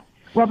pussycat,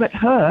 Robert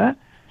Hur,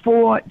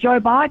 for Joe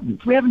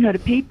Biden. So we haven't heard a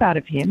peep out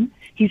of him.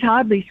 He's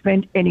hardly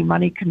spent any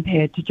money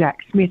compared to Jack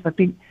Smith. I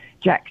think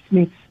Jack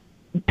Smith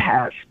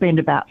spent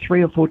about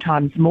 3 or 4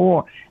 times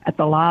more at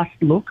the last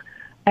look.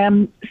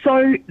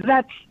 So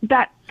that's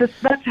how.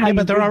 Yeah,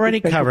 but they're already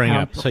covering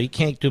up, so you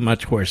can't do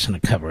much worse than a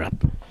cover up.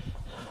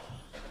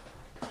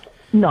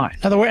 No.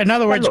 In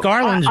other words, look,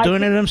 Garland's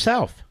doing it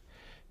himself.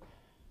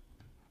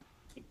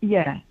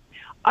 Yeah.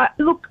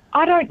 Look,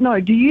 I don't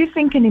know. Do you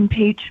think an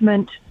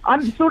impeachment?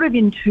 I'm sort of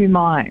in two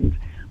minds.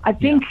 I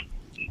think,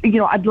 you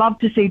know, I'd love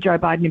to see Joe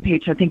Biden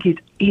impeached. I think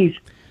he's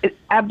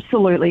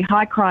absolutely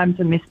high crimes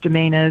and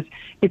misdemeanors.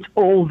 It's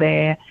all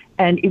there.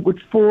 And it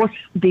would force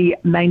the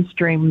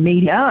mainstream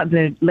media,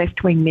 the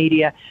left-wing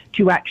media,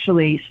 to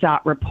actually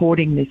start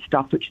reporting this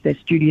stuff, which they're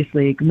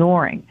studiously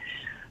ignoring.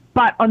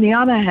 But on the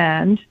other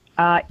hand,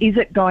 is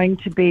it going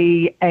to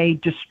be a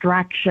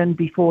distraction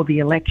before the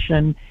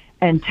election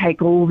and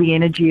take all the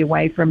energy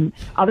away from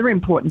other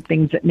important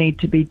things that need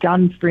to be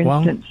done? For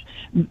instance,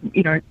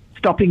 you know,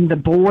 stopping the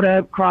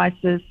border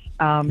crisis,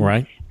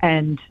 right,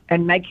 and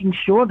making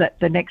sure that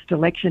the next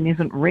election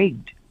isn't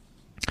rigged.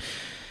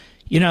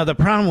 You know, the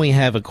problem we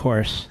have, of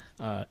course,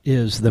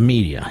 is the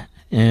media.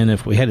 And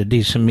if we had a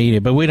decent media,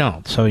 but we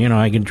don't. So, you know,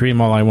 I can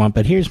dream all I want,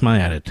 but here's my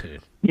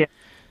attitude. Yeah.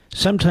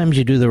 Sometimes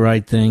you do the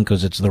right thing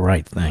because it's the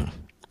right thing.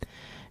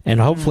 And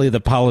hopefully the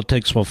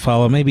politics will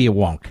follow. Maybe it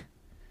won't.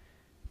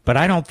 But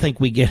I don't think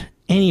we get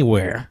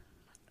anywhere,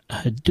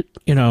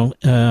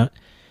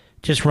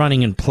 just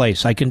running in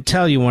place. I can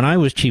tell you when I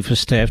was chief of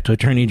staff to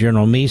Attorney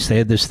General Meese, they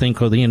had this thing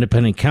called the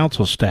Independent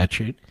Counsel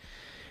Statute.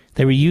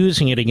 They were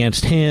using it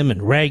against him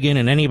and Reagan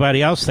and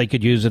anybody else they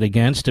could use it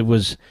against. It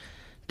was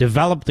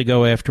developed to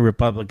go after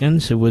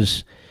Republicans. It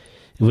was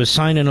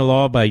signed into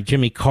law by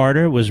Jimmy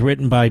Carter. It was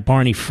written by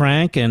Barney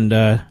Frank and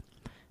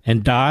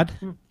Dodd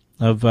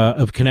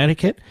of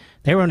Connecticut.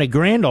 They were in a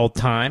grand old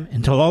time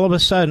until all of a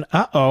sudden,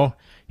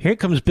 here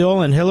comes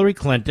Bill and Hillary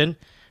Clinton.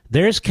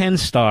 There's Ken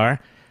Starr.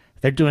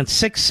 They're doing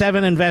 6,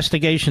 7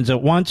 investigations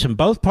at once, and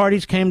both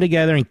parties came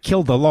together and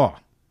killed the law.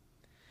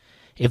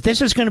 If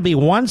this is going to be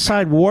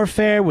one-side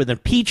warfare with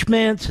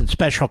impeachments and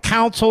special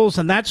counsels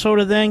and that sort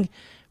of thing,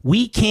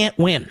 we can't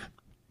win.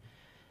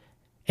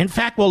 In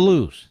fact, we'll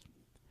lose.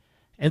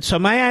 And so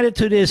my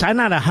attitude is I'm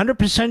not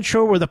 100%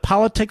 sure where the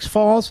politics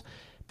falls,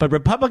 but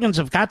Republicans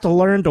have got to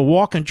learn to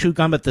walk and chew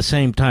gum at the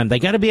same time. They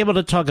got to be able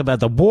to talk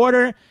about the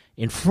border,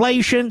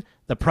 inflation,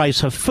 the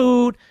price of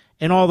food,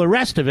 and all the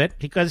rest of it,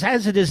 because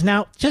as it is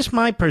now, just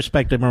my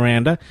perspective,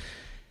 Miranda,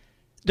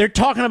 they're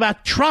talking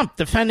about Trump,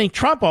 defending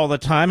Trump all the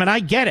time, and I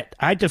get it.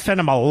 I defend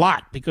him a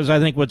lot because I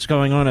think what's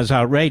going on is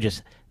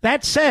outrageous.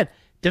 That said,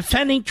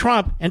 defending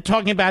Trump and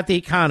talking about the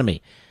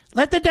economy.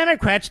 Let the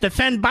Democrats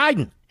defend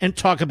Biden and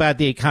talk about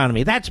the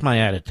economy. That's my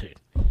attitude.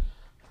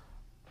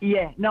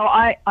 Yeah, no,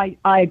 I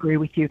agree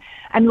with you.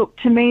 And look,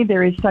 to me,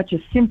 there is such a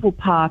simple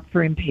path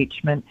for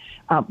impeachment.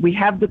 We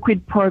have the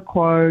quid pro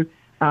quo.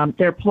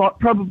 There are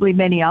probably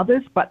many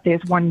others, but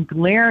there's one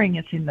glaring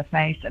us in the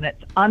face, and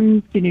it's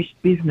unfinished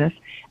business.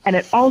 And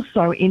it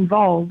also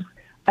involves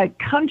a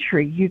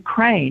country,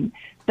 Ukraine,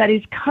 that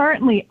is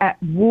currently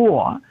at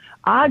war,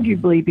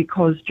 arguably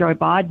because Joe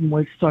Biden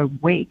was so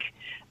weak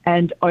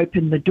and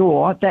opened the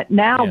door, that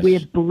now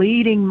we're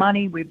bleeding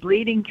money, we're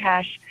bleeding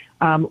cash,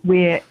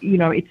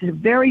 it's a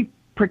very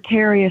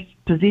precarious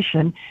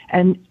position,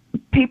 and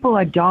people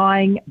are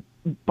dying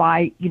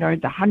by, the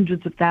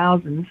hundreds of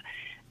thousands.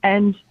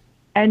 And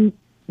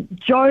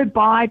Joe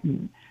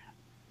Biden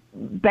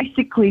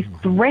basically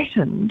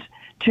threatened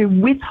to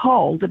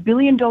withhold $1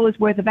 billion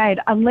worth of aid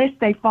unless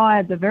they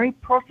fired the very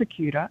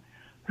prosecutor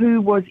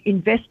who was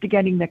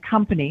investigating the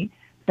company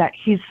that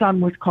his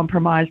son was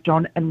compromised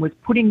on and was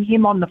putting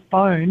him on the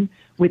phone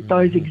with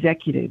those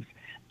executives.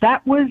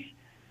 That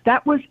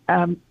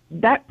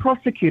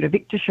prosecutor,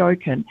 Victor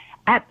Shokin,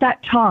 at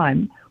that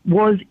time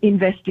was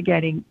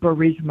investigating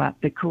Burisma,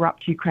 the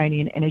corrupt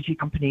Ukrainian energy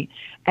company.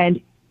 And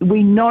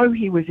we know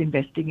he was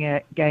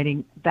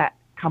investigating that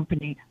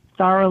company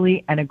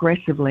thoroughly and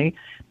aggressively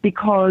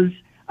because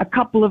a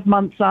couple of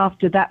months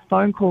after that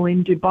phone call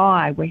in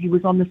Dubai, where he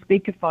was on the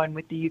speakerphone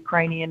with the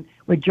Ukrainian,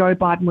 where Joe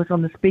Biden was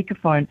on the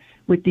speakerphone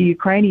with the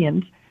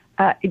Ukrainians,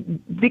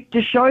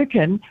 Victor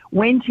Shokin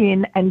went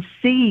in and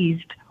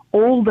seized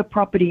all the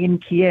property in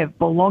Kiev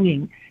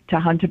belonging to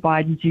Hunter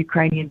Biden's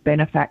Ukrainian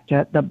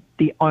benefactor,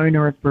 the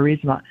owner of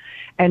Burisma.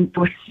 And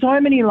there were so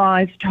many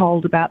lies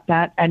told about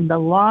that, and the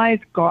lies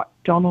got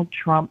Donald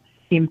Trump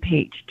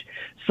impeached.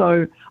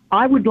 So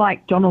I would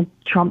like Donald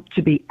Trump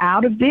to be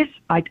out of this.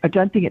 I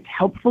don't think it's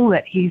helpful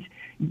that he's,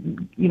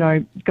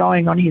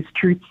 going on his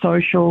Truth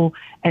Social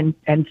and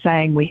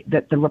saying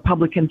that the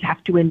Republicans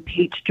have to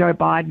impeach Joe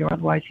Biden or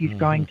otherwise he's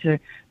going to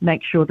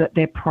make sure that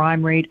they're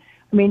primaried.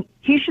 I mean,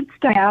 he should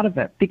stay out of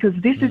it because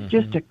this is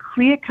just a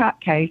clear-cut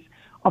case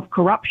of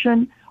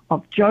corruption,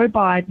 of Joe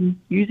Biden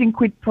using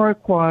quid pro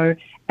quo,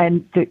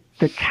 and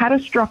the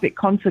catastrophic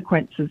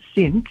consequences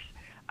since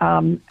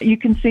you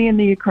can see in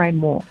the Ukraine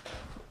war.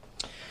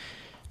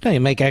 No, you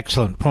make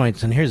excellent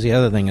points. And here's the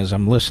other thing as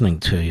I'm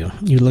listening to you.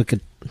 You look at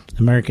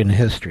American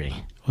history,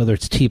 whether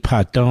it's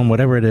Teapot Dome,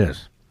 whatever it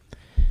is.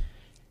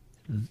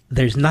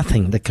 There's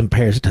nothing that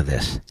compares to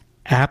this.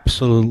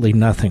 Absolutely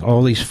nothing.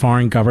 All these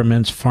foreign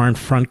governments, foreign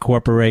front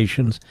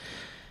corporations.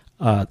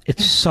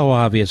 It's so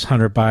obvious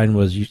Hunter Biden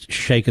was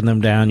shaking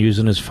them down,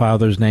 using his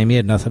father's name. He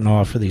had nothing to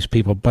offer these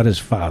people but his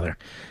father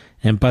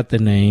and but the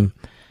name.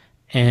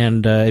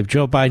 And if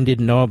Joe Biden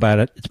didn't know about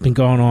it, it's been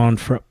going on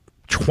for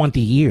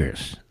 20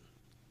 years.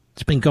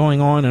 It's been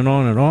going on and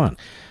on and on.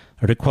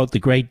 Or to quote the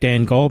great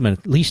Dan Goldman,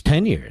 at least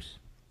 10 years.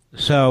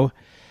 So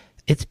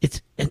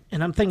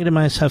and I'm thinking to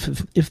myself,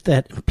 if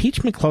that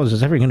impeachment clause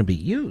is ever going to be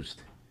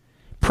used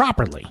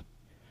properly,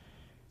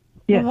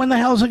 well, when the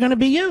hell is it going to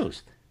be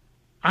used?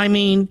 I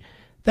mean,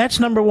 that's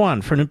number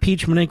one for an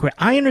impeachment inquiry.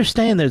 I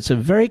understand that it's a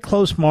very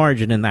close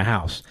margin in the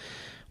House.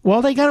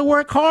 Well, they got to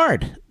work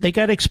hard. They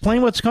got to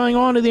explain what's going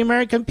on to the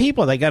American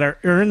people. They got to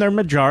earn their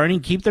majority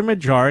and keep their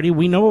majority.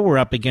 We know what we're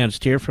up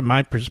against here from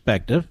my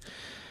perspective.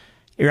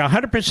 You're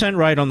 100%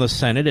 right on the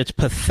Senate. It's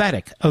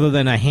pathetic, other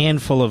than a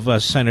handful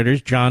of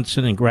senators,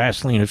 Johnson and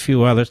Grassley and a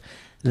few others.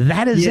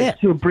 That is it.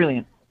 Who are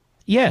brilliant.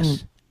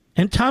 Yes.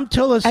 And Tom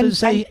Tillis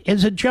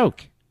is a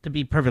joke, to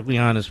be perfectly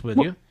honest with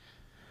you.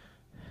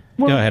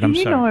 Well, go ahead, I'm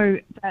sorry. You know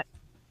that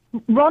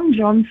Ron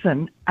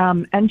Johnson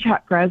and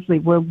Chuck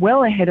Grassley were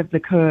well ahead of the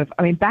curve.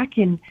 I mean, back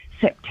in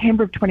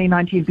September of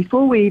 2019,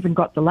 before we even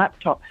got the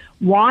laptop,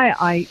 why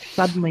I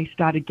suddenly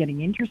started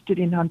getting interested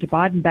in Hunter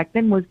Biden back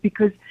then was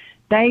because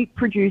they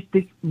produced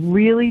this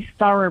really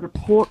thorough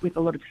report with a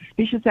lot of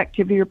suspicious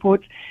activity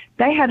reports.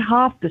 They had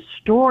half the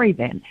story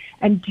then.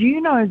 And do you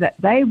know that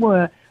they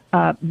were,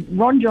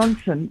 Ron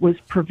Johnson was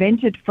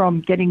prevented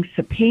from getting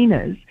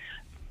subpoenas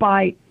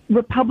by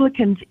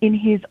Republicans in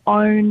his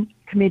own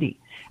committee.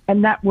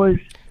 And that was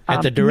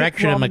at the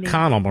direction of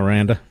McConnell,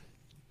 Miranda.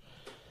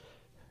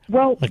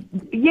 Well,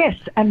 yes,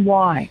 and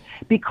why?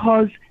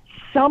 Because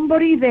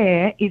somebody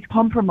there is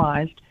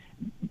compromised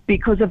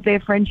because of their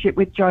friendship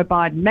with Joe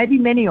Biden, maybe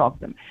many of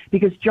them,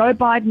 because Joe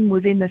Biden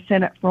was in the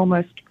Senate for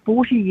almost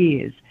 40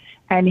 years,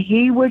 and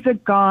he was a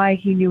guy,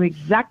 he knew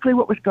exactly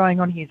what was going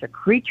on. He's a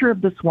creature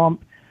of the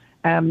swamp,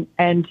 and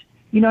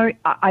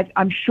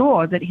I'm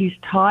sure that he's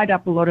tied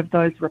up a lot of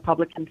those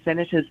Republican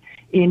senators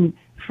in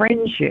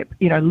friendship.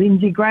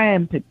 Lindsey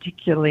Graham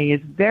particularly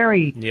is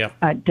very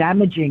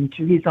damaging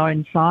to his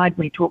own side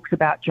when he talks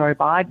about Joe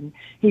Biden.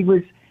 He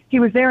was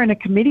there in a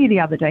committee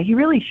the other day. He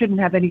really shouldn't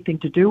have anything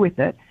to do with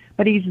it,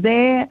 but he's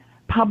there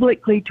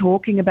publicly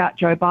talking about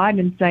Joe Biden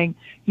and saying,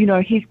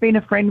 he's been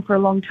a friend for a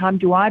long time.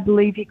 Do I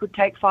believe he could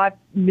take $5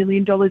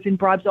 million in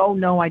bribes? Oh,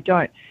 no, I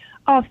don't.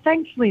 Oh,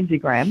 thanks, Lindsey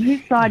Graham.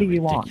 Whose side are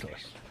you on?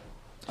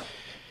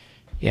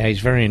 Yeah, he's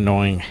very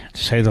annoying,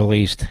 to say the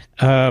least.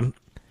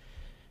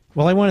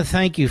 Well, I want to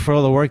thank you for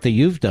all the work that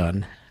you've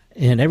done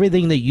And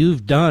everything that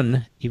you've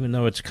done, even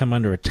though it's come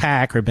under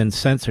attack or been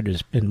censored,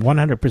 has been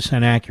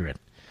 100% accurate.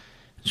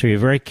 So you're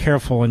very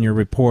careful in your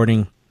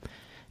reporting,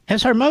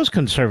 as are most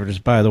conservatives,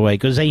 by the way,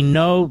 because they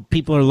know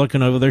people are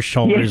looking over their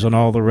shoulders and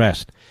all the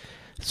rest.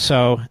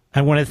 So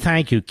I want to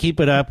thank you. Keep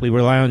it up. We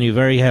rely on you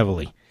very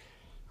heavily.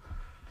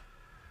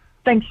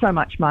 Thanks so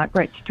much, Mark.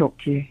 Great to talk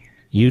to you.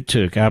 You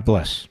too. God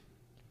bless.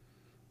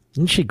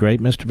 Isn't she great,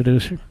 Mr.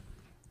 Producer?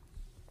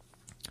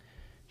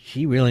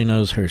 She really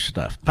knows her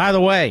stuff. By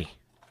the way,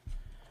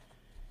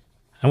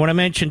 I want to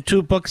mention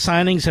 2 book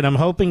signings that I'm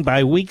hoping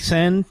by week's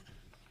end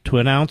to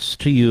announce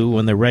to you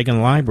when the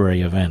Reagan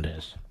Library event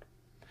is.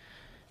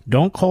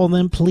 Don't call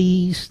them,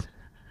 please.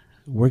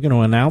 We're going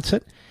to announce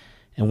it.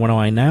 And when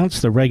I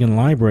announce the Reagan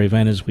Library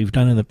event, as we've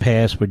done in the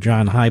past with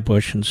John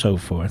Highbush and so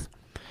forth,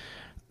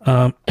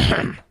 you're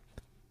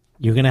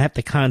going to have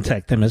to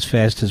contact them as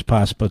fast as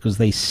possible because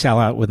they sell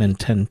out within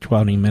 10,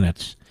 20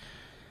 minutes.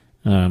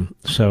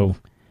 So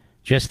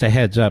just a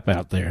heads up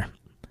out there.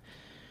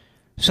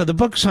 So the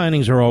book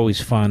signings are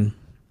always fun.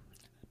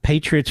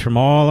 Patriots from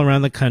all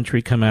around the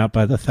country come out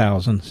by the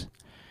thousands.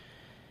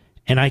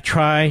 And I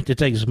try to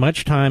take as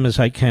much time as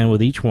I can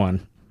with each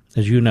one,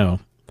 as you know.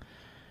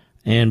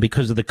 And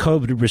because of the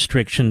COVID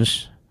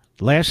restrictions,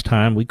 last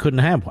time we couldn't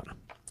have one.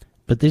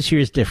 But this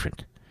year is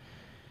different.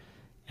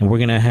 And we're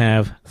going to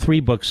have 3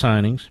 book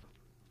signings.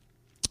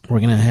 We're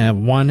going to have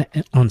one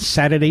on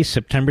Saturday,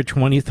 September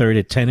 23rd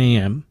at 10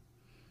 a.m.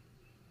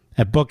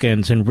 at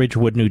Bookends in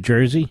Ridgewood, New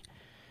Jersey.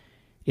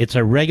 It's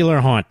a regular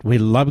haunt. We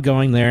love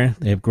going there.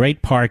 They have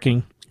great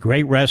parking,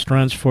 great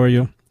restaurants for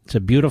you. It's a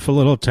beautiful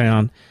little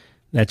town.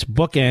 That's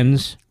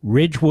Bookends,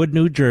 Ridgewood,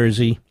 New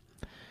Jersey,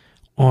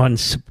 on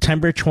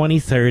September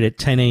 23rd at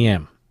 10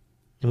 a.m.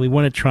 And we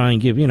want to try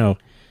and give,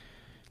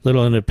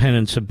 Little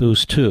Independence a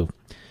boost, too.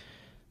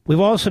 We've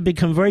also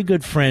become very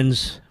good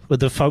friends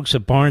with the folks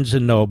at Barnes &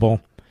 Noble,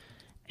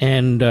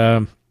 and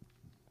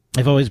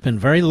they've always been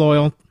very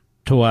loyal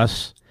to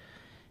us.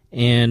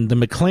 And the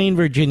McLean,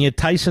 Virginia,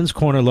 Tyson's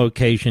Corner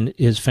location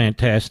is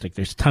fantastic.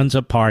 There's tons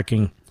of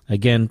parking.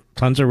 Again,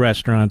 tons of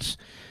restaurants.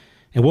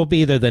 And we'll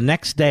be there the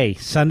next day,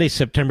 Sunday,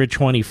 September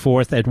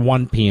 24th at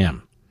 1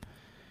 p.m.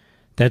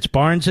 That's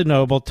Barnes &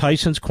 Noble,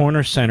 Tyson's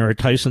Corner Center, or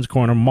Tyson's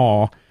Corner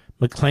Mall,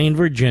 McLean,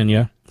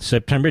 Virginia,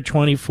 September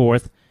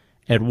 24th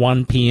at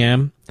 1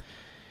 p.m.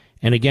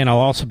 And again, I'll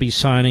also be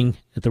signing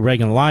at the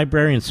Reagan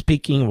Library and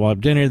speaking. We'll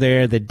have dinner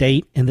there. The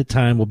date and the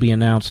time will be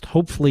announced,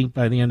 hopefully,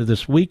 by the end of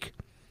this week.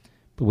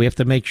 But we have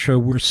to make sure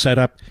we're set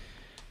up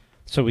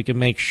so we can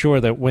make sure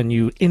that when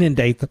you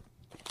inundate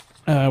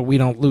we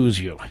don't lose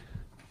you.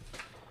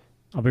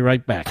 I'll be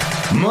right back.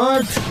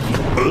 Mark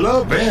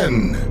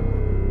Levin.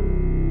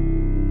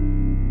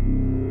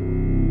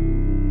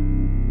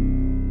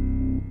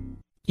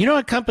 You know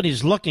a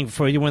company's looking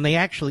for you when they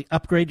actually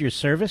upgrade your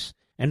service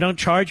and don't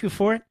charge you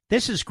for it?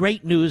 This is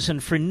great news,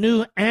 and for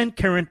new and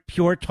current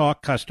Pure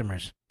Talk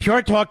customers.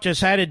 Pure Talk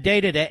just added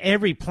data to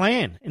every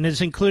plan and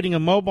is including a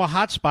mobile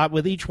hotspot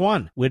with each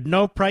one, with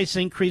no price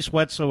increase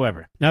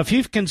whatsoever. Now, if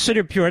you've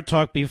considered Pure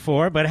Talk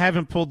before but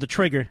haven't pulled the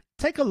trigger,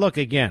 take a look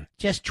again.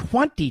 Just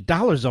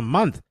 $20 a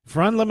month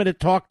for unlimited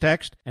talk,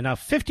 text, and now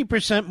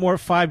 50% more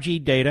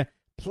 5G data,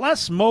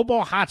 plus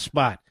mobile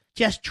hotspot.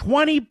 Just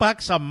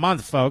 $20 a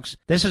month, folks.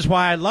 This is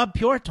why I love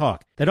Pure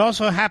Talk. That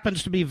also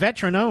happens to be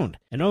veteran-owned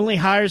and only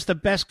hires the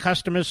best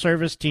customer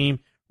service team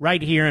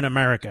right here in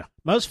America.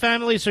 Most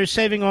families are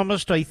saving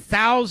almost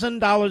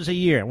 $1,000 a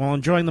year while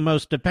enjoying the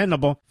most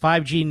dependable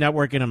 5G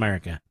network in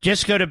America.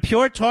 Just go to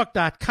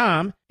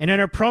puretalk.com and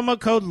enter promo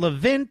code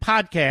Levin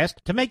Podcast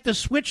to make the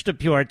switch to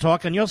Pure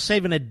Talk, and you'll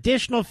save an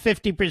additional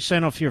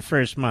 50% off your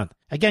first month.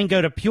 Again,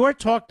 go to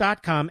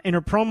puretalk.com,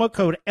 enter promo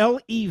code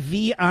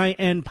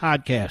LEVIN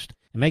Podcast,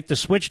 and make the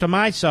switch to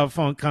my cell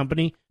phone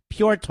company,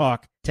 Pure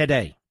Talk,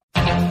 today.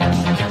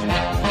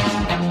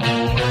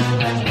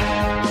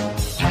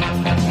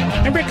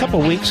 Remember a couple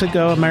weeks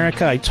ago,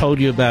 America, I told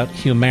you about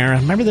Humira.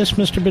 Remember this,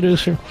 Mr.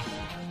 Producer?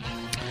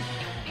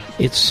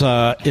 It's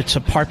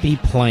a Part B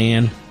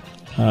plan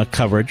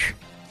coverage.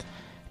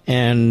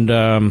 And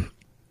I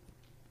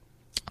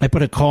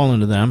put a call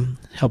into them,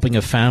 helping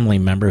a family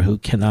member who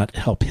cannot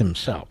help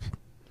himself.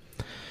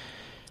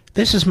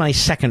 This is my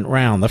second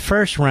round. The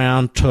first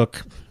round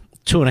took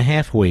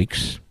 2.5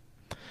 weeks,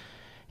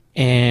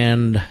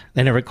 and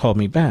they never called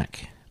me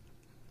back.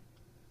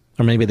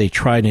 Or maybe they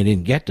tried and it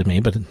didn't get to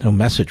me, but no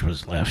message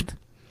was left.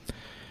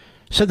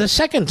 So the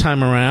second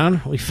time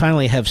around, we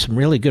finally have some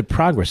really good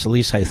progress. At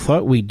least I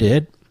thought we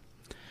did.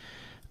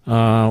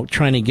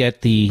 Trying to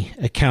get the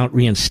account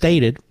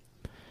reinstated.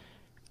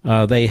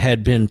 They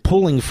had been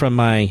pulling from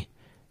my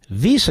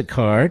Visa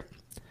card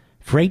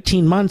for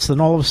 18 months, then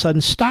all of a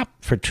sudden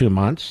stopped for 2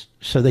 months.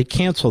 So they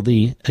canceled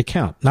the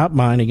account. Not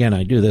mine. Again,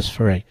 I do this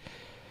for a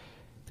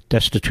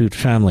destitute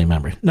family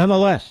member.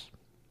 Nonetheless,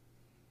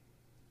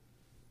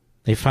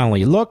 they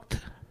finally looked,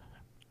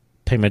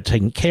 payment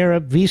taken care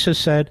of. Visa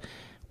said,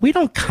 we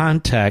don't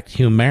contact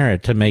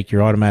Humira to make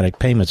your automatic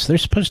payments. They're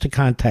supposed to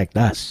contact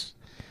us.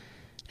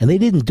 And they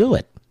didn't do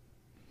it.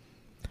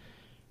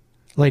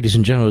 Ladies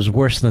and gentlemen, it was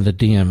worse than the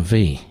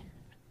DMV.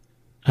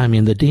 I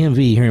mean, the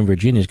DMV here in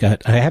Virginia's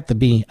got, I have to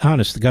be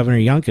honest, the Governor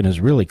Youngkin has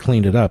really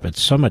cleaned it up.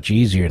 It's so much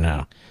easier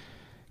now.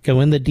 Go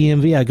in the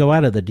DMV, I go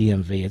out of the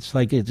DMV. It's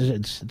like,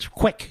 it's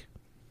quick.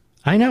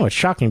 I know, it's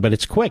shocking, but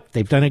it's quick.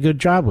 They've done a good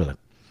job with it.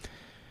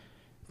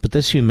 But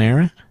this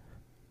Humira,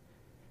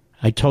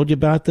 I told you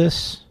about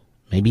this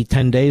maybe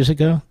 10 days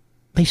ago.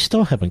 They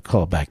still haven't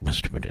called back,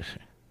 Mr. Producer.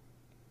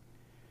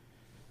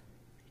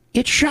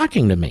 It's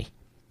shocking to me.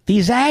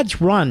 These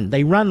ads run.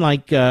 They run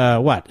like,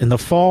 in the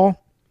fall?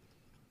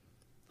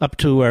 Up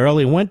to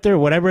early winter,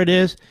 whatever it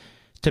is,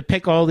 to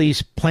pick all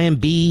these plan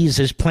Bs,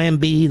 this plan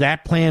B,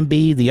 that plan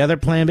B, the other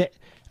plan B.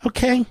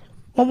 Okay,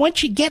 well,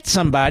 once you get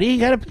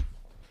somebody,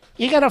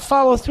 you gotta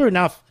follow through.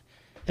 Now,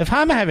 if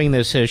I'm having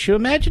this issue,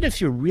 imagine if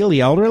you're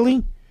really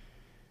elderly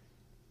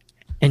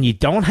and you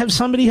don't have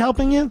somebody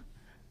helping you.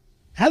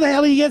 How the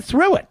hell do you get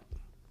through it?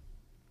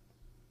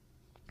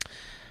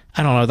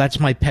 I don't know. That's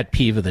my pet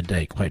peeve of the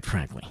day, quite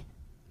frankly.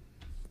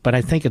 But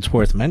I think it's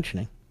worth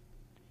mentioning.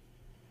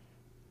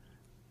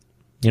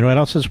 You know what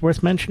else is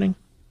worth mentioning?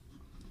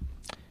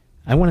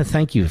 I want to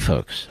thank you,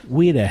 folks.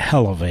 We had a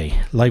hell of a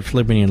Life,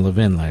 Liberty, and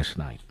Levin last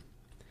night.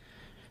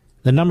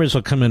 The numbers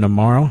will come in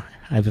tomorrow.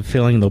 I have a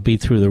feeling they'll be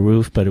through the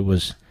roof, but it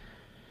was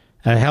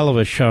a hell of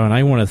a show, and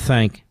I want to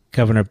thank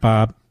Governor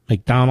Bob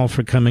McDonnell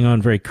for coming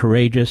on, very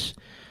courageous.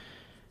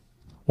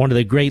 One of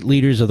the great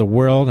leaders of the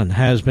world and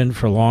has been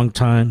for a long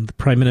time. The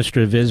Prime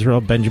Minister of Israel,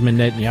 Benjamin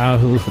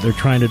Netanyahu, who they're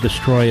trying to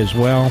destroy as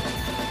well.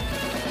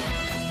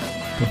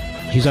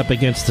 He's up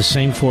against the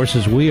same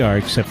forces we are,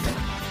 except,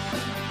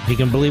 if you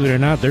can believe it or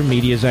not, their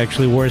media is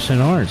actually worse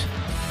than ours.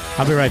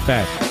 I'll be right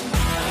back.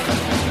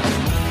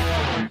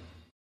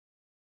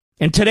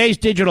 In today's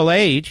digital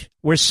age,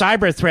 where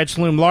cyber threats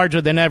loom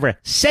larger than ever,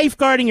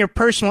 safeguarding your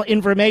personal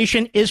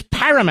information is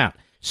paramount.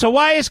 So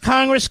why is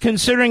Congress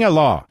considering a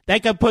law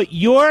that could put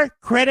your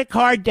credit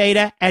card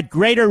data at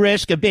greater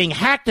risk of being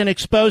hacked and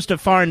exposed to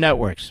foreign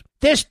networks?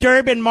 This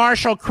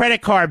Durbin-Marshall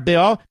credit card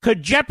bill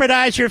could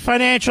jeopardize your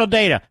financial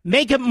data,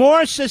 make it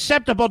more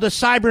susceptible to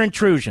cyber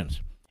intrusions.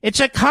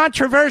 It's a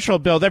controversial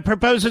bill that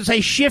proposes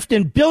a shift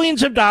in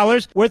billions of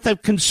dollars worth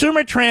of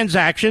consumer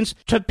transactions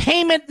to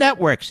payment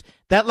networks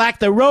that lack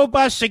the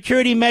robust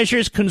security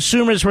measures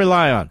consumers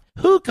rely on.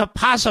 Who could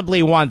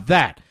possibly want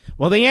that?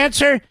 Well, the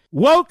answer?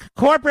 Woke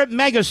corporate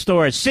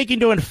megastores seeking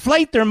to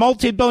inflate their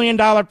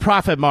multi-billion-dollar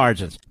profit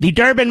margins. The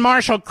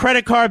Durbin-Marshall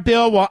credit card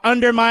bill will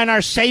undermine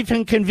our safe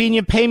and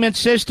convenient payment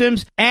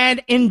systems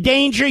and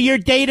endanger your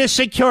data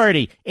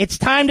security. It's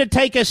time to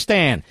take a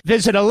stand.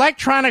 Visit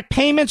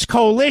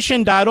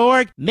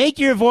electronicpaymentscoalition.org. Make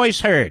your voice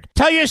heard.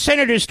 Tell your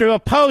senators to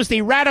oppose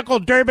the radical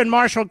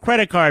Durbin-Marshall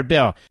credit card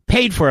bill,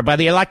 paid for by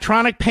the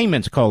Electronic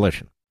Payments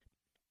Coalition.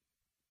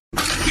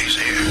 He's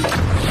here.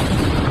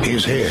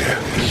 He's here.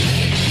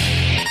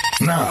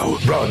 Now,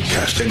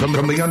 broadcasting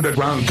from the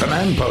underground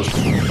command post,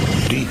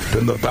 deep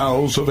in the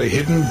bowels of a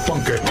hidden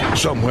bunker,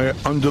 somewhere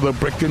under the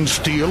brick and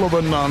steel of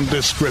a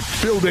nondescript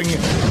building,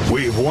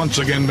 we've once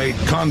again made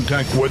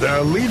contact with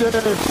our leader,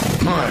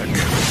 Mark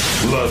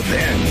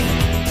Levin.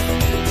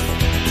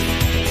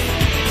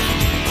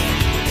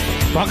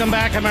 Welcome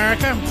back,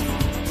 America.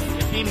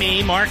 It be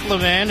me, Mark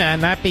Levin,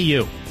 and that be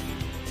you.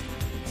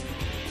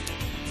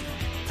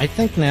 I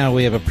think now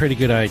we have a pretty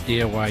good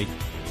idea why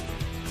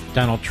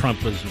Donald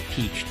Trump was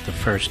impeached the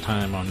first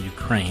time on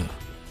Ukraine,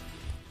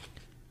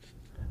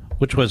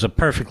 which was a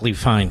perfectly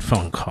fine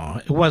phone call.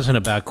 It wasn't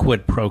about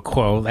quid pro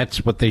quo.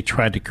 That's what they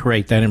tried to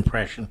create, that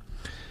impression.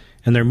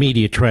 And their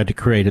media tried to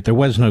create it. There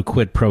was no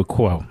quid pro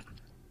quo.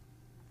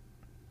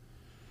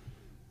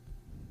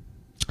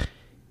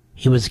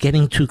 He was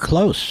getting too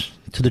close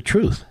to the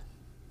truth.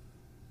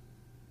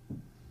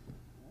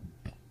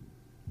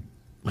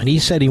 When he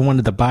said he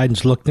wanted the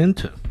Bidens looked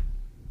into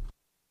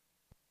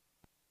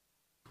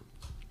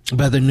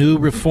by the new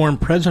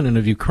reformed president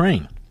of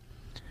Ukraine,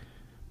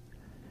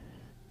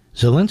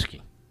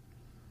 Zelensky,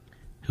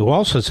 who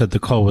also said the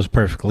call was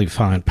perfectly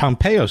fine.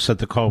 Pompeo said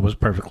the call was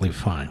perfectly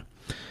fine.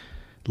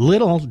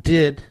 Little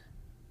did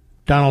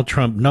Donald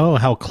Trump know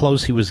how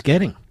close he was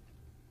getting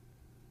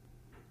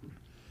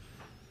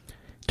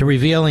to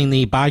revealing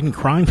the Biden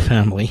crime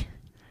family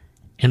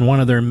and one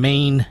of their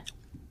main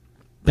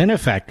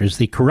benefactors,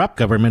 the corrupt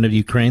government of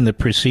Ukraine that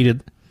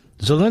preceded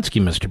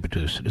Zelensky, Mr.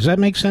 Producer. Does that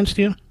make sense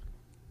to you?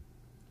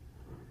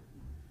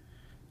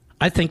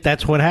 I think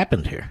that's what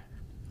happened here.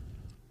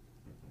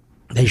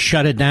 They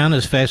shut it down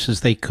as fast as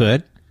they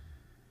could.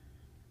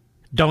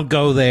 Don't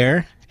go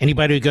there.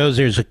 Anybody who goes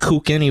there is a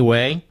kook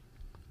anyway.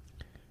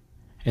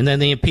 And then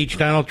they impeach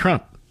Donald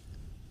Trump.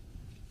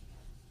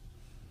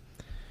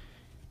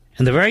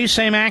 And the very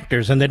same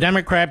actors in the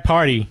Democrat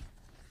Party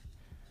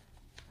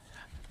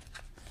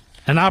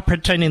are now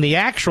pretending the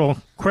actual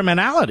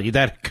criminality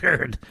that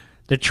occurred,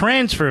 the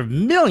transfer of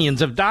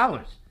millions of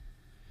dollars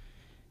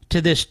to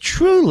this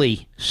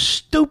truly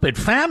stupid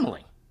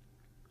family,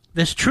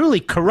 this truly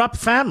corrupt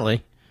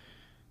family.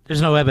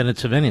 There's no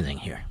evidence of anything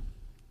here.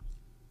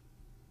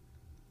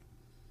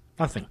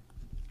 Nothing.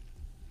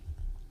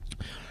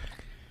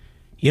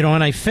 You know,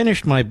 when I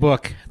finished my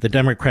book, The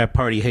Democrat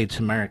Party Hates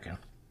America,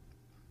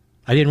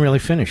 I didn't really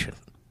finish it.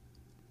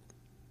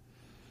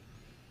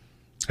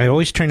 I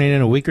always turn it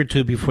in a week or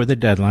two before the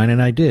deadline,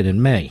 and I did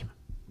in May.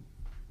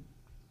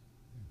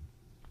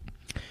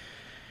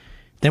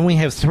 Then we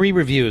have 3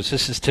 reviews.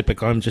 This is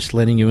typical. I'm just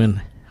letting you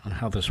in on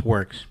how this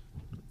works.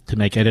 To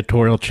make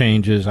editorial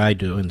changes, I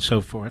do, and so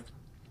forth.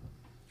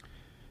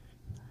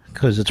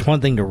 Because it's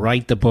one thing to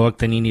write the book,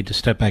 then you need to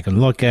step back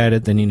and look at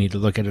it, then you need to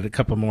look at it a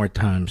couple more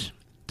times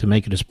to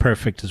make it as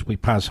perfect as we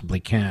possibly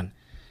can.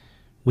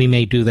 We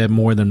may do that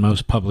more than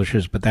most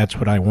publishers, but that's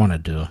what I want to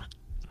do.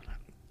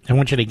 I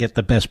want you to get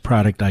the best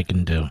product I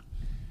can do.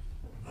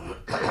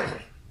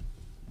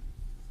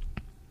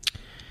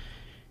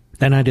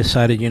 Then I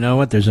decided, you know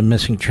what, there's a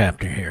missing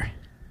chapter here.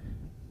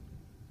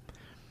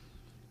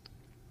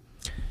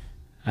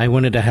 I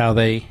went into how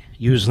they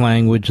use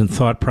language and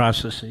thought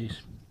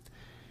processes,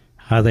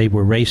 how they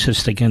were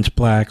racist against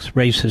blacks,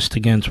 racist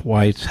against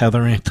whites, how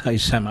they're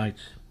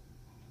anti-Semites,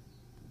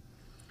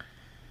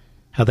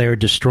 how they are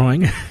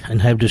destroying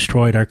and have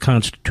destroyed our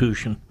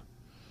Constitution.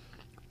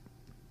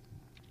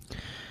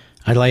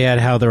 I lay out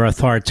how they're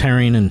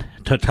authoritarian and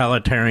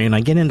totalitarian.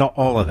 I get into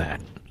all of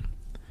that.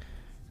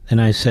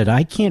 And I said,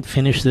 I can't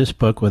finish this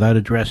book without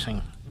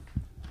addressing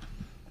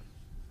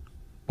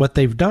what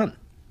they've done,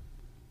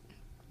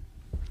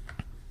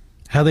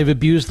 how they've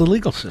abused the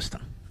legal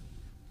system.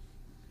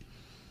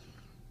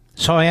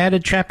 So I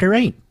added Chapter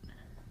 8.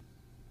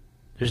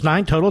 There's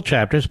 9 total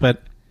chapters,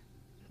 but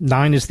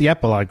 9 is the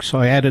epilogue, so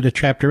I added a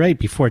Chapter 8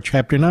 before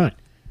Chapter 9.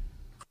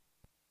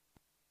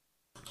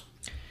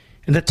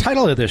 And the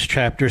title of this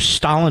chapter is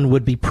Stalin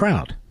Would Be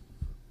Proud.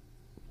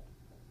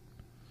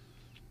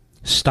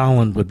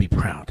 Stalin would be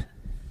proud.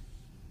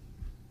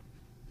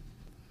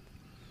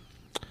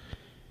 I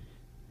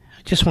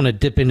just want to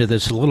dip into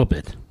this a little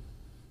bit.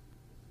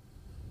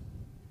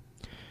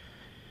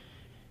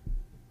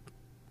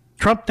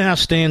 Trump now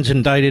stands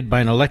indicted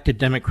by an elected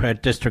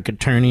Democrat district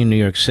attorney in New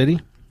York City,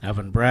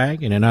 Alvin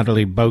Bragg, in an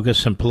utterly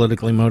bogus and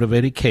politically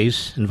motivated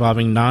case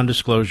involving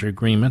non-disclosure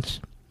agreements.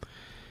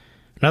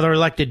 Another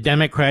elected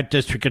Democrat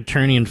district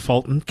attorney in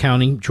Fulton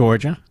County,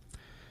 Georgia,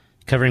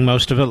 covering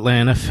most of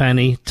Atlanta,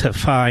 Fannie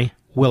Tafai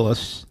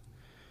Willis,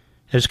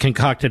 has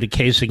concocted a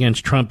case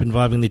against Trump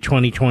involving the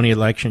 2020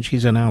 election.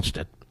 She's announced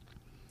it.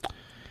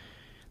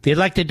 The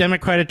elected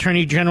Democrat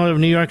Attorney General of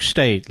New York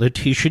State,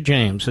 Letitia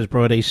James, has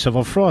brought a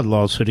civil fraud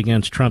lawsuit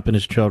against Trump and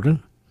his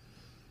children,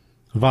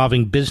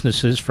 involving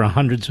businesses for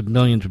hundreds of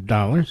millions of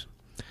dollars.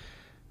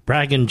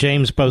 Bragg and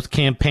James both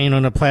campaign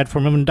on a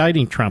platform of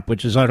indicting Trump,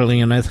 which is utterly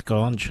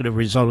unethical and should have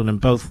resulted in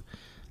both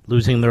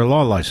losing their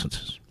law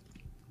licenses.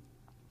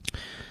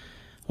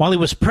 While he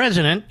was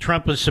president,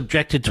 Trump was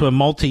subjected to a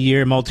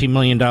multi-year,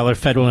 multi-million-dollar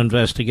federal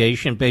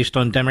investigation based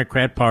on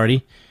Democrat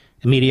Party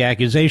and media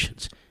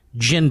accusations,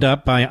 ginned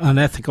up by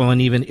unethical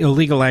and even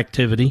illegal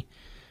activity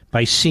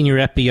by senior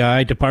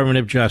FBI, Department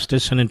of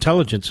Justice, and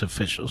intelligence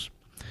officials,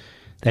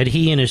 that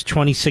he and his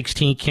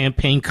 2016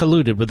 campaign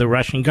colluded with the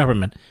Russian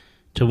government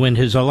to win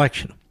his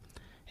election.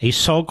 A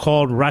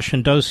so-called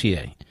Russian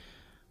dossier,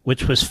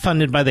 which was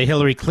funded by the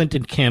Hillary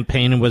Clinton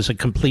campaign and was a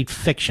complete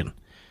fiction,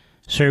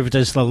 served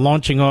as the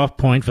launching off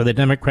point for the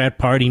Democrat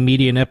Party,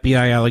 media, and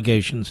FBI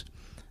allegations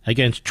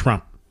against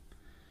Trump.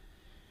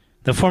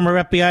 The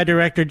former FBI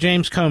Director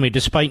James Comey,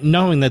 despite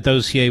knowing the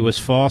dossier was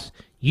false,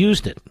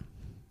 used it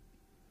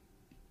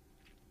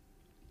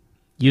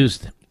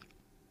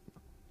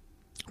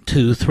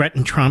to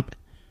threaten Trump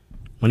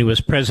when he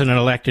was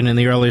president-elect and in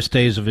the earliest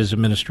days of his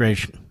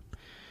administration.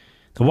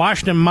 The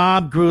Washington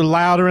mob grew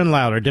louder and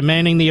louder,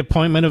 demanding the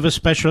appointment of a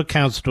special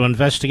counsel to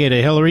investigate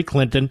a Hillary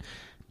Clinton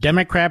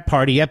Democrat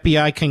Party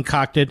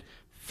FBI-concocted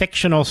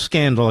fictional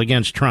scandal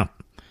against Trump.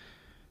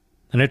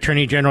 Then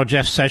Attorney General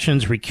Jeff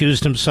Sessions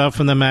recused himself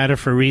from the matter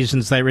for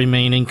reasons that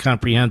remain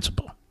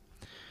incomprehensible.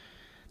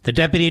 The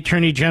Deputy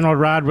Attorney General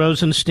Rod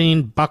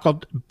Rosenstein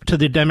buckled to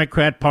the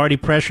Democrat Party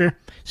pressure.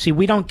 See,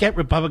 we don't get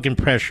Republican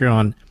pressure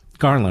on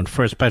Garland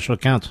for a special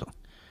counsel,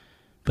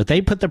 but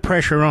they put the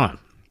pressure on.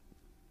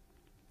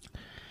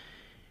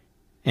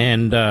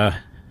 And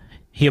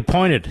he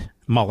appointed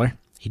Mueller.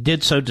 He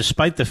did so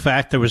despite the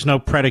fact there was no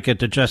predicate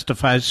to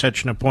justify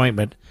such an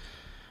appointment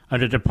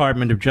under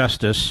Department of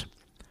Justice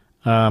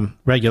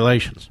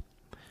regulations.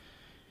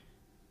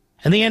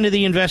 And the end of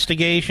the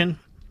investigation,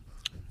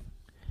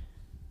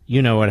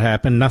 you know what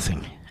happened,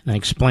 nothing. And I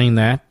explained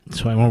that,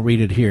 so I won't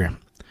read it here.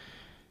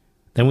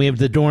 Then we have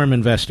the dorm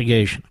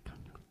investigation.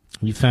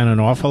 We found an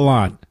awful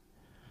lot,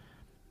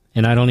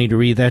 and I don't need to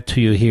read that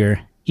to you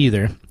here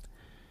either,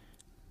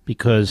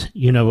 because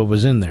you know what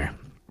was in there.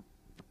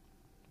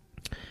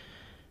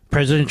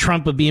 President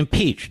Trump would be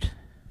impeached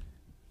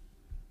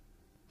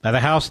by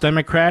the House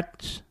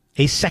Democrats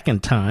a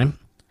second time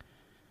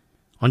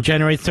on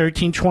January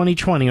 13,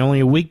 2020,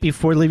 only a week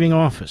before leaving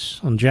office.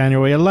 On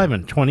January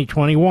 11,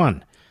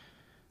 2021,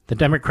 the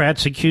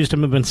Democrats accused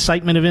him of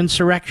incitement of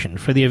insurrection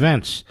for the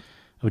events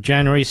of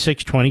January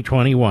 6,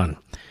 2021.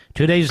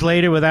 2 days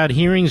later, without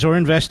hearings or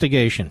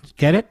investigations.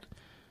 Get it?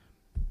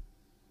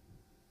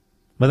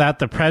 Without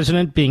the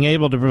president being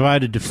able to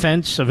provide a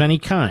defense of any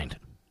kind.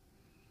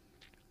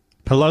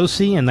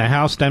 Pelosi and the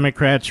House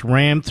Democrats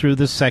rammed through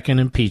the second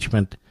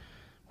impeachment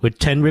with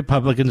 10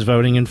 Republicans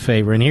voting in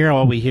favor. And here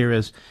all we hear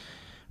is,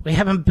 we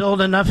haven't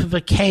built enough of a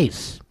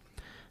case.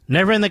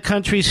 Never in the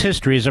country's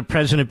history has a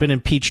president been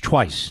impeached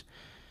twice.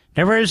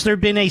 Never has there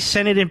been a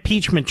Senate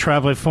impeachment trial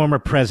of a former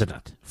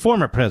president.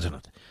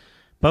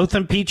 Both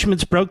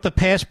impeachments broke the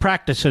past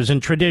practices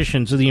and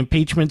traditions of the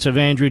impeachments of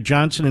Andrew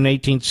Johnson in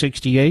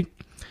 1868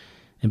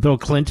 and Bill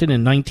Clinton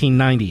in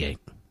 1998.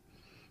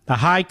 The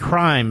high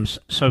crimes,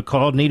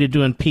 so-called, needed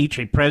to impeach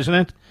a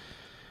president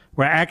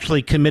were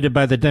actually committed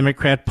by the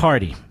Democrat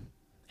Party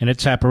and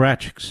its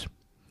apparatchiks.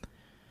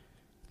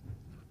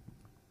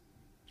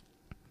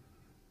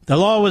 The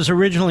law was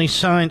originally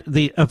signed.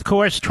 Of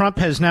course, Trump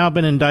has now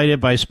been indicted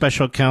by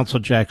special counsel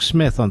Jack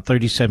Smith on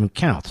 37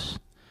 counts,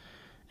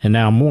 and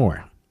now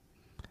more.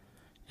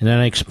 And then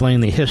I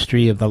explained the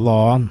history of the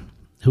law,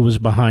 who was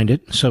behind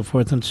it, so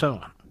forth and so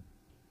on.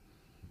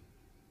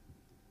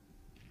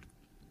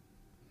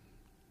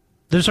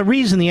 There's a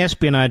reason the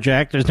Espionage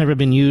Act has never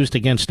been used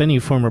against any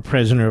former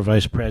president or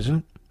vice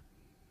president.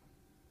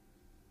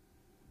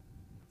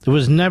 It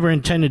was never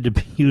intended to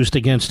be used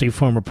against a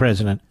former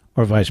president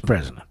or vice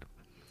president.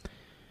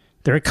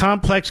 There are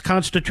complex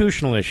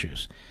constitutional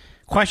issues,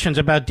 questions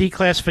about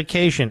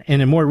declassification,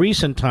 and in more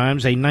recent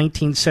times, a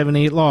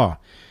 1978 law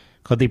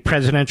called the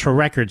Presidential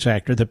Records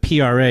Act, or the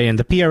PRA. And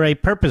the PRA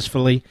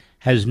purposefully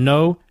has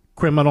no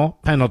criminal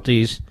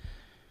penalties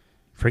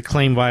for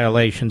claim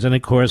violations. And,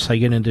 of course, I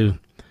get into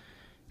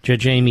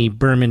Judge Amy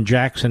Berman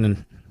Jackson,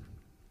 and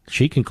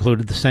she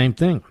concluded the same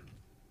thing.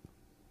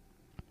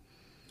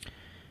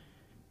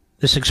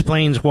 This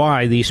explains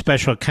why the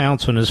special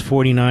counsel in his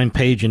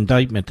 49-page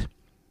indictment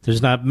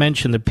does not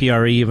mention the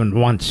PRA even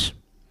once.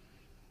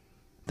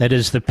 That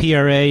is, the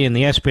PRA and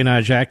the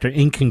Espionage Act are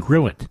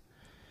incongruent.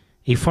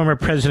 A former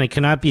president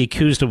cannot be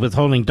accused of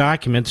withholding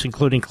documents,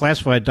 including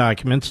classified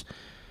documents,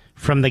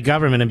 from the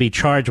government and be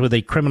charged with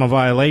a criminal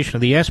violation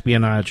of the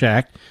Espionage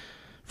Act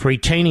for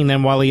retaining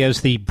them while he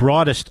has the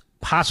broadest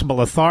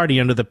possible authority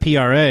under the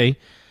PRA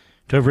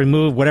to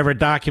remove whatever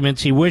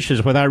documents he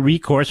wishes without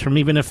recourse from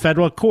even a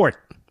federal court.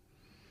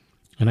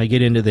 And I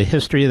get into the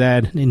history of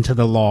that and into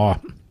the law.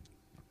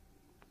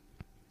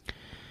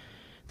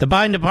 The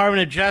Biden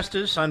Department of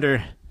Justice,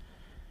 under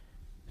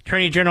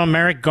Attorney General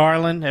Merrick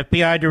Garland,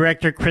 FBI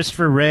Director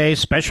Christopher Wray,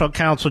 Special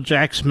Counsel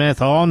Jack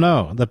Smith, all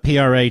know the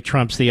PRA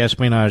trumps the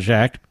Espionage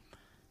Act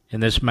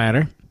in this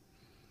matter.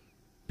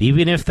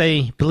 Even if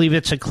they believe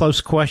it's a close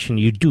question,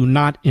 you do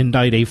not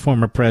indict a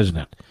former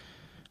president.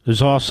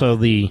 There's also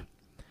the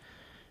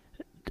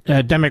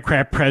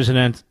Democrat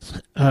president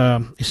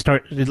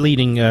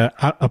leading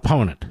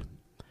opponent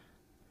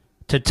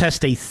to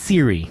test a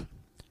theory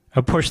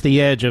or push the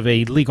edge of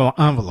a legal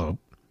envelope.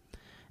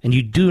 And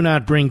you do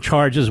not bring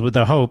charges with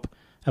the hope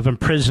of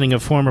imprisoning a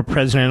former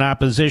president in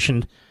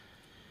opposition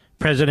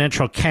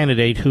presidential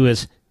candidate who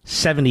is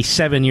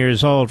 77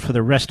 years old for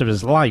the rest of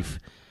his life.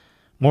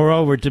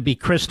 Moreover, to be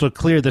crystal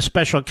clear, the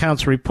special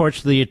counsel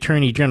reports to the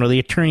Attorney General. The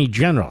Attorney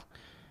General,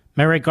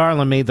 Merrick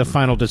Garland, made the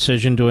final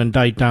decision to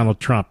indict Donald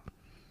Trump.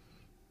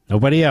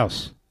 Nobody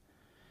else.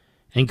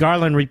 And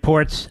Garland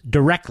reports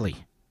directly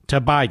to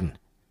Biden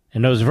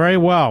and knows very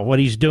well what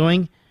he's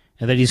doing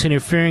and that he's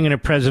interfering in a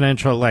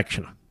presidential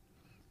election.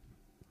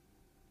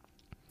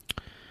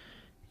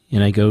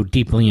 And I go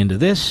deeply into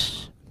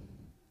this.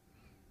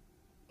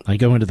 I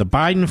go into the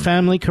Biden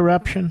family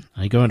corruption.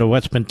 I go into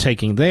what's been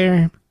taking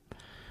there.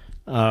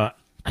 I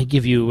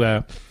give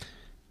you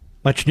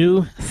much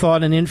new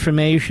thought and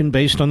information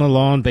based on the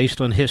law and based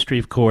on history,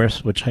 of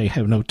course, which I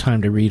have no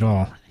time to read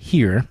all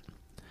here,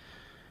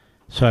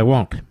 so I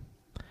won't.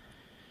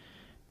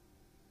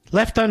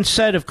 Left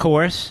unsaid, of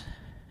course,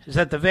 is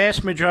that the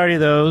vast majority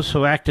of those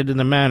who acted in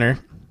the manner,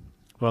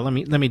 well, let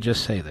me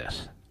just say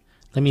this.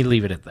 Let me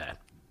leave it at that.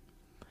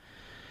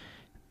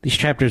 These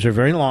chapters are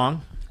very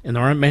long, and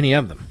there aren't many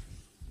of them.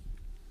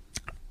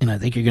 And I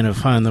think you're going to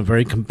find them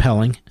very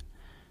compelling.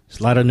 There's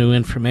a lot of new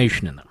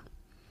information in them.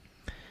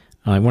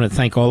 I want to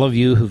thank all of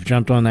you who've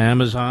jumped on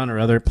Amazon or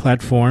other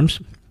platforms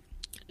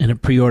and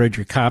have pre-ordered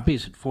your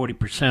copies at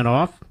 40%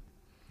 off.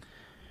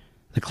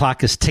 The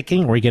clock is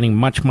ticking. We're getting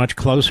much, much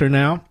closer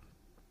now.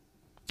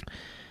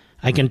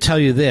 I can tell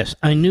you this.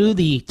 I knew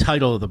the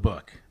title of the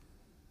book,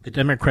 The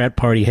Democrat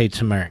Party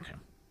Hates America,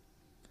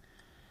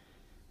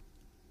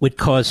 would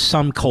cause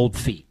some cold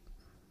feet.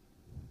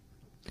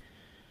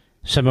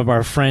 Some of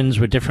our friends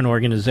with different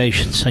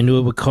organizations, I knew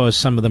it would cause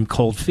some of them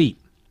cold feet.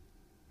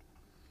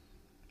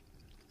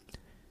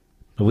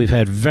 But we've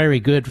had very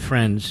good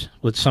friends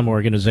with some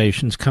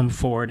organizations come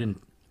forward and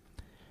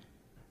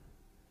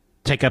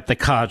take up the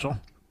cudgel,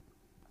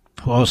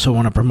 who also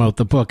want to promote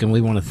the book, and we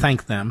want to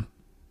thank them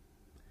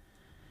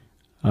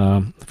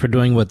for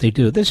doing what they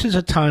do. This is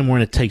a time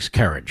when it takes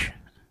courage.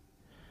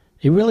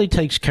 It really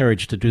takes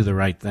courage to do the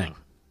right thing.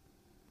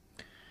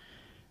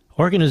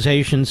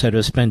 Organizations that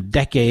have spent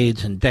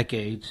decades and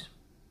decades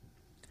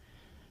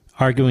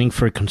arguing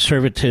for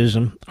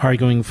conservatism,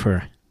 arguing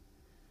for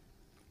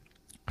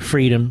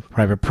freedom,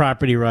 private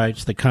property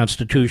rights, the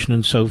Constitution,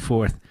 and so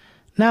forth,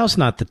 Now's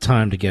not the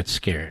time to get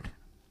scared.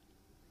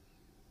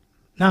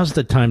 Now's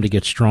the time to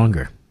get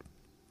stronger.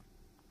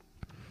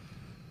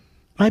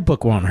 My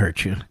book won't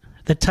hurt you.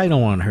 The title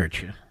won't hurt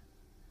you.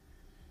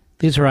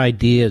 These are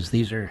ideas.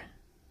 These are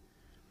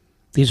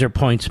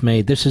points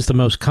made. This is the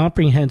most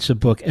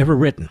comprehensive book ever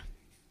written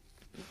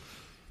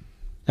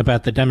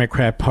about the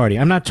Democrat Party.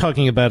 I'm not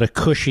talking about a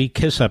cushy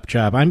kiss-up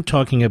job. I'm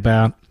talking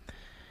about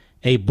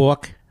a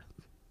book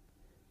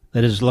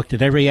that has looked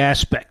at every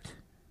aspect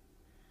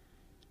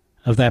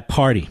of that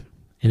party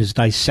and has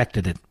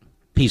dissected it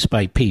piece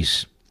by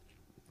piece.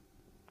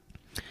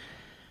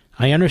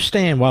 I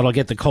understand why it'll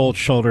get the cold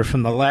shoulder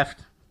from the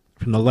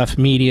left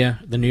media,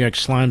 the New York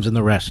Slimes, and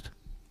the rest.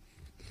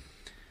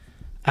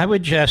 I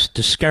would just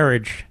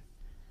discourage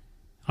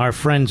our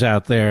friends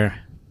out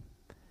there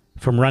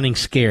from running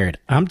scared.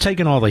 I'm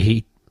taking all the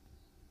heat,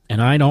 and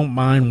I don't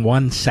mind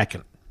 1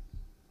 second.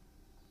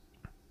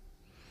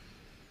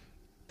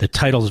 The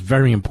title's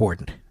very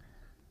important,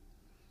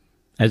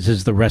 as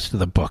is the rest of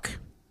the book,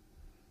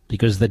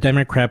 because the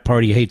Democrat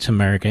Party hates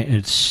America, and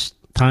it's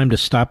time to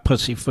stop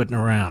pussyfooting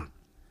around.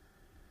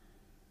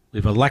 We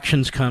have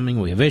elections coming.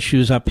 We have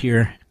issues up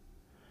here.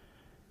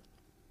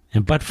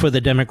 And but for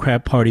the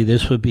Democrat Party,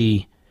 this would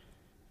be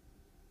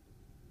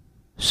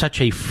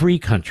such a free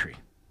country,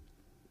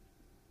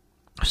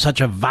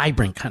 such a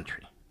vibrant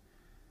country,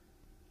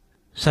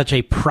 such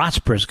a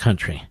prosperous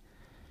country.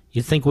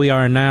 You think we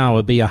are now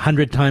would be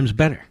 100 times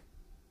better.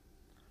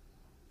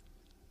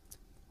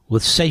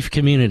 With safe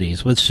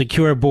communities, with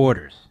secure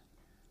borders,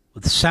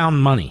 with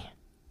sound money.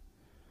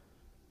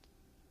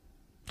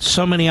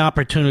 So many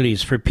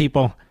opportunities for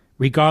people,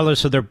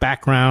 regardless of their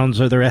backgrounds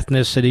or their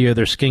ethnicity or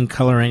their skin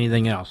color or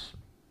anything else.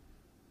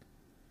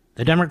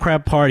 The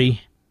Democrat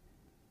Party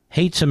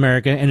hates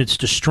America, and it's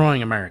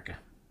destroying America.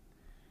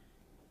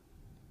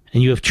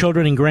 And you have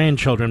children and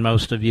grandchildren,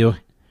 most of you,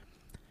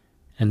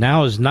 and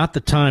now is not the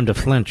time to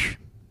flinch.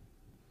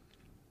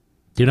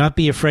 Do not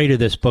be afraid of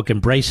this book.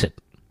 Embrace it.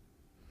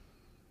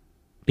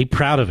 Be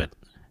proud of it.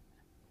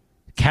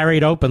 Carry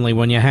it openly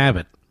when you have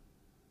it.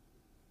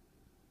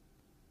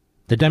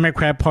 The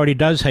Democrat Party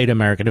does hate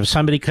America. If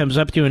somebody comes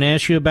up to you and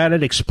asks you about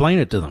it, explain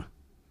it to them.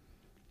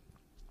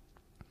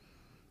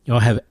 You'll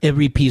have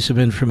every piece of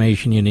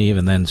information you need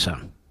and then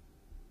some.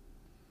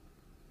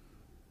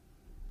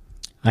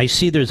 I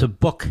see there's a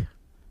book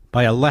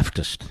by a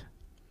leftist.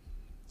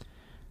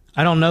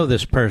 I don't know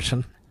this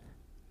person,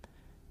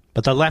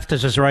 but the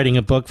leftist is writing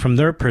a book from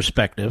their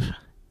perspective.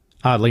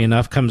 Oddly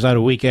enough, comes out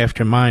a week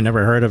after mine.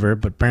 Never heard of her,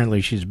 but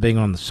apparently she's big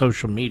on the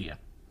social media.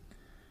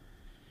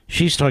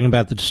 She's talking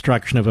about the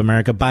destruction of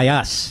America by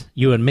us,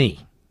 you and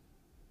me.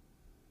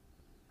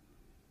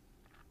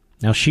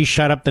 Now, she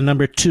shot up to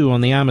number 2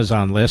 on the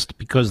Amazon list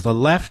because the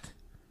left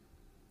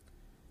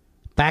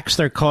backs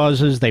their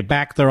causes, they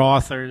back their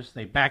authors,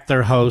 they back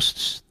their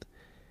hosts.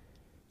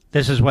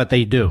 This is what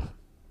they do.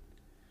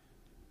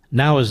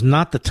 Now is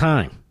not the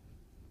time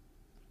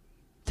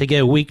to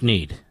get a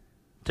weak-kneed,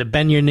 to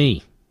bend your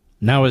knee.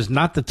 Now is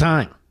not the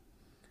time.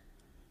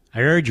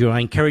 I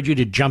encourage you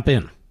to jump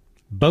in.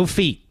 Both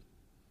feet.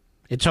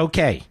 It's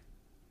okay.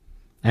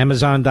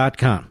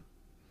 Amazon.com.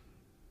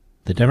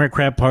 The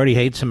Democrat Party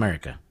hates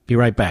America. Be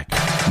right back.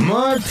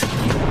 Mark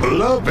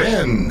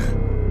Levin.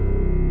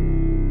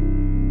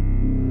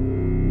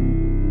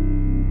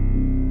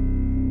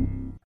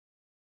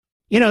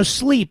 You know,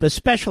 sleep,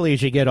 especially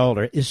as you get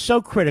older, is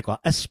so critical,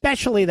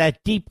 especially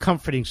that deep,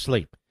 comforting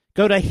sleep.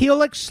 Go to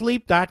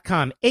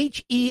helixsleep.com,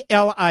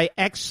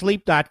 HELIX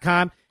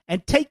sleep.com,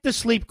 and take the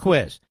sleep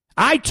quiz.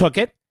 I took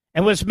it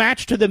and was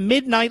matched to the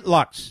Midnight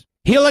Lux.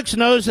 Helix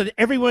knows that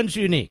everyone's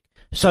unique,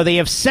 so they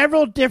have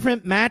several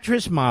different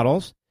mattress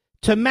models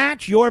to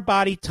match your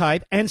body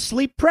type and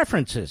sleep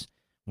preferences.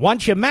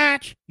 Once you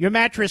match, your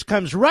mattress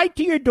comes right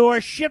to your door,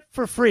 shipped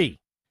for free.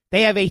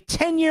 They have a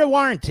 10-year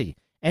warranty,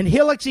 and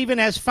Helix even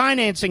has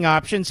financing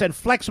options and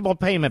flexible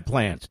payment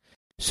plans.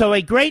 So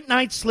a great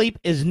night's sleep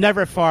is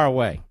never far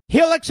away.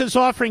 Helix is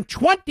offering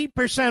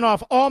 20%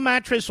 off all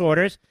mattress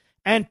orders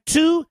and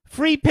 2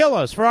 free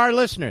pillows for our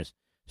listeners.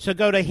 So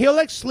go to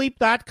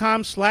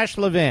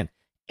helixsleep.com/Levin,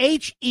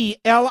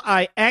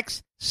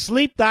 HELIX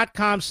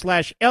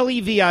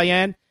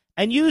sleep.com/LEVIN,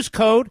 and use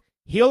code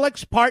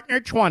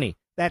HelixPartner20.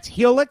 That's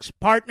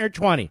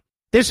HelixPartner20.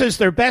 This is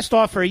their best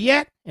offer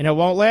yet, and it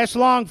won't last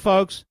long,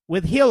 folks.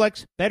 With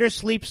Helix, better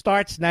sleep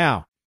starts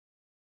now.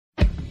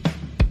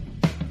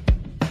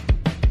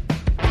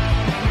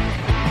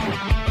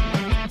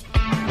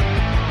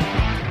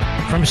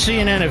 From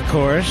CNN, of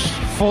course,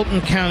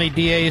 Fulton County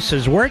DA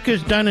says work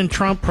is done in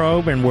Trump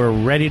probe and we're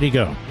ready to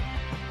go.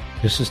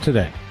 This is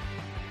today.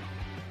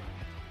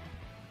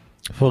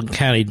 Fulton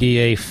County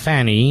DA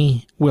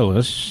Fani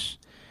Willis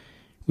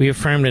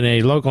reaffirmed in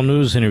a local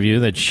news interview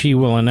that she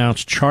will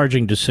announce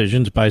charging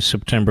decisions by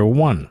September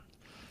 1.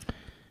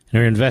 In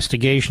her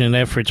investigation and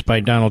efforts by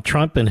Donald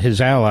Trump and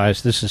his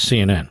allies, this is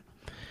CNN,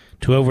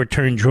 to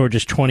overturn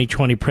Georgia's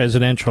 2020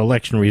 presidential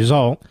election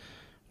result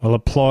while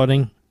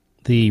applauding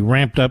the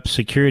ramped-up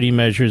security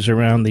measures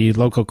around the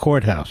local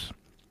courthouse.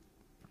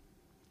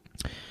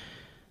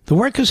 The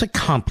work is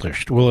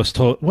accomplished, Willis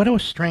told. What a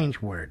strange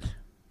word.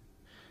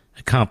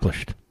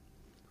 Accomplished.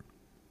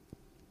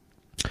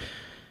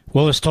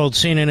 Willis told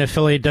CNN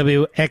affiliate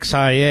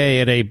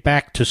WXIA at a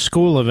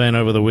back-to-school event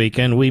over the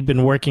weekend, "We've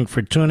been working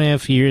for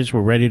 2.5 years. We're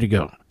ready to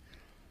go."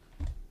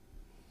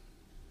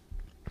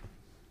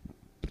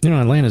 You know,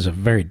 Atlanta's a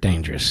very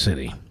dangerous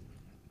city.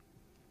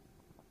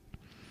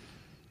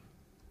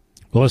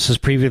 Willis has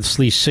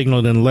previously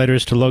signaled in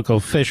letters to local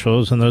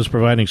officials and those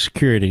providing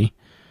security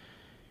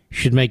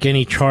should make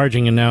any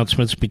charging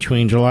announcements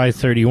between July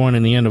 31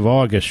 and the end of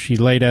August. She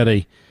laid out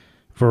a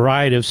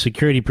variety of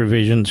security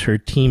provisions her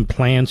team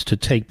plans to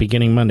take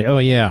beginning Monday. Oh,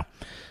 yeah,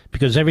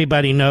 because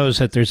everybody knows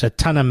that there's a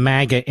ton of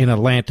MAGA in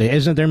Atlanta.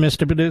 Isn't there,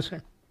 Mr.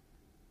 Producer?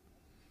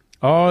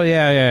 Oh,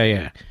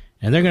 yeah.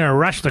 And they're going to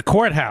rush the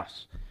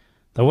courthouse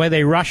the way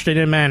they rushed it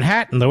in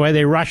Manhattan, the way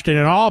they rushed it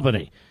in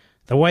Albany,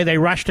 the way they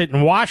rushed it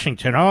in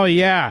Washington. Oh,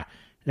 yeah,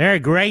 they're a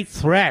great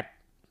threat.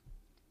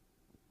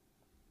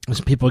 As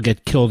people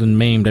get killed and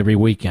maimed every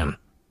weekend.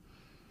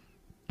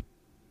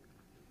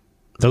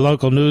 The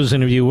local news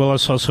interview,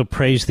 Willis also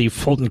praised the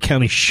Fulton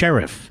County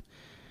Sheriff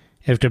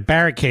after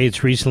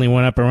barricades recently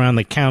went up around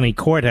the county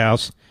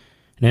courthouse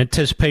in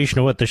anticipation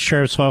of what the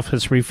Sheriff's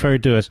Office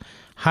referred to as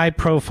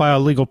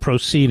high-profile legal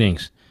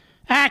proceedings.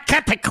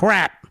 Cut the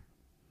crap!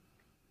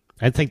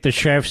 I think the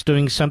Sheriff's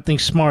doing something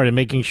smart in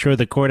making sure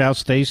the courthouse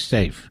stays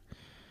safe.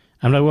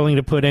 I'm not willing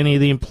to put any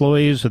of the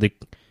employees or the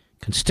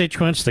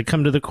constituents that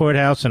come to the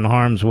courthouse in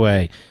harm's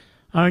way.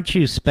 Aren't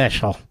you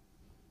special?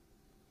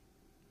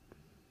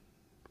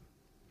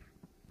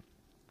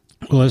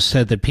 Willis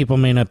said that people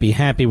may not be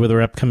happy with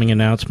her upcoming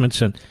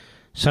announcements, and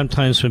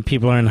sometimes when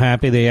people are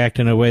unhappy, they act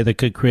in a way that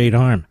could create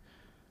harm.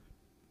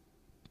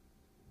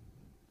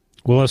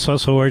 Willis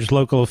also urged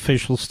local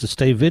officials to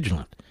stay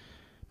vigilant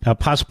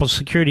about possible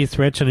security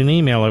threats in an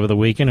email over the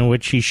weekend in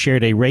which she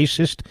shared a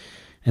racist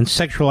and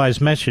sexualized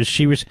message.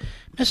 She was,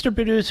 "Mr.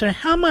 Producer,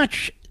 how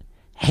much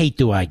hate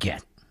do I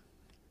get?"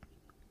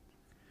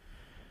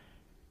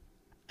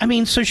 I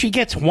mean, so she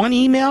gets one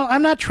email?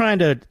 I'm not trying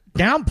to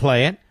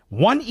downplay it.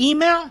 One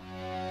email?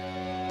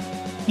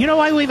 You know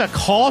why we have a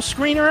call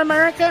screener,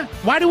 America?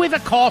 Why do we have a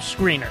call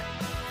screener?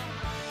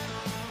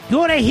 You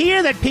want to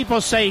hear that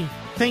people say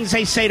things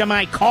they say to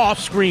my call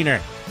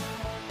screener.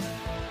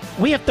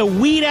 We have to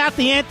weed out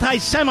the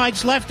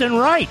anti-Semites left and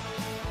right.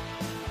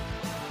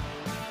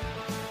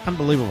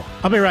 Unbelievable.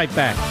 I'll be right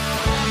back.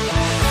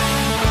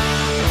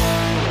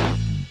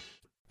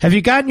 Have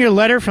you gotten your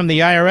letter from the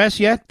IRS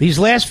yet? These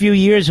last few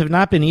years have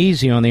not been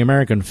easy on the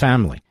American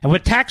family. And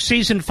with tax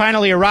season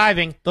finally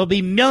arriving, there'll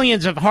be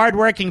millions of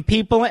hardworking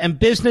people and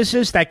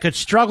businesses that could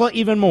struggle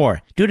even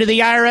more due to the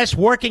IRS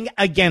working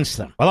against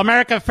them. Well,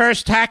 America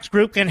First Tax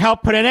Group can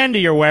help put an end to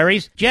your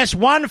worries. Just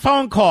one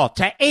phone call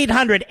to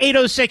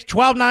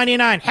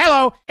 800-806-1299.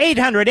 Hello,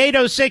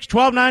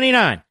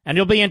 800-806-1299. And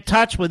you'll be in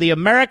touch with the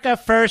America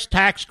First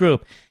Tax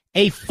Group,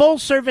 a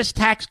full-service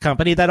tax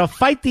company that'll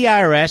fight the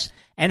IRS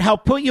and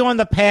help put you on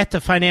the path to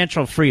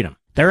financial freedom.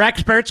 Their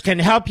experts can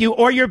help you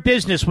or your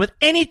business with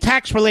any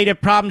tax-related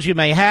problems you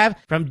may have,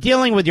 from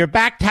dealing with your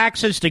back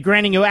taxes to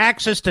granting you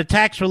access to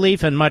tax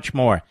relief and much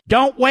more.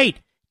 Don't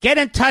wait. Get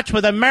in touch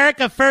with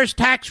America First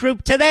Tax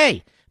Group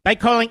today by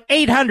calling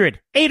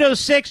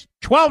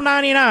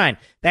 800-806-1299.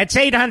 That's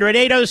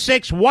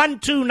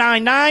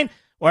 800-806-1299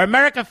 or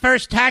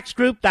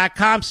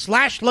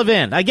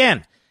AmericaFirstTaxGroup.com/Levin.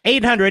 Again,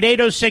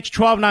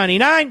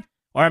 800-806-1299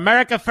 or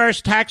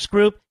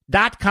AmericaFirstTaxGroup.com/Levin.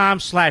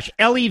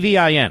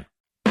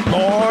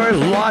 More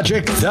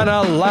logic than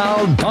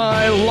allowed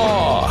by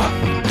law.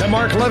 The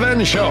Mark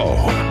Levin Show.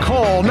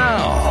 Call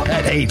now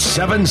at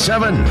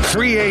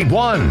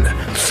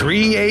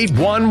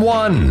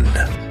 877-381-3811.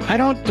 I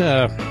don't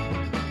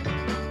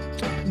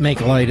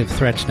make light of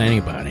threats to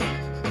anybody.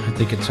 I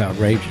think it's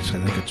outrageous.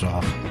 I think it's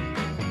awful.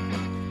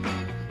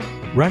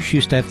 Rush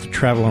used to have to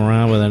travel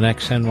around with an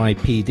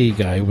ex-NYPD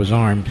guy who was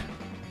armed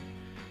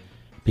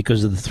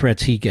because of the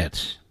threats he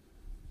gets.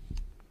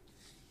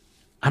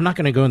 I'm not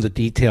going to go into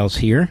details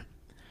here,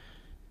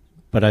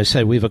 but I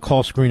said we have a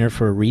call screener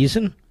for a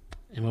reason,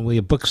 and when we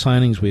have book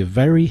signings, we have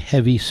very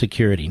heavy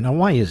security. Now,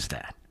 why is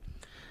that?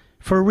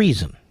 For a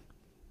reason.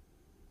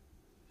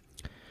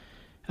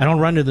 I don't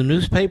run to the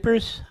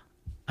newspapers.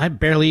 I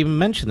barely even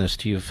mention this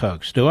to you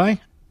folks, do I?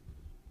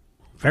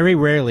 Very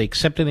rarely,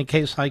 except in a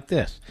case like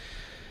this.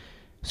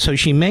 So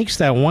she makes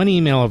that one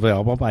email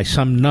available by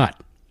some nut,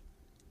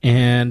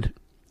 and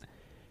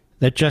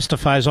that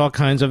justifies all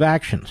kinds of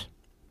actions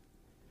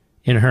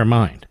in her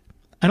mind.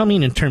 I don't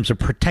mean in terms of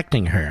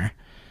protecting her,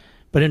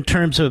 but in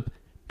terms of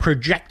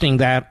projecting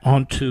that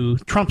onto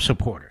Trump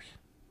supporters.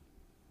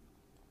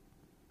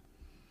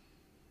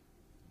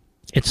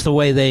 It's the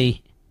way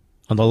they,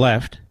 on the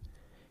left,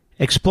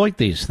 exploit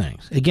these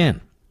things.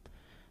 Again,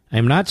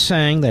 I'm not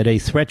saying that a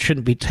threat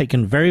shouldn't be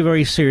taken very,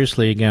 very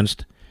seriously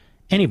against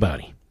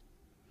anybody.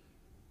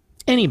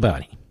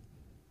 Anybody.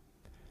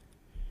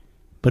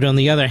 But on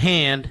the other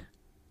hand,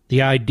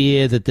 the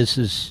idea that this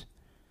is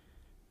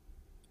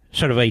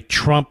sort of a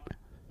Trump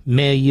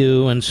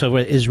milieu and so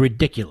forth is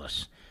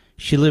ridiculous.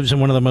 She lives in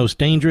one of the most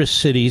dangerous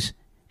cities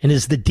and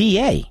is the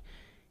DA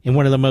in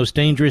one of the most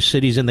dangerous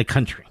cities in the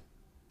country.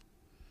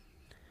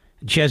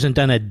 She hasn't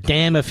done a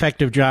damn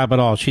effective job at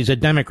all. She's a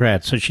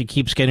Democrat, so she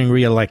keeps getting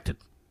reelected.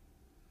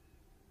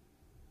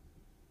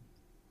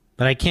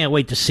 But I can't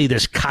wait to see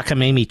this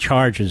cockamamie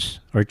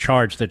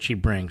charge that she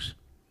brings.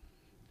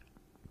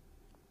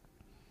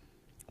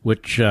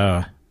 Which,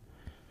 all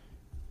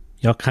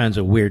kinds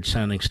of weird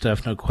sounding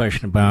stuff, no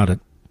question about it.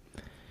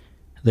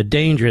 The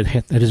danger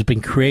that has been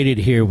created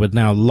here with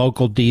now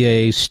local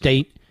DAs,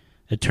 state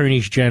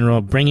attorneys general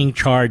bringing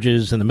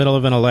charges in the middle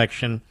of an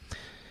election,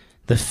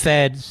 the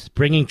feds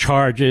bringing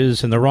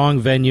charges in the wrong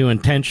venue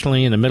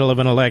intentionally in the middle of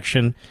an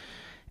election.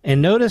 And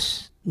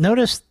notice,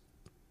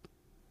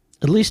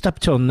 at least up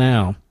till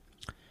now,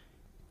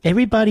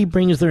 everybody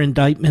brings their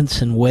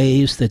indictments in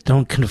ways that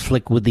don't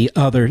conflict with the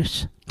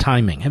other's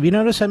timing. Have you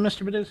noticed that,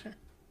 Mr. Producer?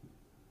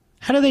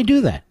 How do they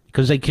do that?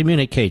 Because they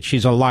communicate.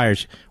 She's a liar.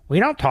 We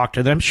don't talk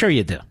to them. Sure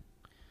you do.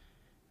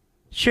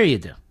 Sure you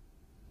do.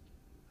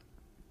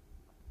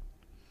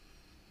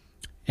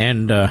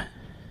 And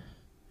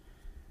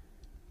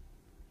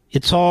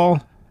it's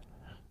all,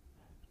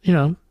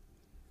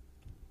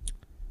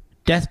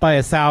 death by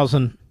a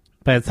thousand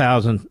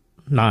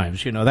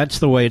knives. That's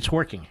the way it's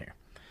working here.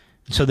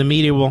 So the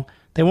media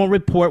they won't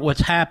report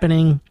what's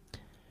happening.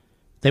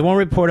 They won't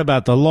report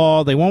about the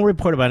law. They won't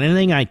report about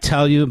anything I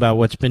tell you about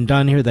what's been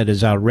done here that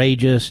is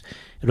outrageous.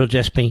 It'll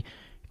just be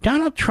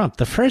Donald Trump,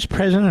 the first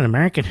president in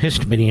American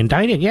history, to be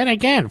indicted yet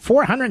again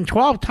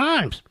 412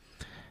 times.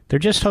 They're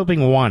just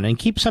hoping one. And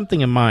keep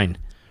something in mind.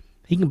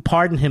 He can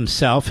pardon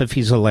himself if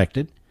he's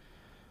elected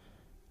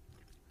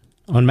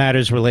on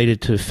matters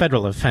related to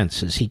federal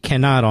offenses. He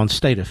cannot on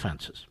state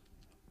offenses.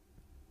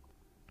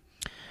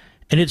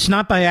 And it's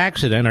not by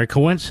accident or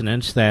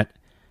coincidence that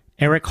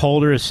Eric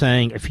Holder is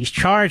saying if he's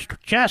charged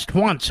just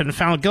once and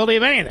found guilty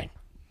of anything,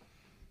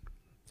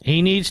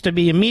 he needs to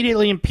be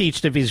immediately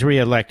impeached if he's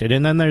reelected.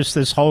 And then there's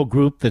this whole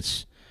group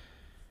that's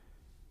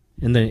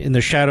in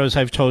the shadows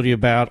I've told you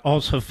about,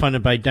 also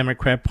funded by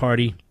Democrat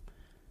Party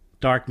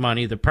dark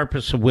money, the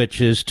purpose of which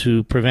is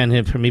to prevent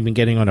him from even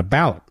getting on a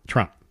ballot,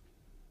 Trump.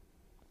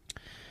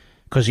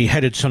 Because he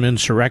headed some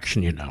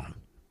insurrection,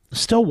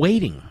 Still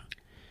waiting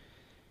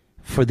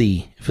for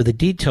the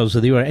details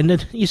of the order. And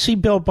then you see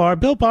Bill Barr.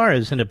 Bill Barr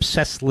is an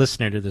obsessed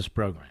listener to this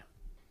program.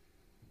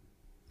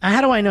 Now,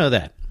 how do I know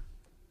that?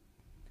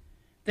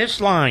 This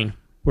line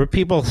where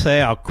people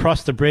say, I'll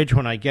cross the bridge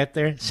when I get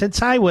there.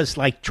 Since I was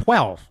like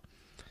 12,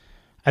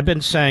 I've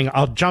been saying,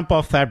 I'll jump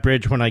off that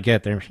bridge when I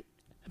get there.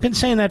 I've been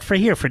saying that for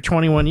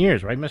 21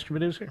 years, right, Mr.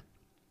 Producer?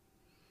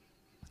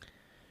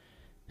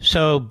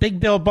 So, Big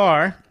Bill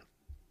Barr,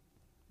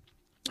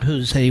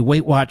 who's a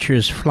Weight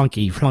Watchers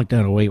flunky, flunked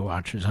out of Weight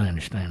Watchers, I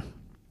understand.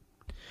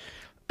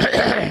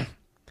 And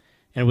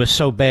it was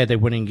so bad they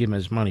wouldn't give him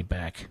his money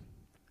back.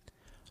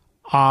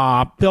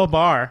 Bill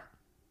Barr,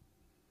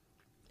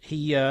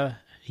 he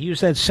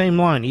used that same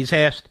line. He's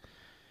asked,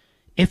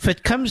 if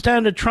it comes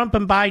down to Trump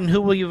and Biden,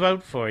 who will you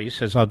vote for? He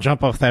says, I'll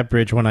jump off that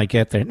bridge when I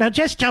get there. Now,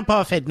 just jump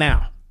off it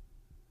now.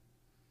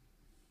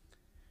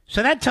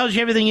 So that tells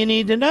you everything you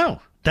need to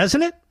know,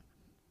 doesn't it?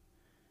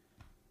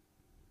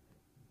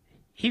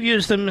 He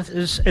views them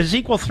as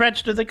equal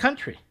threats to the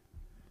country.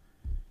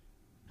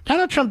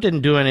 Donald Trump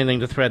didn't do anything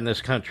to threaten this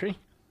country.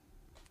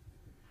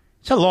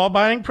 He's a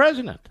law-abiding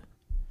president.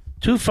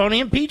 2 phony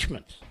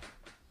impeachments.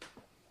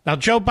 Now,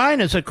 Joe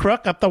Biden is a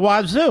crook up the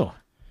wazoo.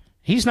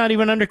 He's not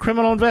even under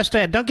criminal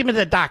investigation. Don't give me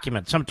the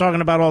documents. I'm talking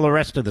about all the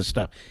rest of the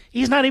stuff.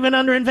 He's not even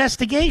under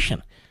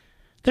investigation.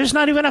 There's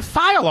not even a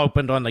file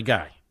opened on the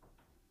guy.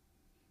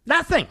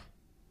 Nothing.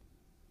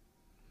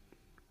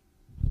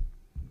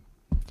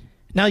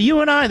 Now,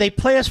 you and I, they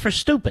play us for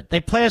stupid.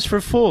 They play us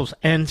for fools.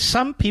 And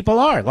some people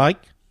are, like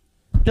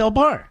Bill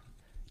Barr.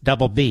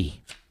 Double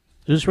B.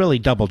 It was really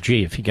double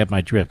G, if you get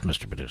my drift,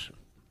 Mr. Producer.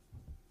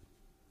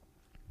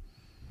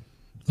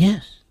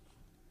 Yes.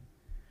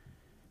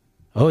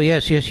 Oh,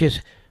 yes.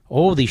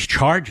 Oh, these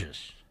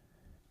charges.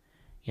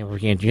 If we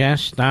can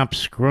just stop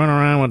screwing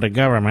around with the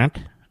government,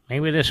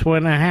 maybe this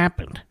wouldn't have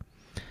happened.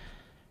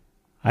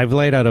 I've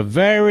laid out a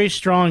very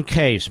strong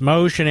case,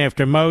 motion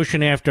after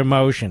motion after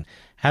motion,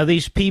 how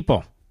these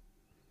people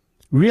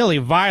really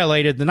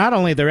violated not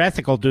only their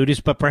ethical duties,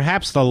 but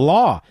perhaps the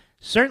law,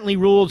 certainly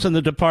rules in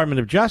the Department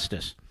of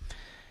Justice.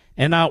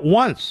 And not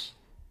once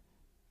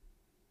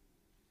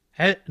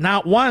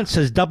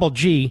has Double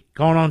G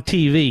gone on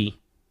TV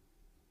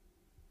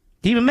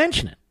to even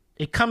mention it.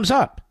 It comes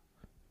up.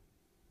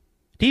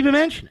 To even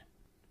mention it.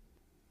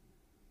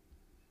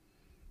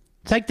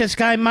 It's like this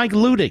guy, Mike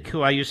Ludig,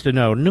 who I used to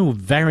knew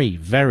very,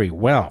 very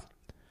well.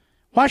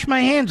 Wash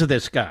my hands of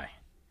this guy.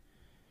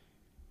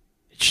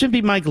 It shouldn't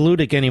be Mike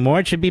Ludig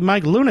anymore. It should be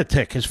Mike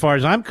Lunatic, as far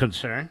as I'm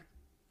concerned.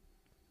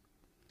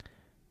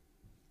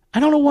 I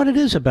don't know what it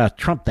is about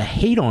Trump. The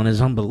hate on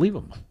is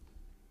unbelievable.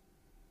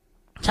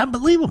 It's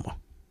unbelievable.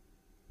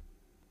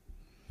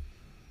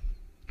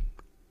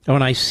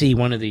 When I see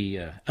one of the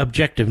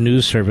objective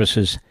news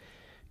services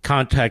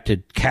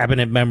contacted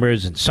cabinet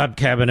members and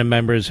sub-cabinet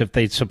members if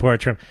they'd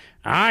support Trump.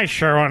 I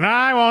sure won't.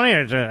 I won't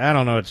either. I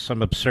don't know. It's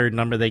some absurd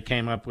number they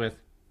came up with.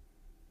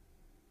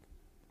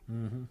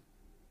 Mm-hmm.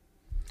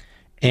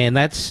 And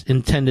that's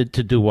intended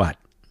to do what?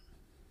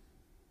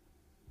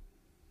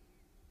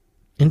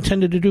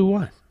 Intended to do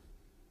what?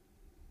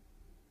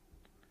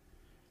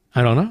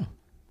 I don't know.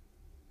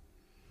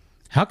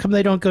 How come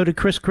they don't go to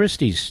Chris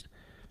Christie's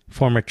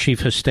former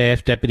chief of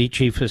staff, deputy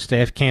chief of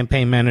staff,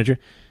 campaign manager,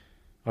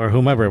 or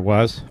whomever it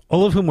was,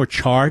 all of whom were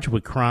charged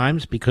with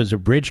crimes because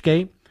of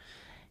Bridgegate?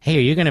 Hey,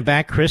 are you going to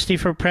back Christie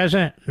for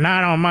president?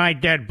 Not on my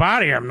dead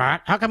body, I'm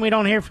not. How come we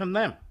don't hear from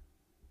them?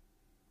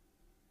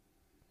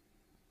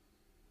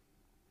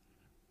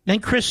 Then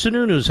Chris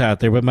Sununu's out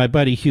there with my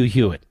buddy Hugh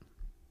Hewitt.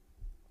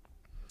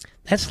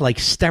 That's like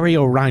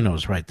stereo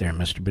rhinos right there,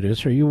 Mr.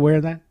 Producer. Are you aware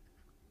of that?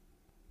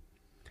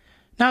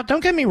 Now,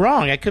 don't get me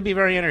wrong. I could be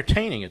very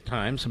entertaining at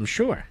times, I'm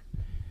sure.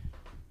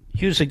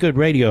 Hugh's a good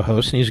radio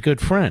host, and he's a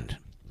good friend.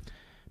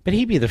 But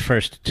he'd be the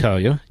first to tell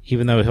you,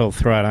 even though he'll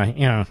throw out,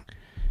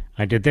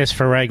 I did this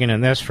for Reagan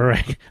and this for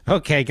Reagan.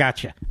 Okay,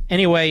 gotcha.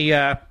 Anyway,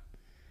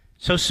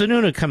 so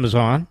Sununu comes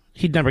on.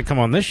 He'd never come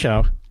on this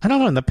show. I don't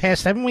know, in the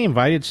past, haven't we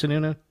invited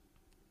Sununu?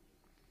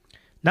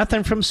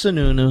 Nothing from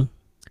Sununu.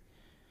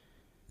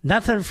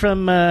 Nothing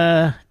from,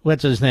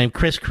 what's his name,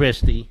 Chris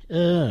Christie.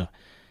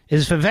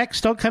 Is Vivek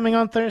still coming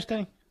on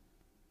Thursday?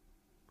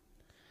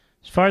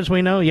 As far as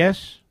we know,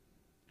 yes?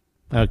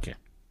 Okay.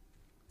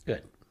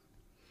 Good.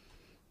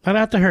 Not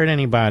out to hurt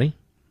anybody.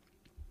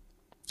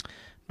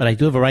 But I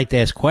do have a right to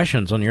ask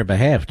questions on your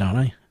behalf, don't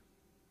I?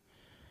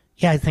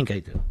 Yeah, I think I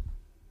do.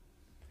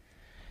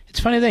 It's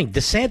a funny thing.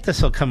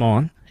 DeSantis will come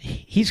on.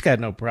 He's got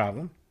no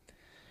problem.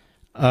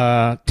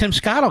 Tim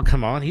Scott will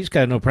come on. He's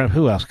got no problem.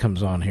 Who else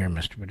comes on here,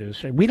 Mr.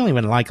 Producer? We don't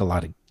even like a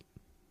lot of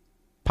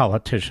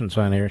politicians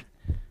on here, to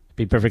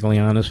be perfectly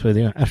honest with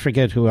you. I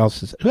forget who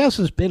else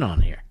has been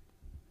on here.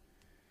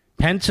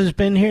 Pence has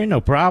been here, no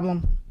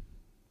problem.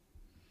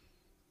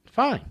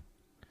 Fine.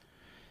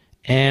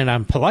 And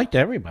I'm polite to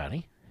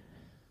everybody.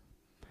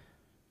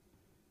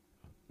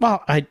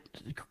 Well,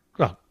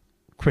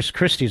 Chris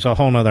Christie's a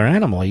whole other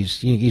animal.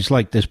 He's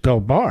like this Bill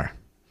Barr.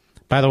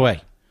 By the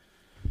way,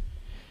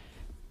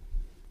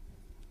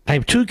 I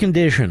have two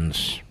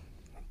conditions.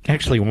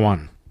 Actually,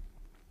 one.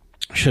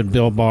 Should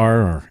Bill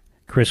Barr or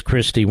Chris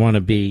Christie want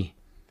to be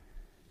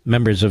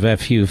members of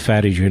FU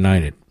Fatties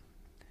United?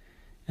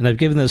 And I've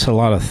given this a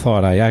lot of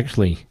thought. I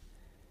actually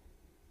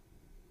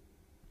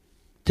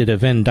did a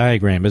Venn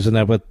diagram. Isn't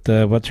that what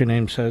what's her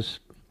name says?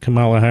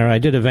 Kamala Harris. I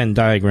did a Venn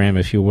diagram,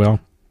 if you will.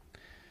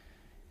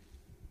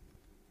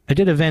 I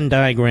did a Venn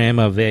diagram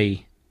of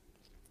a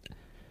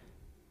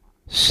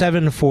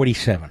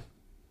 747.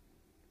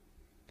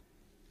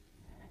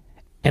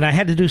 And I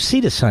had to do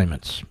seat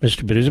assignments,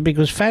 Mr. Producer,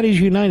 because Fatties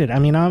United, I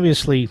mean,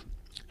 obviously,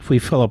 if we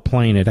fill a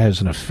plane, it has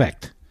an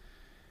effect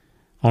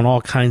on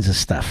all kinds of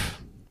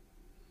stuff.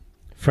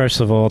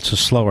 First of all, it's a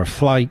slower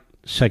flight.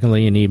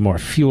 Secondly, you need more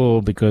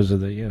fuel because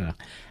of the,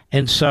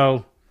 And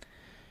so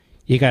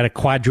you got to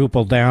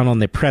quadruple down on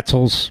the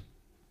pretzels,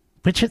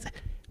 which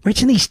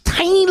in these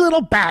tiny little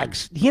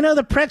bags. You know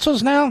the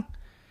pretzels now?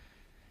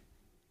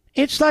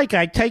 It's like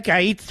I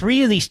eat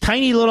 3 of these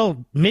tiny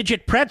little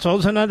midget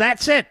pretzels, and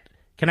that's it.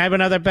 Can I have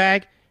another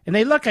bag? And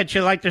they look at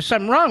you like there's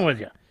something wrong with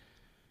you.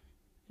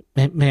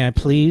 May I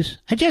please?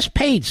 I just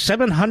paid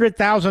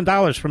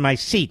 $700,000 for my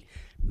seat.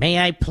 May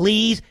I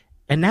please?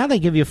 And now they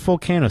give you a full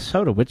can of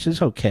soda, which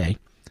is okay.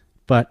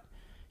 But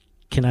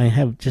can I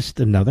have just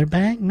another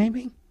bag,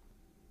 maybe?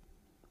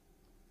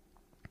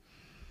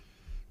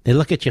 They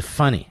look at you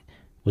funny.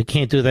 We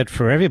can't do that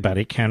for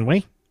everybody, can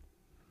we?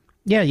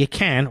 Yeah, you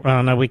can.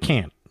 Well, no, we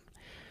can't.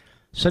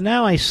 So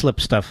now I slip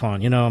stuff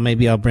on.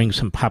 Maybe I'll bring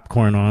some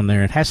popcorn on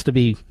there. It has to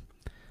be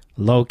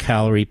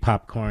low-calorie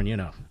popcorn,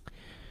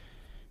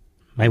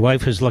 My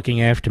wife is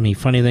looking after me.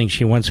 Funny thing,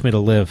 she wants me to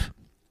live.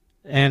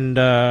 And,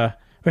 or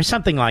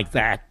something like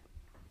that.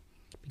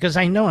 Because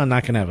I know I'm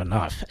not going to have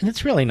enough. And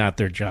it's really not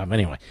their job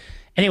anyway.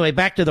 Anyway,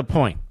 back to the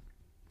point.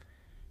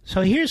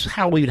 So here's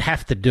how we'd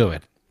have to do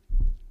it.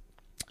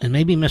 And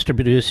maybe, Mr.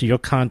 Producer, you'll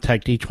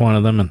contact each one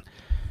of them and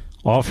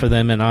offer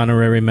them an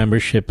honorary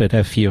membership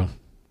at FU.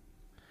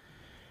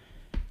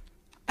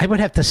 I would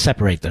have to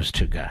separate those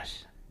two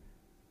guys.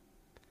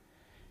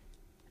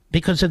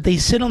 Because if they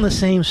sit on the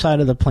same side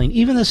of the plane,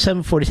 even the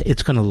 740,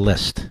 it's going to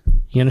list.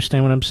 You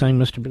understand what I'm saying,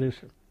 Mr.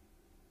 Producer?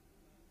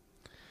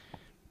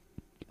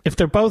 If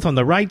they're both on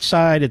the right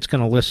side, it's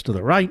going to list to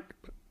the right.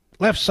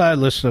 Left side,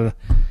 list to the...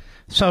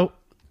 So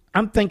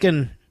I'm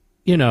thinking,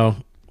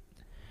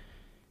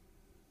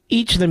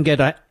 each of them get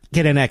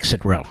an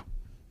exit row.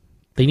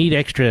 They need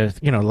extra,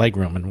 leg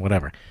room and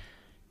whatever.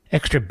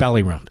 Extra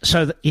belly room.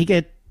 So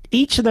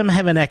each of them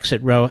have an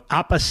exit row,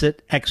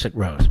 opposite exit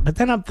rows. But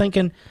then I'm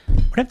thinking,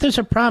 what if there's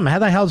a problem? How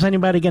the hell is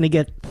anybody going to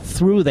get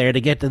through there to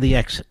get to the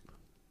exit?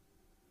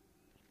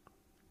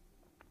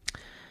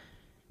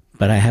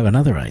 But I have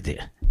another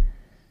idea.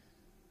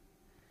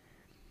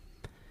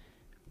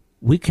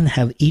 We can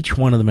have each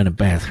one of them in a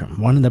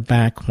bathroom. One in the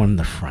back, one in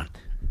the front.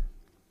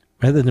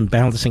 Rather than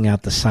balancing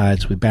out the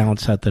sides, we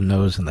balance out the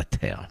nose and the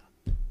tail.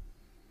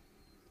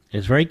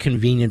 It's very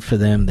convenient for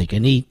them. They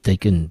can eat, they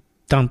can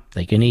dump,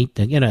 they can eat,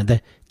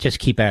 they just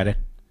keep at it.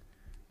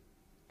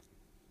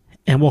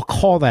 And we'll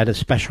call that a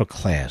special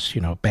class,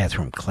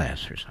 bathroom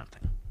class or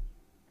something.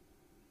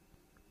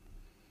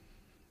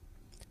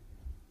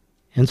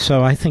 And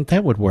so I think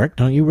that would work,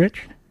 don't you,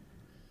 Rich?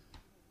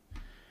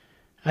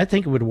 I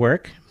think it would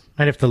work.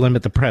 I'd have to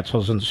limit the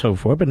pretzels and so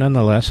forth, but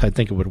nonetheless, I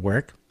think it would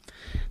work.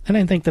 And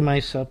I think to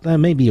myself,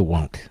 maybe it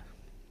won't.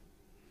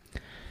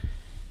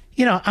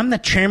 I'm the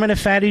chairman of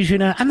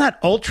Fatties. I'm not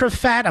ultra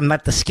fat. I'm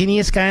not the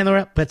skinniest guy in the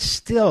world. But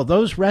still,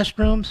 those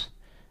restrooms,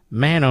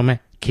 man, oh man.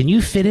 Can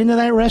you fit into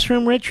that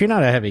restroom, Rich? You're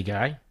not a heavy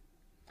guy.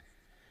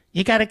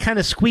 You got to kind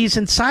of squeeze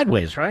in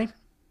sideways, right?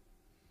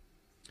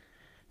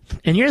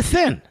 And you're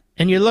thin.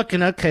 And you're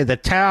looking, okay, the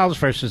towels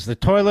versus the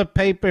toilet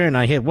paper, and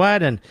I hit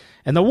what? And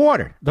the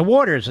water. The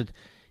water is,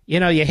 you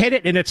hit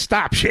it and it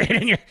stops.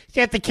 And you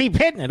have to keep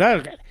hitting it.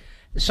 Okay.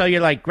 So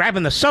you're like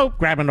grabbing the soap,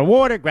 grabbing the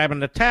water, grabbing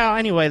the towel.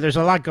 Anyway, there's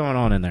a lot going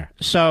on in there.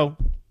 So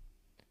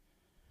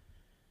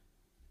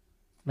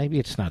maybe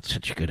it's not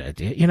such a good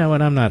idea. You know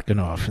what? I'm not going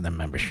to offer them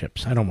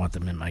memberships. I don't want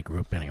them in my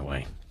group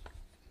anyway.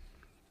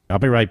 I'll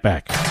be right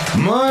back.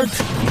 Mark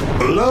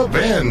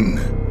Levin.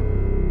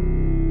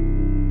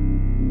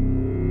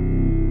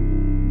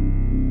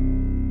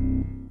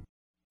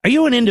 Are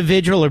you an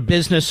individual or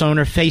business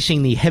owner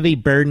facing the heavy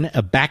burden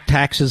of back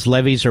taxes,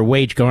 levies, or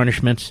wage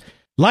garnishments?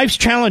 Life's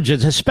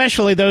challenges,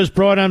 especially those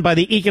brought on by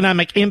the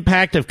economic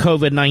impact of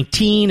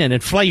COVID-19 and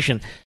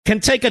inflation, can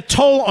take a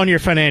toll on your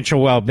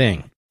financial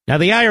well-being. Now,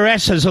 the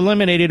IRS has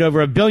eliminated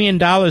over $1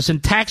 billion in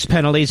tax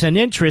penalties and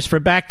interest for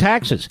back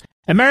taxes.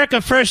 America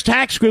First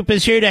Tax Group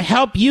is here to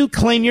help you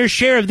claim your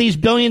share of these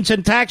billions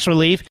in tax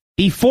relief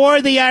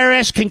before the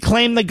IRS can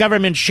claim the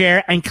government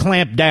share and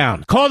clamp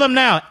down. Call them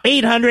now,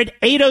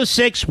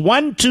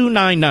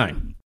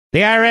 800-806-1299. The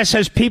IRS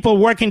has people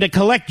working to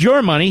collect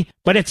your money,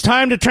 but it's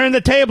time to turn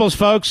the tables,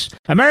 folks.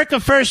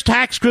 America First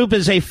Tax Group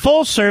is a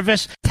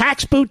full-service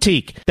tax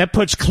boutique that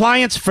puts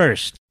clients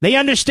first. They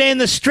understand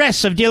the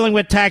stress of dealing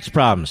with tax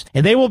problems,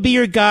 and they will be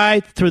your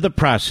guide through the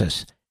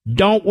process.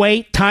 Don't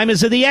wait. Time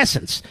is of the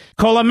essence.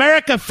 Call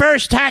America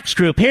First Tax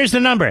Group. Here's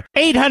the number,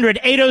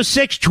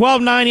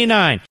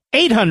 800-806-1299.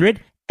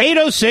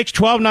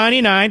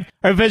 800-806-1299,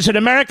 or visit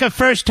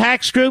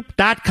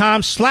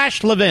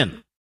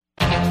AmericaFirstTaxGroup.com/Levin.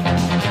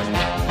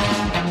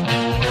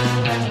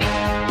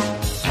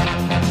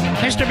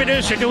 Mr.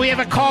 Producer, do we have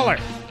a caller?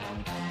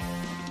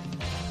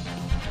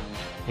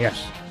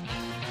 Yes.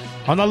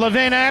 On the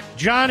Levin app,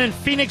 John in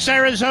Phoenix,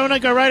 Arizona.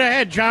 Go right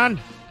ahead, John.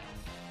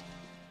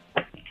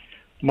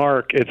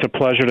 Mark, it's a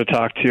pleasure to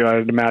talk to you.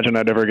 I'd imagine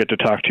I'd ever get to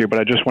talk to you, but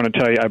I just want to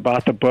tell you, I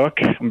bought the book,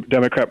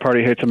 Democrat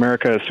Party Hates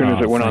America, as soon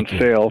as it went on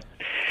sale.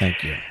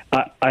 Thank you.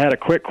 I had a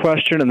quick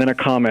question and then a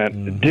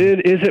comment.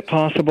 Is it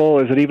possible,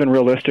 is it even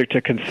realistic to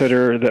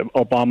consider that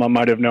Obama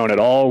might have known at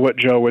all what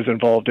Joe was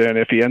involved in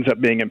if he ends up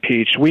being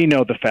impeached? We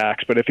know the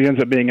facts, but if he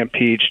ends up being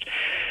impeached,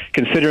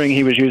 considering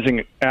he was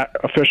using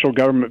official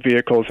government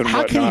vehicles and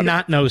whatnot. How can he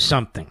not know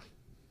something?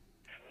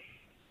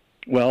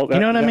 Well, you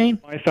know what I mean?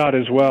 My thought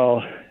as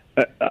well.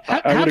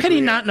 How can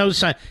he not know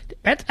something?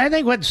 I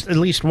think that's at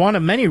least one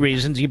of many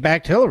reasons he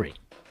backed Hillary.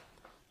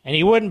 And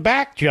he wouldn't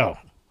back Joe.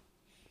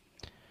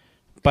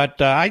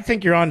 But I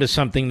think you're onto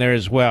something there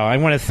as well. I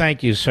want to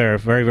thank you, sir,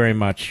 very, very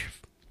much.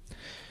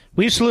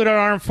 We salute our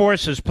armed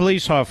forces,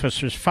 police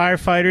officers,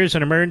 firefighters,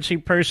 and emergency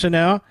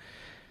personnel,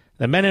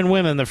 the men and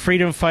women, the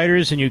freedom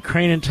fighters in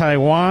Ukraine and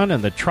Taiwan,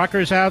 and the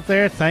truckers out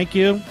there. Thank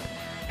you.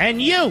 And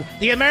you,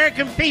 the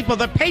American people,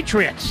 the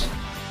patriots.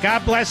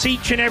 God bless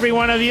each and every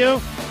one of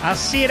you. I'll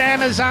see you at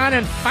Amazon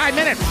in 5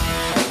 minutes.